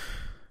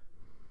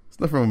 There's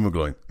nothing wrong with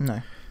McGloin.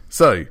 No.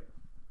 So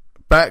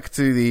back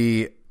to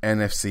the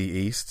NFC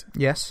East.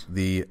 Yes.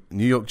 The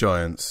New York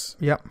Giants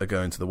are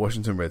going to the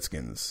Washington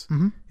Redskins.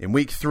 Mm-hmm. In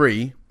Week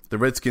 3, the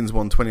Redskins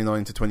won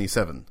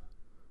 29-27.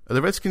 Are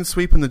the Redskins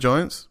sweeping the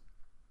Giants?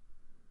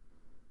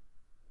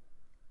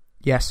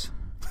 Yes.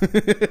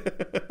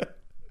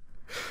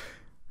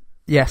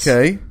 Yes.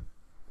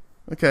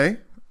 Okay.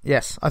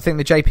 Yes, I think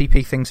the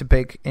JPP thing's a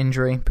big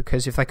injury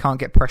because if they can't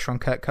get pressure on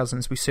Kirk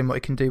Cousins, we've seen what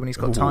he can do when he's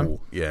got time.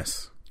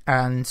 Yes.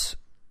 And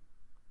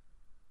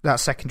that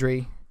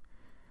secondary,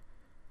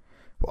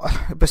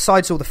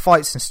 besides all the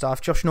fights and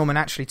stuff, Josh Norman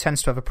actually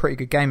tends to have a pretty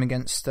good game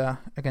against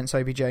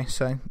OBJ.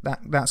 So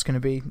that's going to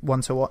be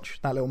one to watch.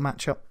 That little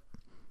matchup,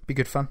 be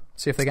good fun.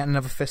 See if they get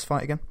another fist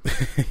fight again.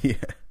 Yeah.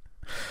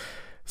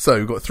 So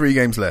we've got 3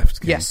 games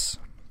left. Yes.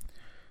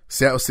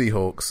 Seattle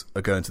Seahawks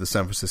are going to the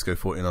San Francisco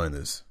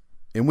 49ers.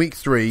 In Week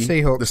 3,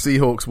 the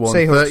Seahawks won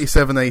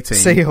 37-18.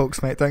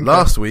 Seahawks, mate, don't care.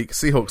 Last week,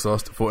 Seahawks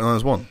lost,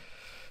 49ers won.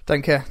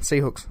 Don't care,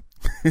 Seahawks.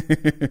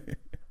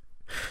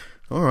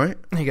 All right.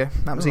 There you go,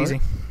 that was easy.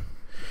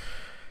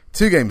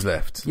 2 games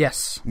left.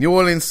 Yes. New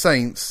Orleans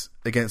Saints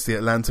against the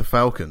Atlanta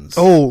Falcons.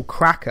 Oh,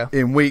 cracker.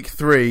 In Week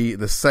 3,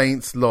 the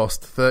Saints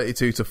lost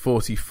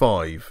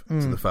 32-45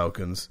 to the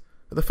Falcons.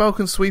 Are the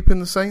Falcons sweeping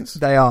the Saints?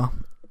 They are.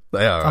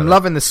 They are. I'm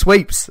loving the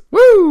sweeps.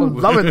 Woo! I'm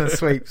loving the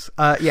sweeps.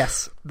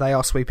 Yes, they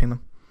are sweeping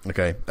them.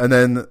 Okay. And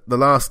then the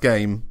last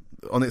game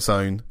on its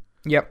own,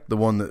 the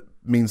one that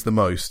means the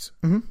most,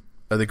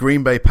 are the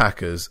Green Bay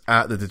Packers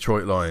at the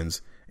Detroit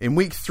Lions. In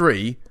Week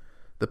 3,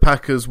 the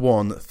Packers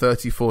won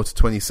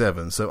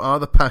 34-27. So are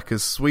the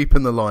Packers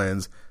sweeping the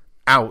Lions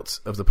out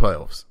of the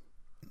playoffs?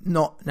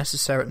 Not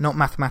necessarily. Not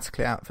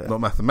mathematically out of it.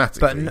 Not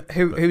mathematically. But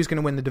who's going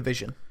to win the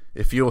division?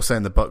 If you're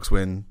saying the Bucks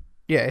win...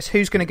 Yeah, it's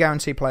who's going to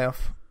guarantee playoff.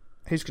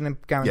 Who's going to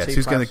guarantee Yes,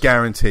 who's going to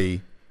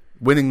guarantee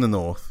winning the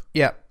North?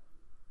 Yeah.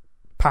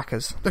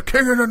 Packers. The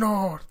King of the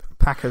North.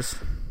 Packers.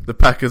 The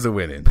Packers are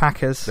winning.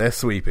 Packers. They're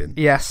sweeping.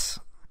 Yes.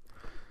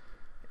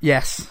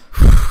 Yes.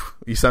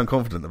 You sound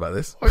confident about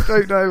this. I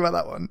don't know about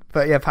that one.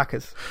 But yeah,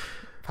 Packers.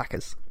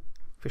 Packers.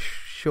 For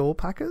sure,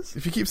 Packers?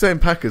 If you keep saying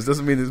Packers,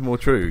 doesn't mean it's more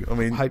true. I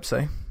mean... I hope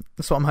so.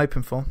 That's what I'm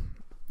hoping for.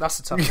 That's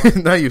the tough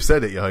one. Now you've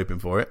said it, you're hoping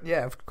for it.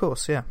 Yeah, of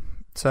course, yeah.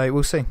 So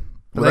we'll see.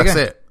 Well, that's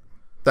it.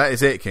 That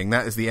is it, King.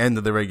 That is the end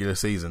of the regular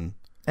season.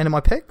 End of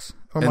my picks?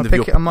 Or am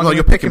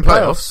you're picking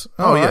playoffs.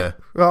 Oh, yeah.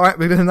 All right,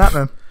 we're doing that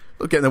then.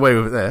 Not getting away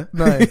with it there.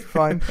 No,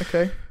 fine.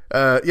 Okay.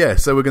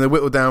 So we're going to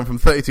whittle down from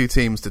 32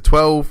 teams to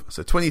 12.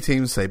 So 20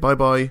 teams say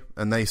bye-bye,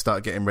 and they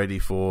start getting ready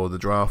for the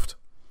draft.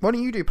 Why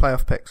don't you do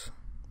playoff picks?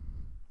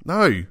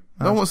 No.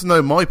 No one wants to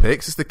know my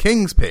picks. It's the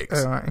King's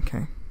picks. Oh, right,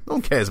 okay. No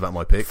one cares about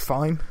my picks.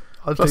 Fine.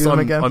 I'll Plus, do them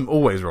again. I'm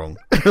always wrong.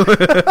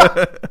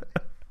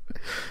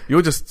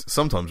 You're just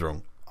sometimes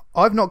wrong.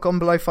 I've not gone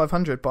below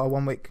 500 by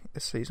 1 week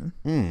this season.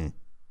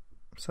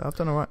 So I've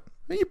done all right.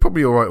 You're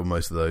probably all right with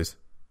most of those.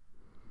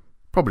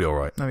 Probably all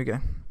right. There we go.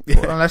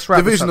 Yeah. Well, let's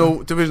wrap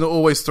Divisional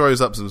always throws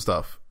up some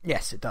stuff.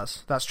 Yes, it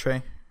does. That's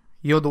true.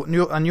 You're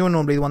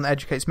normally the one that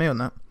educates me on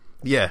that.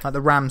 Yeah. Like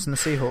the Rams and the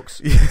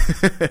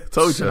Seahawks.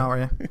 Told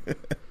scenario.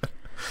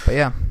 But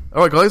yeah.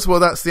 All right, guys.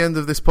 Well, that's the end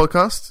of this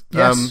podcast.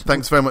 Yes.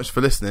 Thanks very much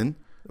for listening.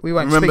 We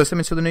won't speak to them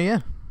until the new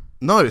year.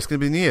 No, it's going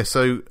to be New Year,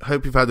 so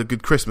hope you've had a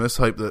good Christmas.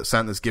 Hope that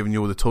Santa's given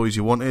you all the toys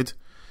you wanted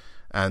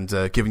and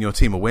given your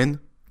team a win.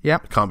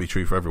 Yep. It can't be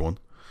true for everyone.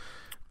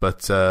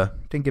 But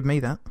didn't give me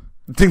that.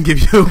 Didn't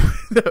give you...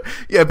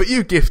 Yeah, but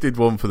you gifted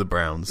one for the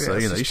Browns, so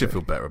you should feel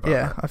better about that.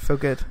 Yeah, I feel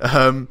good.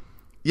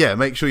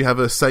 Make sure you have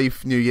a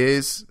safe New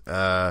Year's.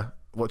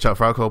 Watch out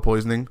for alcohol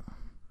poisoning.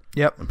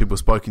 Yep. And people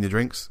spiking your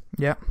drinks.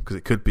 Yep. Because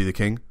it could be the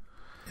King.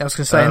 I was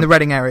going to say, in the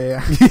Reading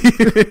area,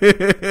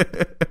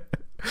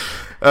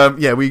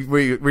 we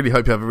really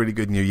hope you have a really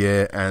good New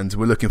Year, and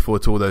we're looking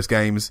forward to all those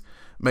games.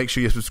 Make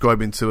sure you're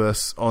subscribing to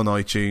us on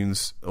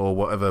iTunes or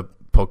whatever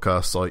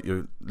podcast site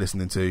you're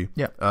listening to.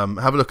 Yeah.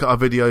 Have a look at our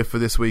video for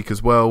this week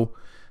as well.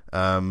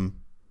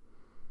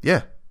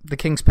 The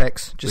King's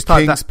Picks. Just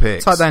type that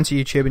into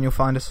YouTube and you'll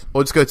find us.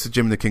 Or just go to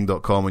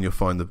jimandtheking.com and you'll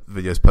find the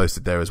videos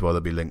posted there as well.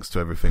 There'll be links to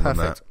everything on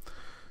that.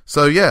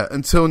 So yeah,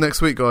 until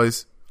next week,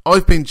 guys,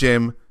 I've been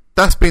Jim,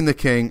 that's been the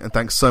King, and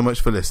thanks so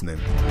much for listening.